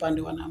 ninakuwa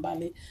upande wa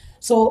Nambale.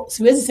 So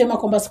siwezi sema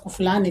kwamba siku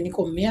fulani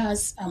niko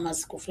Mumias ama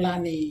siku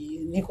fulani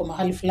niko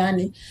mahali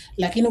fulani,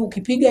 lakini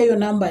ukipiga hiyo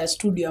namba ya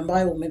studio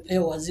ambayo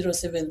umepewa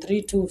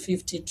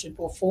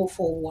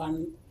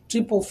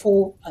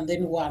 0732504441 and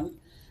then 1,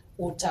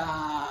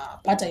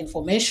 utapata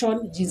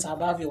information jinsi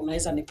ambavyo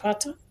unaweza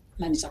nipata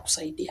na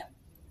nitakusaidia.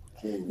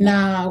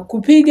 Na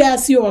kupiga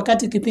sio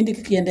wakati kipindi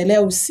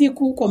kikiendelea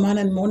usiku, kwa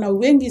maana nimeona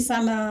wengi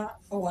sana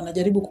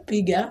wanajaribu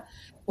kupiga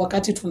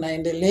wakati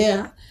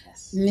tunaendelea.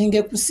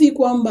 Ningekusii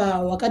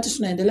kwamba wakati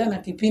tunaendelea na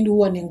kipindi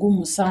huwa ni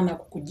ngumu sana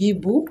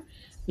kukujibu,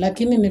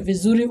 lakini ni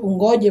vizuri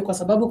ungoje, kwa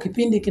sababu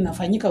kipindi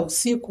kinafanyika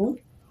usiku.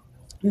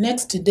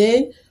 Next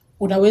day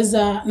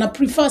unaweza, na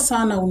prefer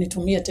sana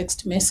unitumie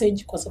text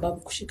message, kwa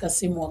sababu kushika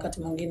simu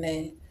wakati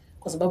mwingine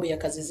kwa sababu ya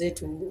kazi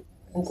zetu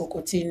huko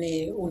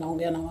kotini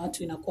unaongea na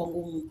watu inakuwa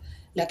ngumu.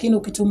 Lakini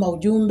ukituma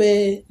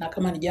ujumbe, na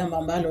kama ni jambo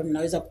ambalo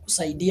ninaweza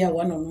kukusaidia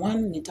one on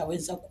one,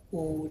 nitaweza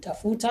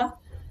kutafuta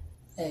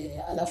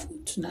alafu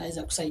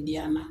tunaweza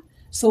kusaidiana.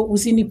 So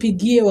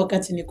usinipigie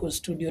wakati niko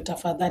studio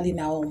tafadhali,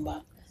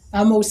 naomba.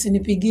 Ama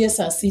usinipigie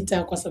saa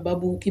 6, kwa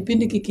sababu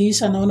kipindi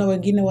kikiisha naona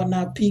wengine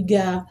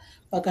wanapiga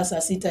mpaka saa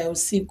 6 ya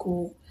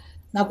usiku.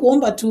 Na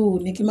kuomba tu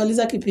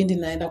nikimaliza kipindi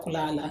naenda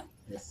kulala.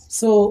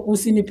 So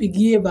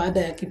usinipigie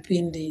baada ya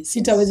kipindi,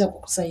 sitaweza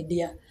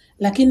kukusaidia.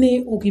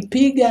 Lakini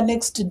ukipiga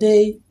next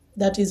day,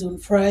 that is on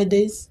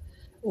Fridays,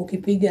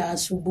 ukipiga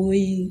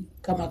asubuhi,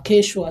 kama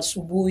kesho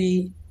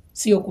asubuhi,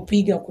 sio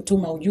kupiga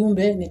kutuma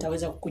ujumbe,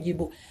 nitaweza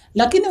kukujibu.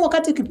 Lakini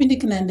wakati kipindi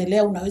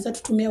kinaendelea unaweza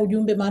tutumia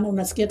ujumbe, maana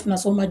unasikia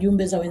tunasoma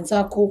jumbe za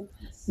wenzako,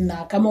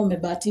 na kama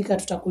umebahatika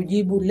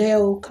tutakujibu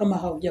leo. Kama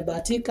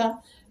haujabahatika,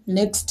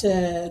 next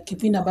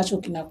kipindi ambacho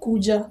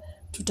kinakuja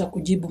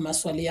tutakujibu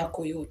maswali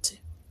yako yote.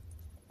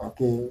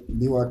 Okay,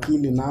 Bi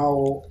Wakili,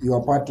 now you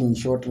are parting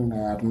shot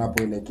na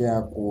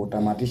tunapoelekea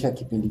kutamatisha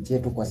kipindi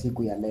chetu kwa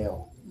siku ya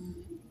leo.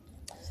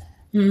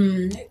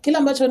 Kila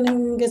ambacho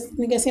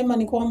ningesema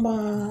ni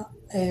kwamba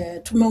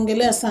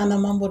tumeongelea sana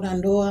mambo na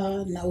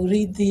ndoa na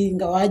urithi,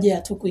 ingawaje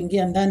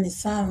hatukuingia ndani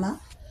sana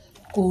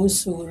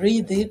kuhusu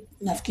urithi.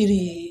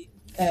 Nafikiri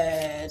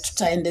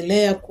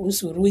tutaendelea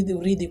kuhusu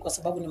urithi kwa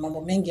sababu ni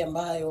mambo mengi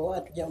ambayo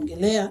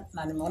hatujaongelea,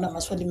 na nimeona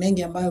maswali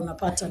mengi ambayo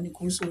unapata ni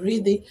kuhusu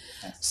urithi.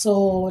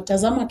 So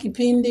tazama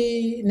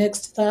kipindi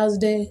next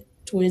Thursday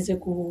tuweze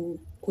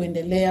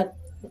kuendelea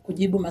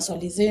kujibu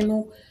maswali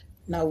zenu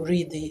na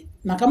urithi.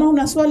 Na kama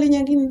una swali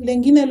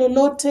lingine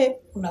lolote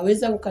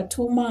unaweza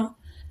ukatuma,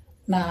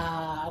 na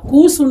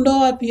kuhusu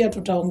ndoa pia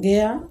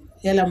tutaongea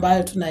yale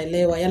ambayo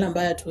tunaelewa, yale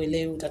ambayo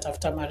tuelewi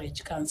utatafuta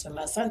marriage counselor.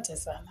 Asante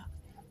sana.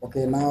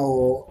 Okay,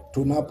 now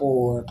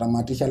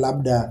tunapotamatisha,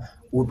 labda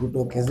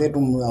ututokezee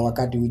tu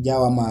wakati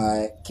ujao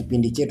ama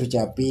kipindi chetu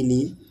cha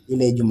pili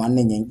ile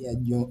Jumanne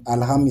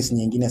Alhamis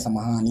nyingine,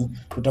 samahani,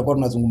 tutakuwa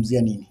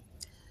tunazungumzia nini?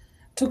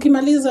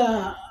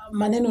 Tukimaliza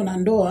maneno na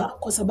ndoa,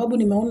 kwa sababu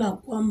nimeona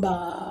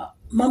kwamba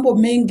mambo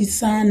mengi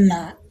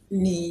sana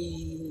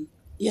ni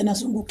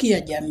yanazungukia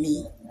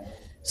jamii.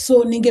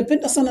 So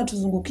ningependa sana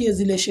tuzungukie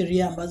zile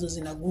sheria ambazo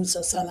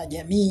zinagusa sana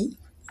jamii,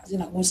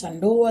 zinagusa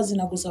ndoa,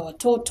 zinagusa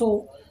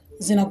watoto,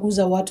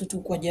 zinagusa watu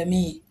tu kwa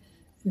jamii.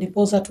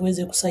 Ndiposa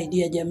tuweze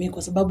kusaidia jamii,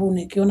 kwa sababu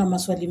nikiona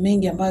maswali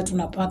mengi ambayo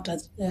tunapata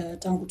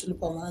tangu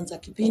tulipoanza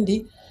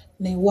kipindi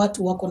ni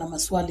watu wako na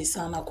maswali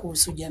sana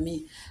kuhusu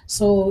jamii.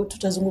 So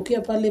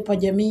tutazungukia pale pa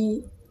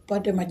jamii,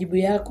 pate majibu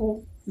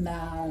yako,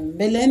 na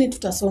mbeleni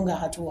tutasonga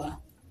hatua.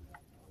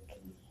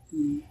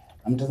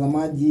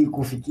 Mtazamaji,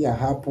 kufikia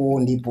hapo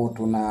ndipo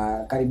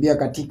tunakaribia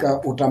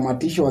katika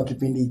utamatisho wa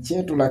kipindi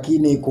chetu,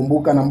 lakini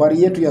kumbuka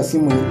nambari yetu ya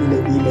simu ni ile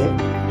ile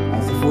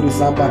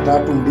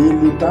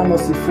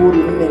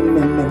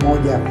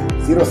 0732504441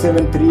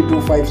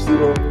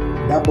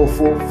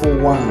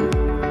 0732504441.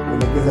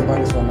 Elekeza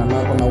pale swala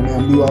lako, na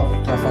umeambiwa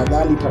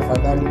tafadhali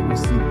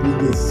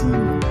usipige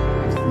simu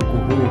usiku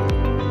huu,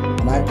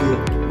 maana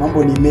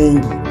mambo ni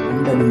mengi,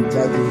 muda ni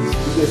mchache.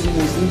 Usipige simu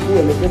usiku,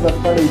 elekeza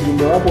pale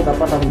ujumbe wako,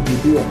 utapata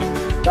kujibiwa.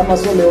 Kama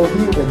sio leo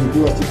hii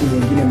utajibiwa siku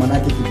nyingine, maana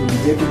kipindi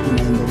chetu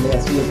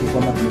kinaendelea, sio tu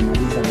kwamba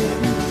tumemaliza leo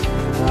hii.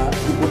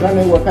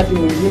 Tukutane wakati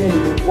mwingine.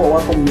 Nimekuwa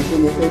wako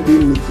mnyekenye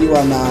Edwin, nikiwa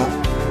na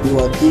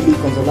wakili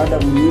Konsolata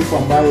Mnifu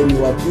ambaye ni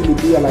wakili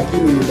pia,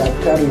 lakini ni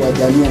daktari wa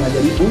jamii.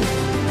 Anajaribu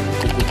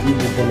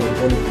kukutibu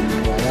polepole kwenye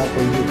ndoa yako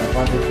ili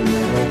upate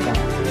kunyoroka,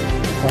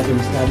 upate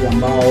mstari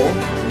ambao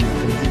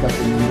unahitajika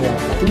kwenye ndoa.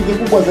 Lakini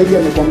kikubwa zaidi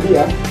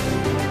amekwambia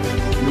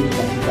ni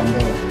katika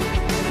ndoa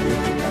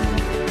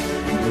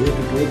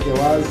yetu tuweke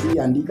wazi.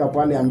 Andika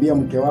pale, ambia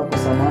mke wako,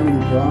 samani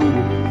mke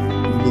wangu,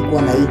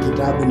 nilikuwa na hii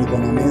kitabu, niko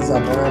na meza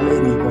pale,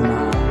 niko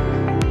na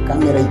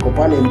kamera iko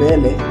pale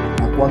mbele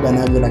na kuaga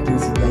navyo, lakini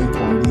sijai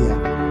kuambia.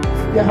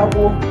 Kufikia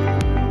hapo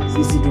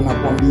sisi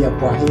tunakuambia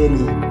kwa heri.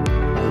 Bye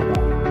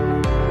bye.